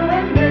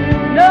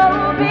 No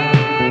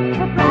big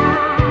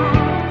surprise.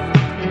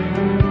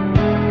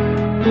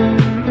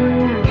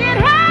 It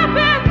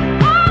happens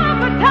all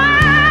the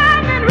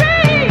time in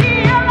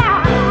real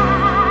life.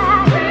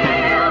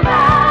 Real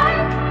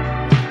life.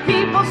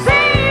 People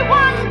say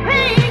one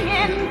thing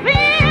and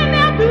then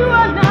they'll do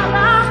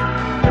another.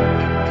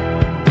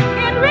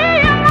 In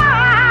real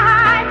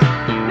life,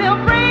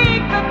 they'll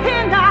break the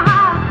tender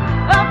heart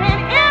of an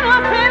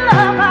innocent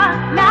lover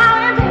now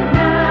and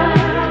then.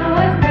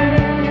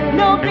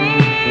 No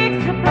big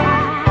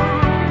surprise.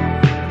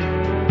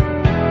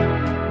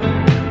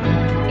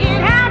 It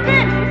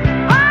happens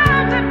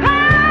all the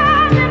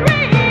time in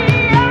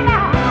real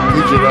life.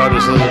 Featured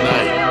artist of the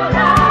night,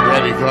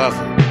 Randy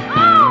Crawford.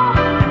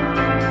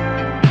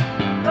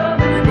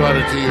 We brought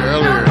it to you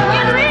earlier.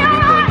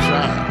 Newborn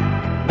child.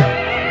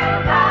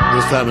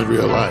 This time in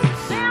real life.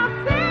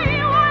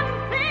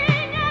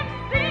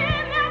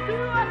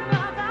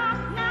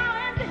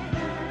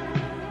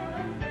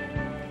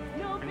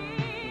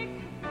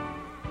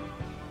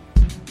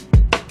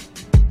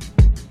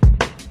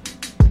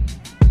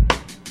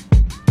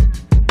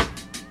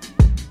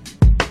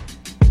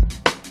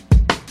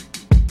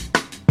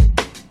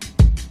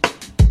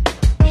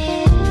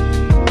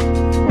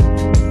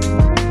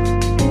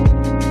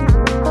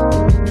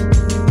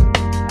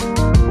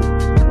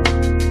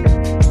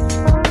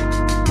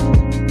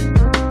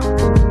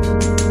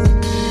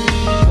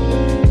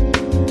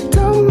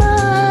 Don't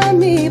mind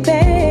me,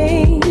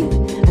 babe.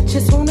 I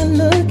just wanna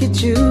look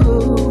at you.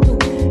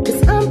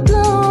 'Cause I'm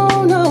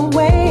blown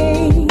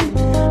away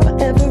by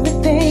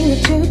everything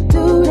that you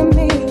do to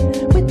me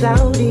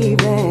without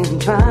even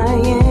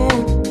trying.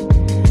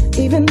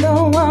 Even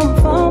though I'm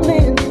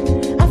falling,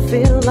 I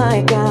feel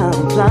like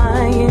I'm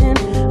flying.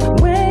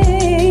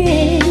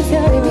 Waves,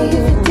 baby,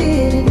 if you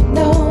didn't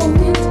know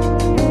it,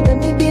 let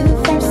me be the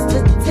first to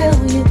tell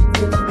you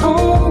you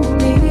own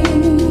me.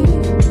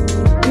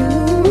 You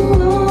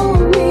own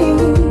me.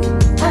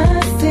 I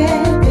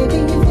said, baby,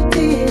 if you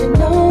didn't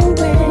know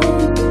it,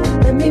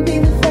 let me be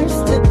the first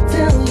to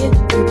tell you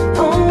you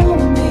own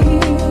me.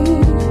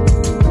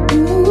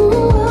 You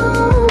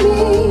own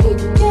me,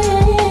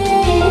 yeah.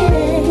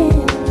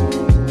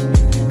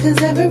 'Cause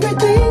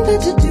everything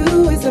that you do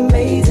is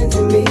amazing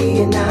to me,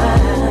 and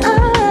I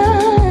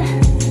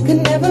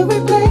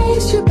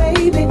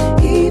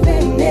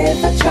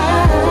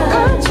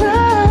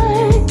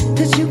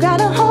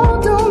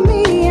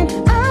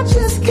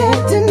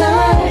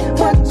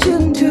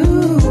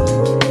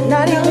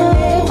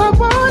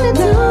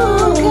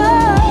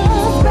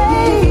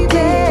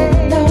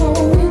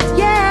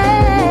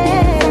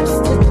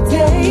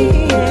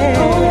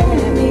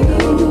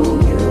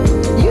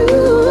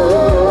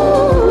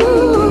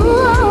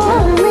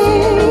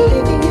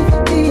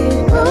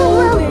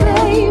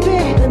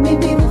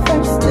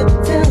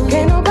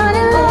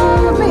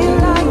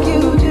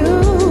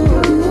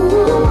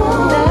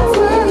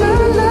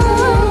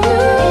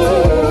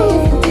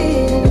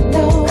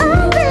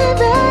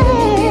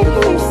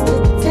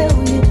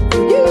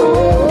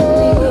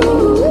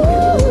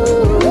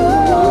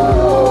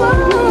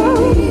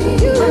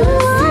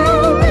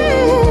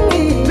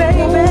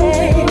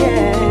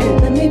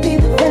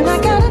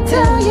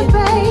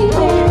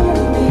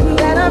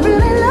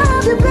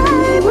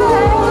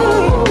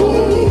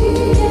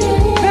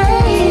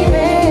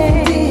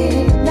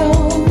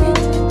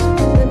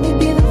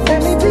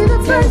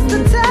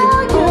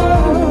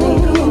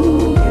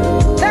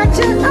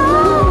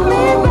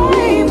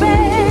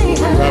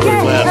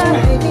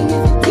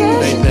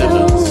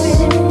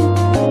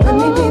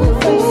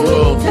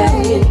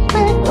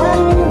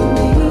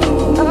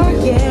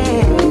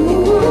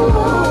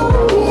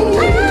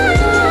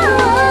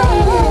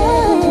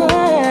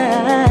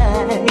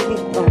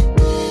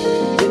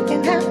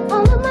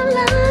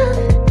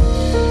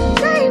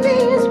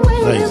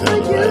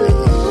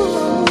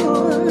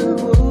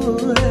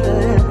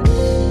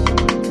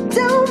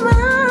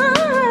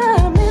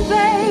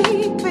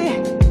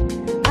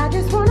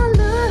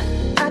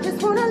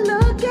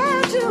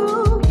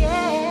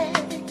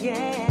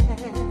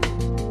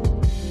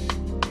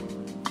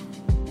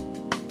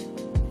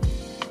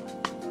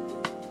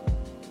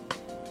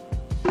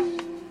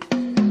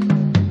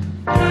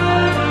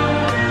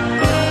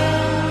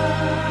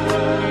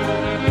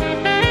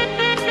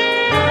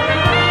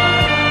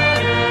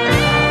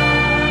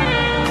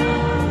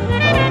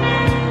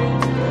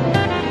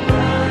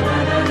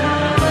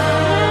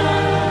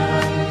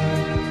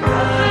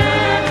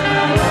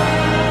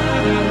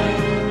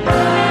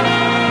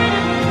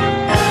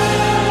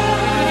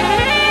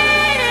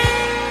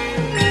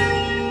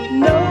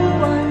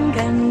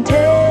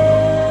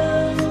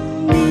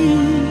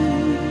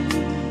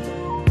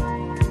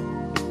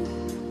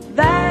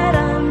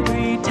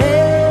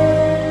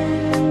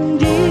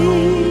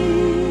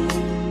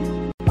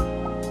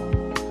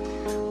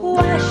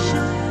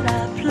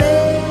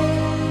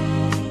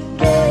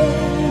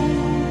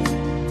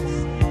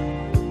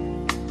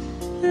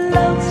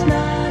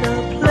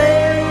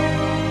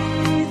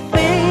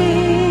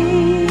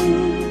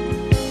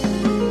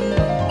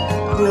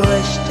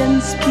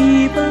Questions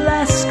people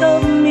ask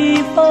of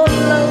me for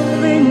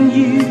loving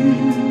you.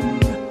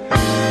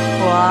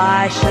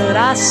 Why should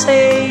I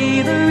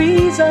say the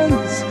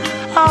reasons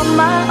on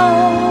my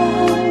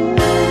own?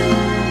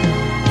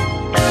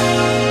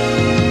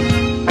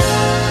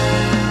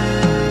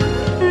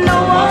 No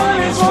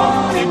one is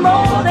wanting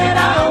more than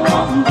I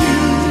want you.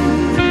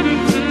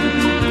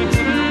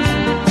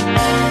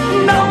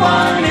 No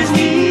one is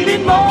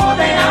needed more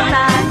than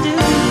I do.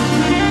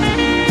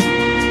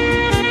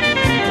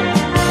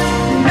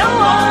 No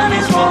one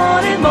is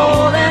wanted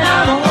more than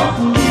I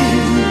want you.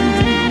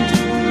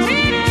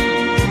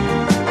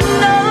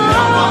 No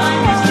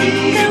one is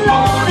needed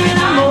more than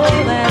I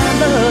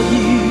love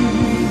you.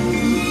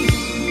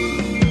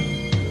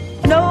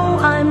 No,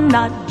 I'm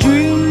not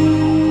dreaming.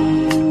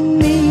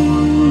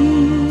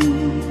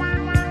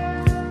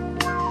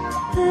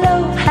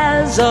 Love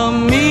has a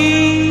meaning.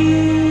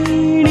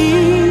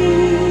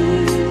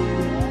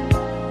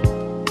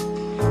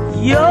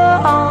 You're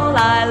all I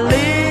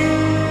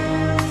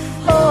live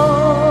for.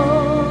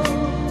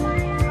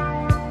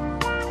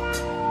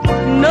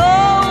 No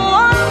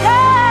one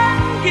can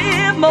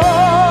give more.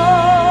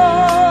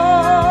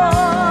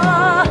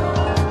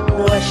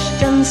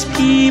 Questions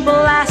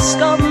people ask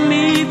of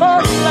me for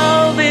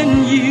loving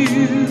you.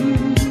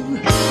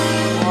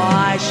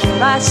 Why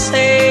should I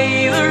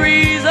say the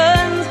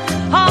reasons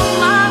on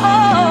my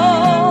own?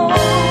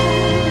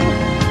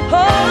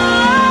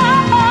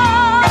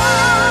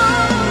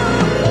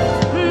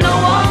 No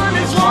one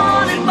is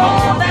wanting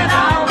more than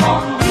I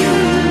want you.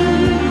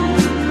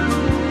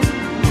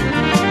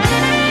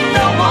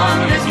 No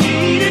one is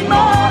needed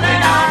more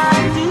than I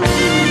do.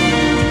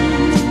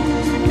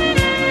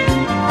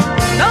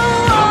 No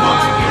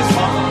one is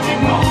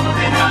wanting more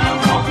than I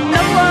want.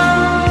 No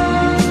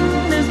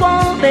one is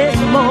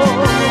wanting more.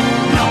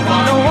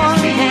 No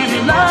one can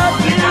love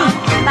you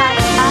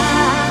like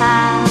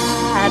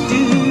I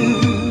do.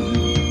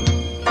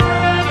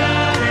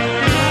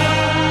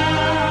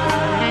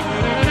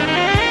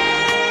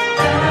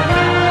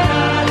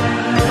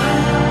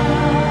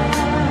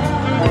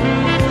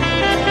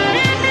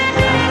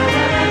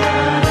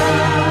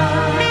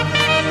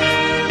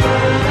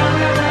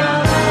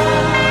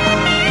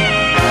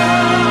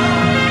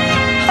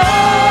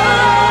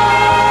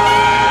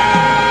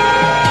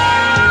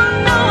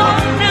 No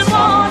one is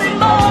wanting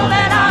more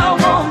than I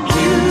want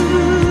you.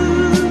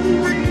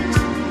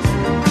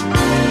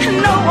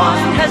 No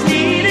one has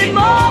needed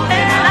more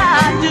than I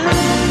do.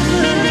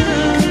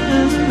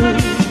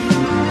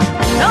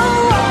 No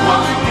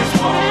one is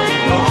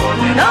wanting more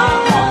than I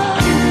want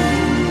you.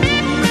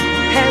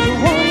 Has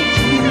wanted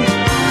you.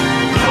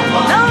 No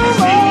one is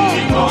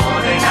needed more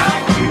than I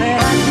do.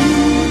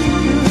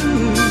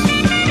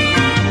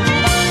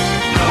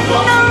 No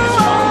one is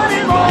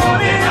wanting more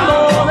than I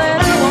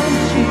want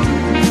you.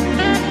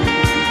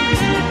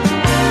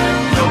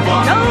 No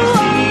one is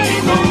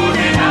needed more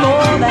than I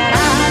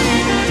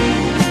do.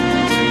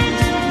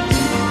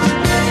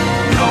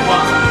 No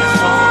one is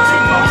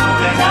wanting more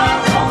than I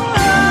want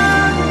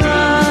you.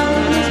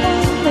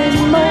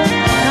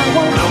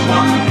 No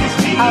one is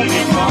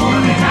needed more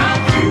than I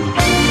do.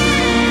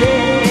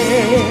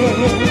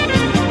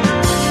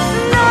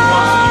 No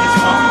one is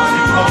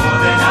wanting more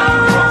than I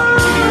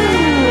want you.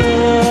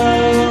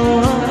 No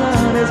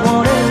one is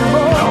wanting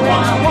more than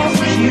I want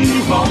you.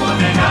 More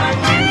than I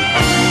do.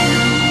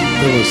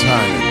 Phyllis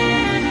Hyman.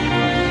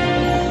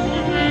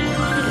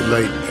 The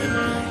late and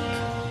great.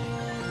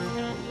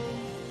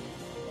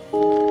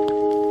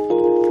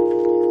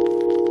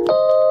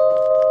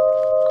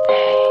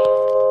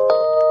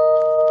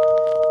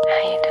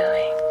 How you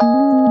doing?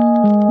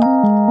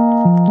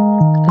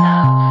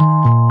 Love.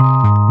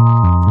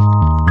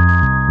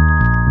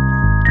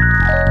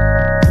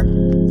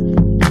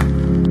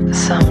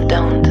 Some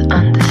don't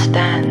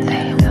understand.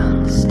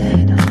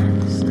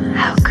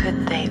 How could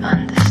they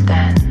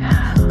understand?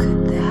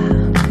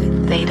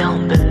 They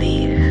don't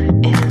believe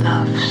in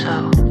love,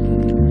 so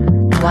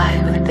why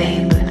would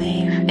they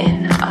believe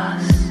in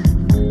us?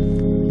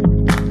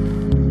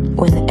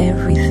 When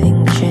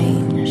everything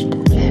changed,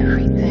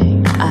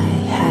 I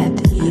had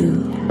you.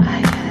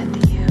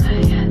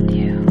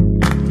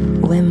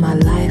 When my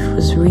life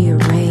was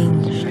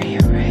rearranged,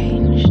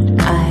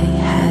 I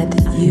had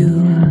you.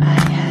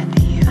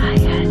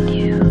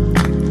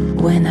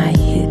 When I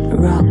hit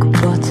rock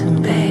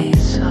bottom, babe,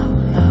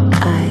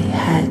 I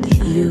had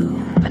you.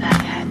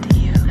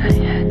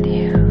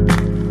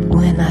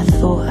 When I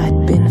thought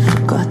I'd been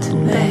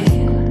forgotten,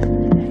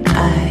 babe,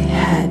 I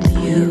had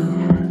you.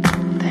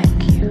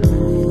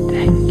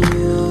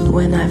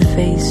 When I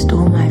faced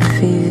all my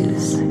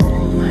fears,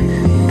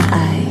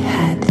 I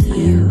had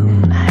you.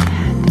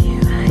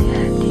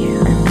 And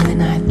when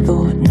I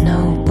thought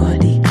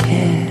nobody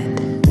cared,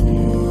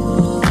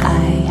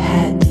 I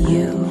had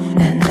you.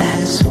 And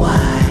that's why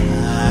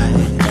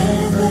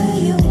whatever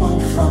you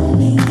want from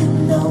me, you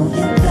know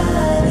you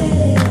got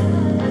it.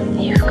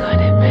 You've got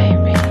it,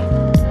 baby.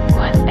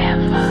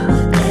 Whatever.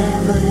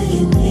 Whatever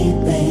you need,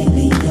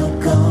 baby, you're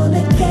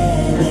gonna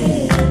get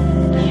it.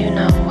 You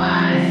know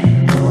why.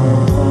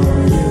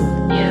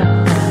 You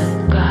got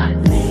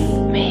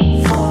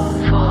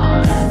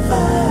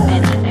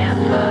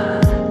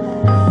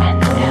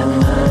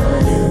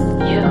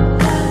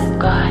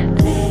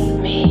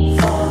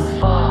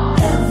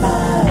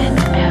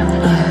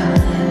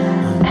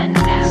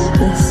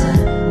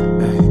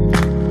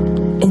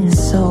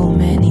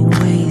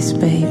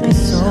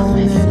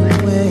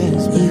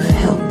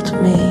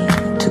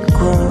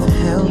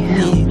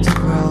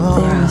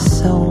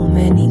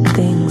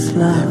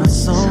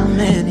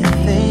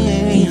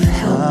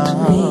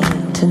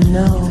to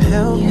know, if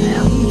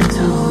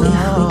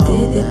we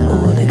did it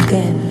all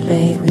again,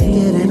 baby,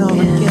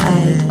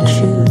 I'd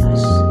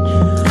choose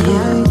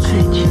you,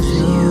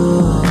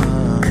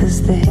 'cause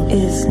there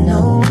is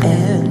no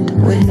end,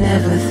 we're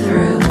never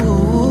through,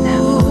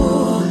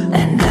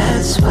 and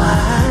that's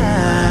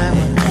why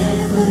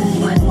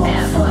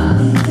whenever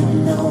you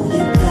know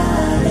you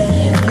got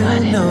it,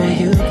 you know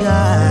you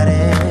got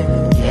it,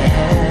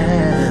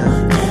 yeah.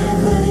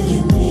 Whatever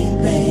you need,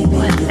 baby,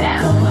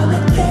 you're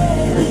gonna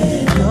get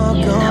it, you're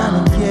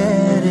gonna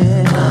get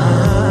it.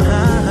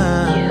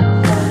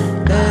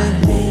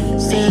 You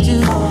said you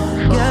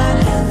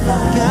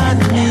got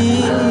me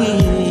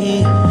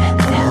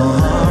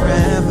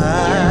forever.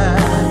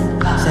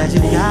 Said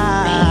you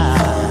got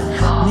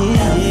me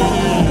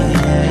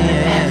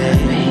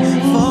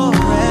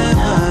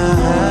forever.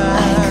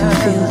 I can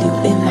feel you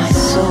in my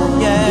soul.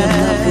 Your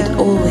love, it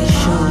always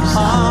shows.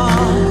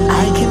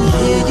 I can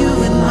hear you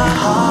in my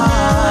heart.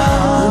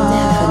 You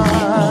never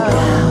let me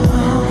down.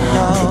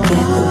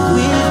 Together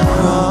we've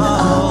grown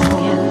up,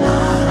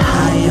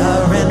 higher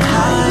and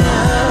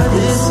higher.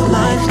 This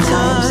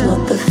lifetime's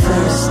not the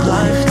first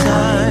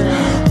lifetime.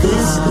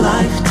 This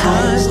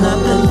lifetime's not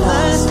the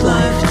last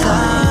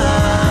lifetime.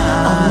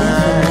 I'll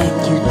never let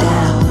you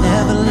down.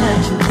 Never let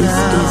you down. This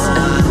is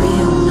a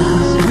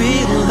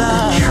real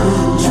love, a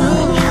true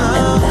love,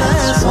 and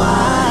that's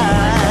why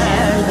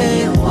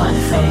you're one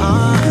for me.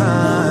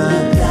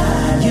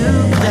 You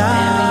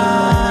got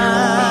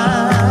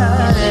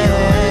it.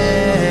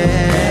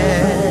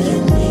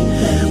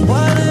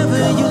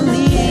 Whatever you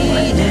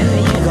need,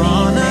 you're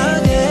gonna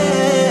get.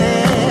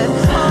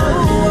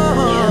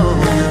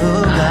 You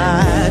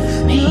got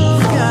me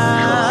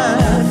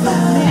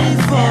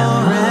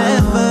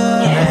forever,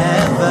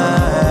 ever.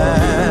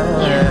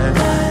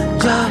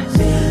 Just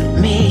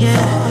me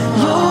and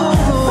you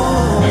forever.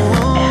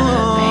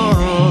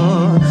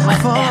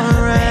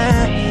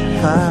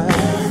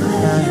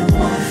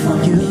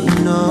 You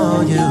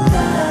know you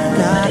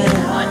got it.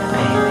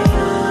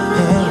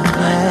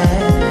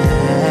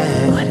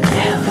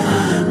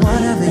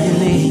 Whatever you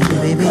need,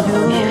 baby, you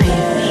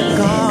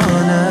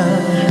gonna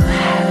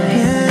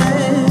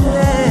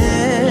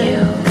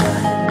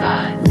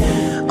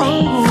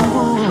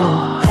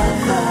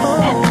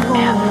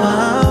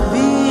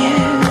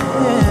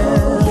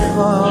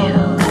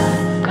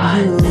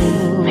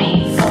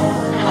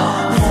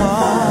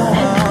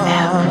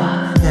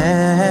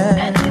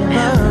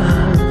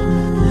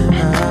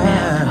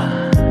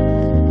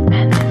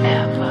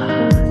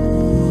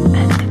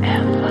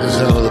This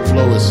is how the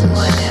Flowises.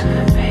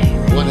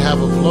 One half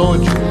of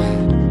Flowetry.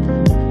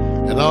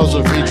 And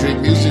also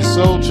featuring Music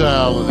Soul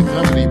Child and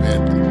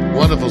accompaniment.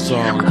 Wonderful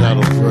song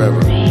entitled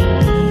Forever.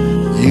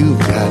 You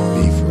got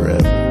me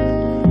forever.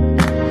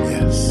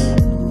 Yes.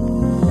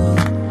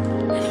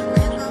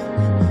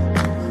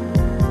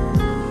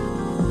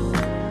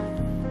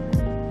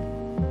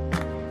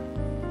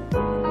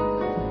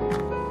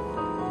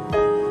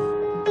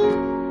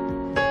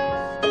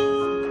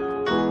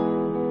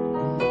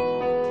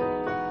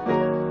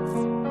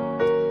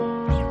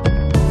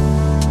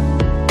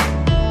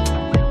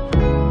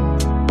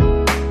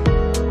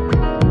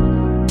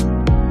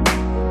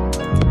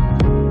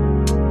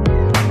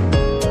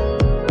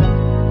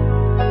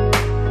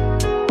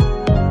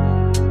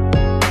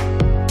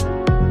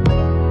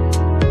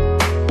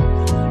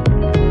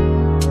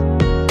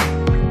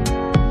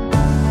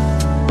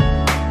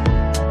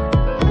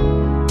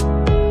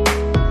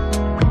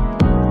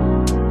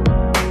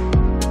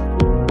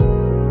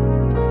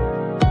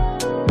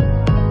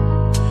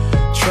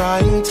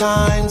 Trying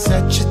times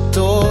at your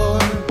door.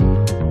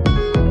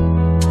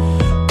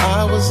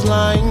 I was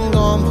lying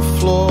on the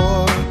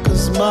floor,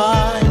 'cause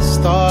my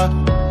star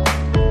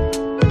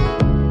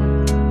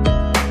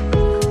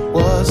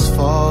was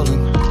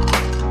falling.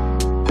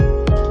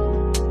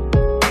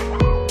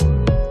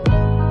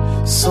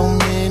 So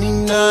many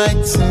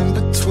nights in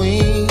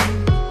between,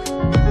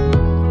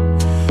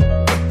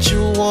 what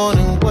you want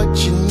and what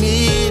you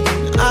need,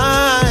 and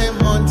I'm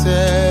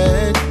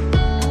haunted,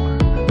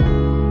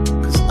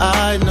 'cause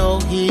I know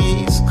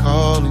he's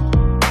calling.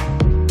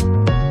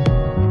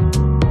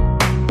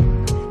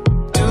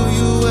 Do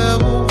you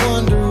ever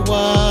wonder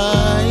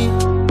why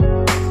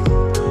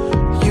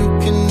you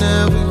can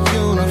never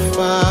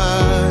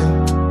unify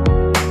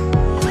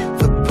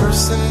the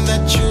person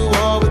that you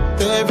are with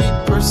every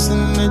person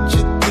that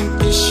you think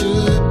you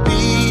should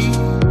be?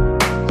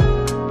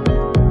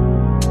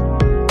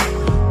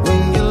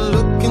 When you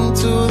look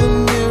into the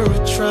mirror,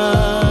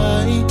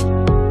 try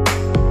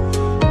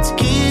to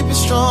keep it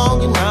strong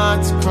and not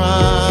to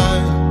cry.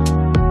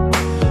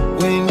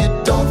 When you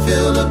don't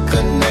feel a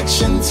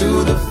connection to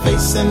the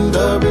face and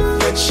the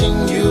reflection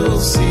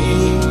you'll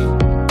see.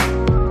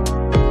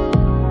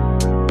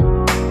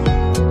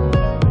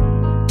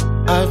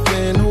 I've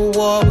been at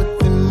war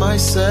within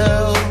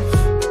myself.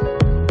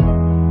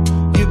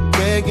 You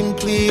beg and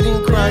plead and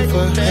cry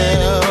for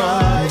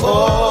help.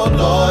 Oh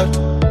Lord,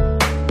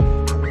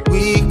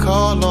 we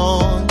call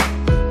on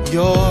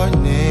your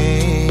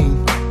name.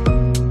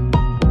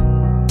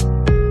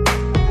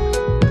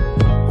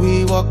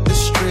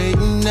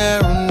 and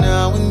narrow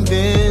now and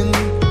then.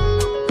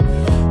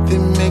 They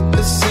make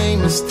the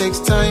same mistakes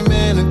time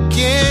and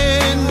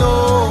again.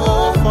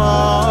 Oh,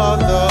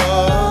 Father,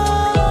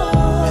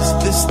 is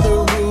this the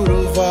root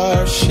of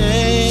our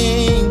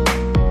shame?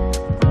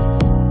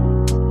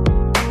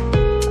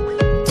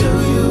 Do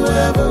you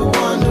ever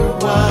wonder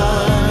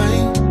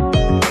why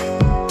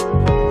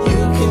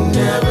you can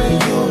never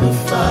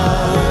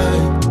unify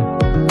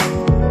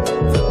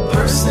the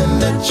person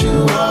that you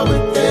are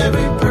with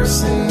every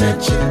person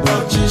that you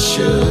thought you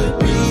should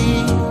be?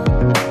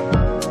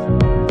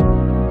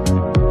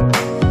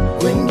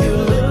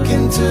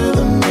 To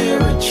the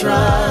mirror,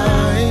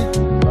 try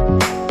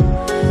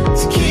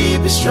to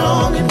keep it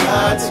strong and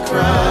not to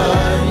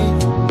cry.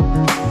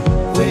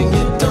 When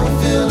you don't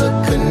feel a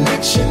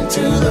connection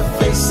to the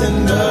face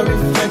and the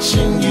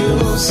reflection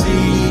you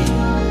see.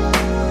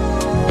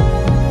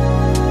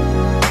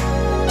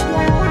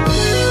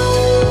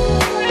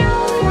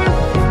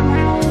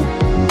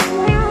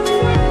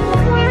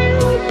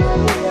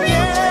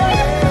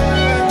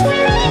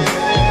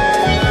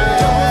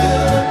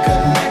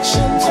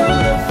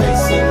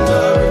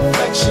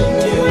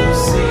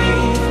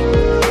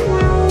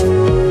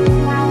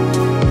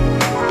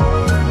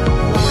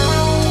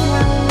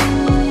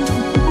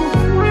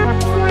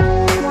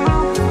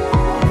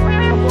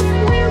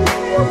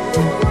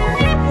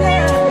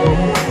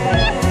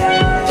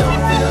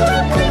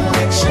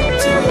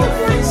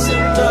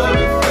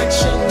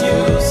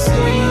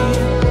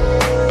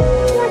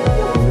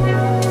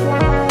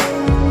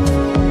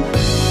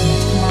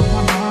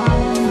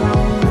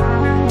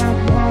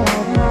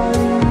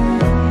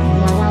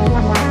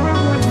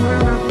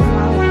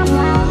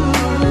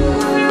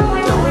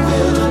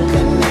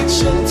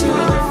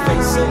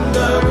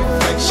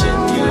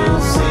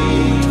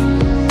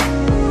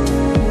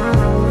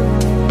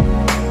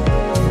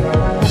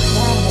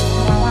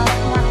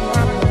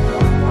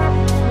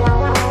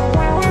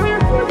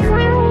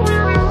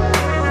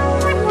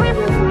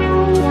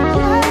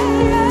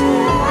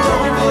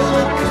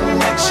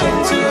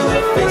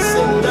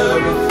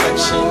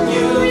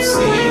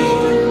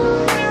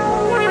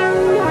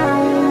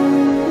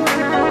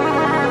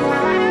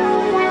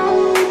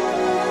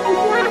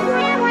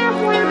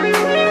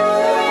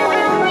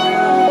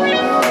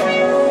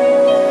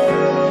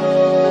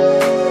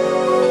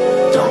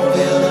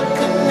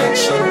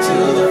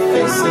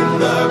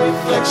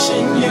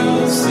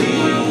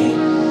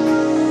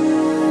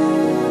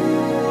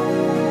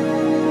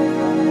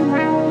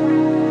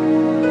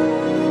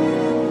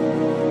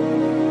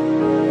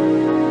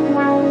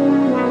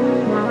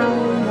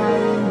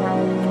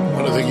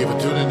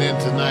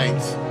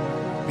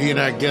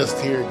 Guest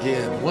here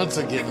again, once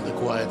again in the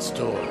Quiet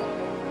Storm.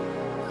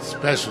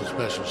 Special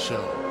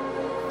show.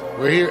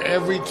 We're here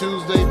every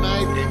Tuesday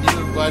night, and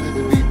you're invited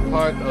to be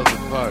part of the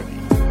party.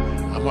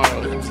 I'm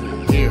Arl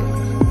Hensley here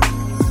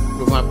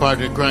with my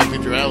partner in crime,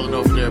 Peter Allen,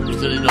 over there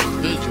presenting those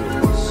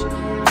visuals.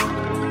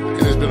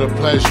 It has been a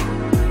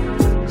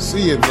pleasure.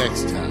 See you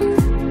next time,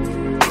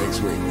 next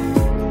week.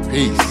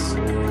 Peace.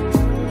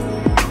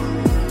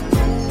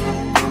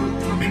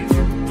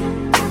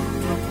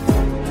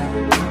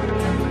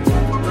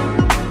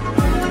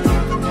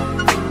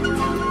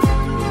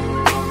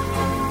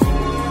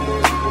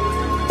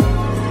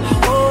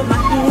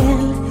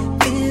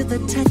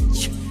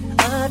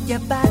 Your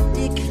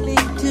body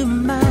cling to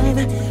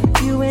mine,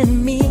 you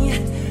and me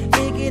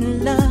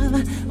making love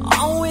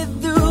all we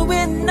do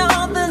and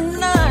all the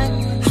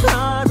night.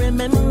 I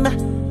remember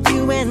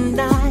you and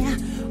I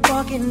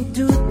walking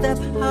through the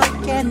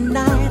park at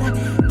night,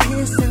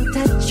 kissing,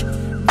 touch,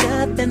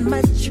 nothing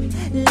much.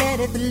 Let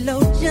it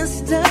flow,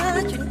 just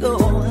touch and go.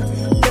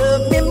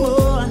 Love me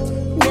more,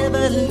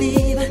 never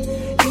leave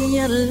me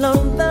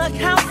alone. The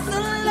house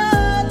of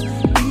love.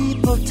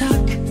 People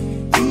talk,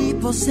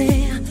 people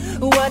say.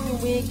 What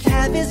we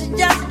have is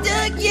just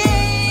a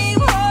game.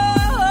 Oh,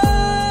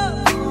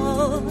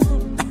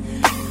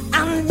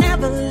 I'll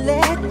never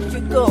let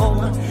you go.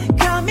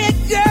 Come here,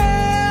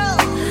 girl.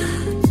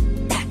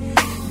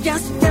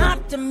 Just stop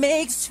to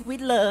make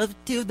sweet love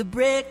till the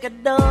break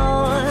of dawn.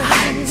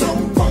 I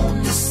don't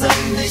want the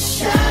sun to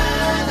shine.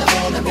 I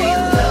wanna be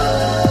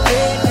loved.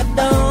 Break of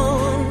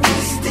dawn.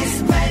 Is this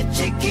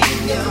magic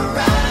in your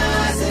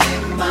eyes and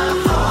in my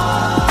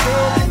heart?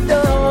 Break of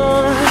dawn.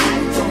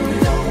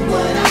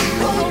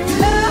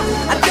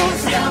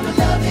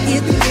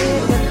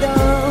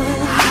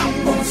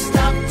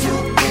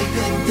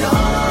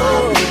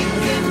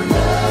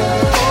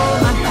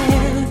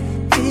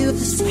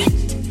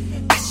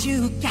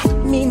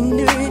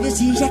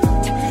 Yet,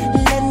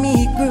 let me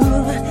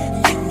groove,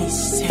 let me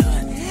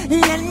soothe,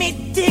 let me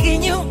dig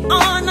in you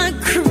on a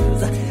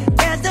cruise.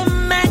 There's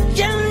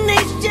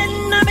imagination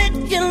of it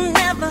you've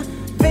never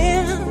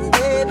been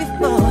there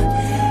before.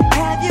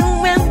 Have you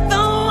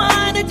ever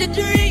wanted to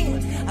dream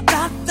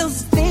about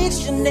those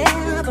things you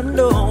never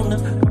known?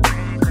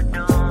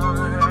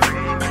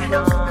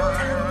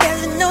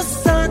 There's no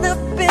sun up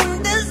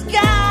in the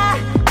sky.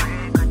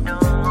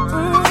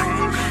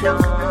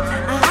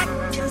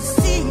 I can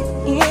see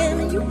it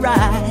in your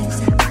eyes.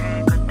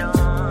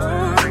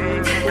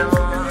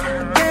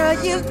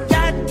 You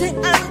got to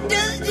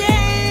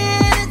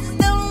understand it's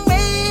the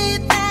way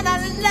that I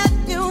love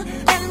you.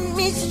 Let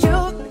me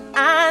show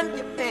I'm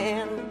your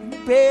fan.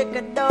 Break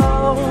it down.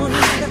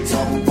 I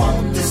don't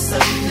want the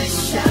sun to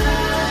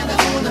shine. I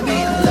wanna be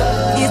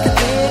loved. It's the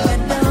break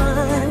it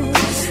down.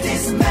 It's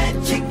this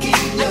magic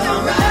in your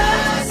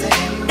eyes and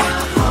in my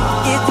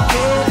heart. It's the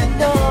break it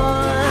down.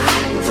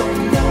 I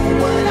don't know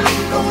what I'm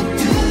gonna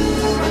do.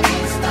 I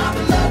can't stop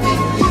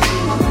loving you.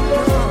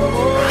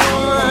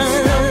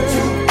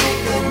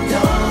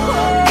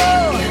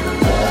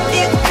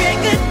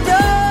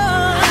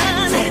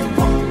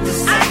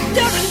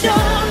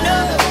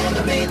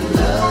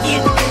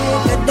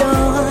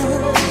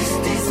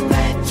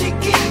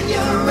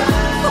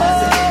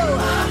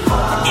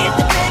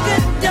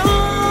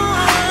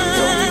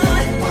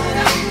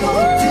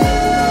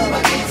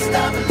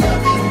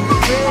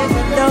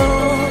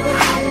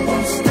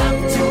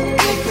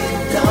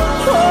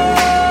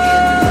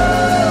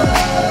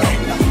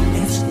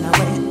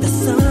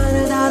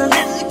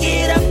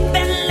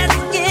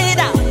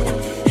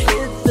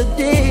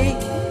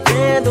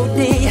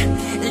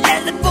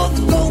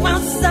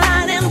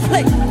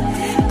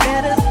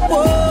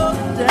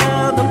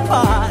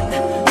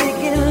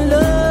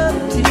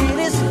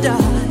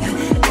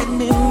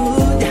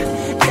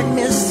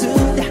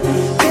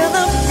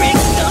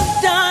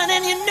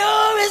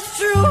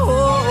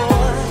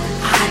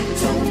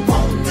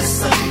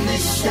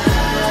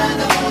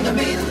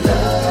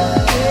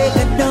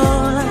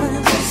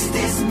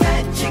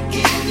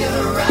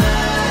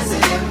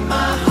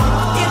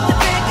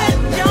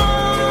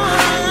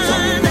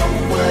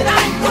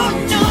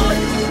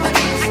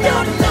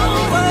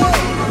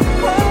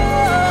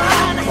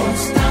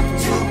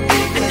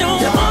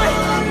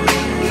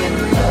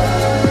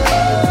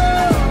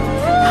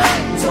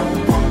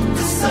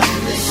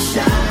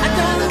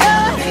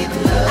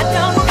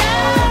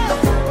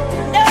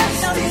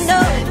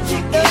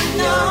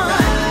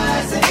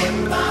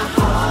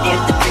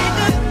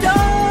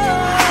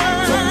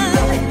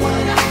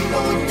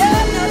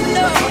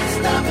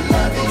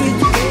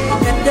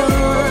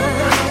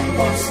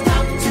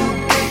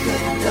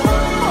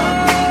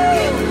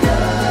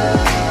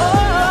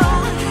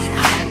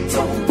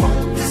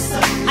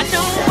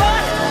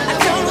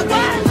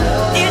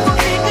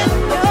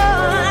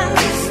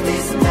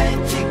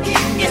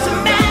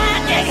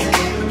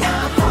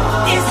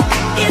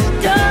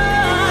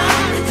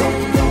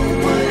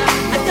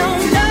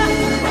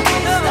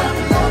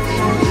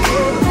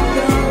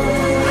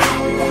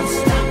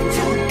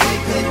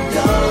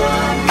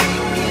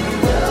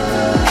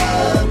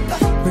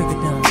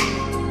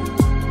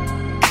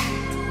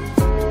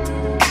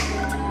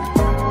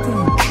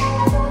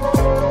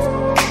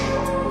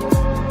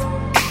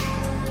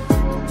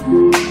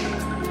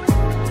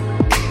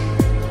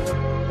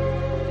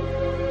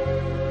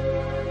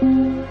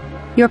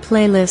 Your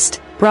playlist,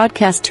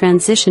 Broadcast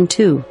Transition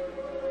 2.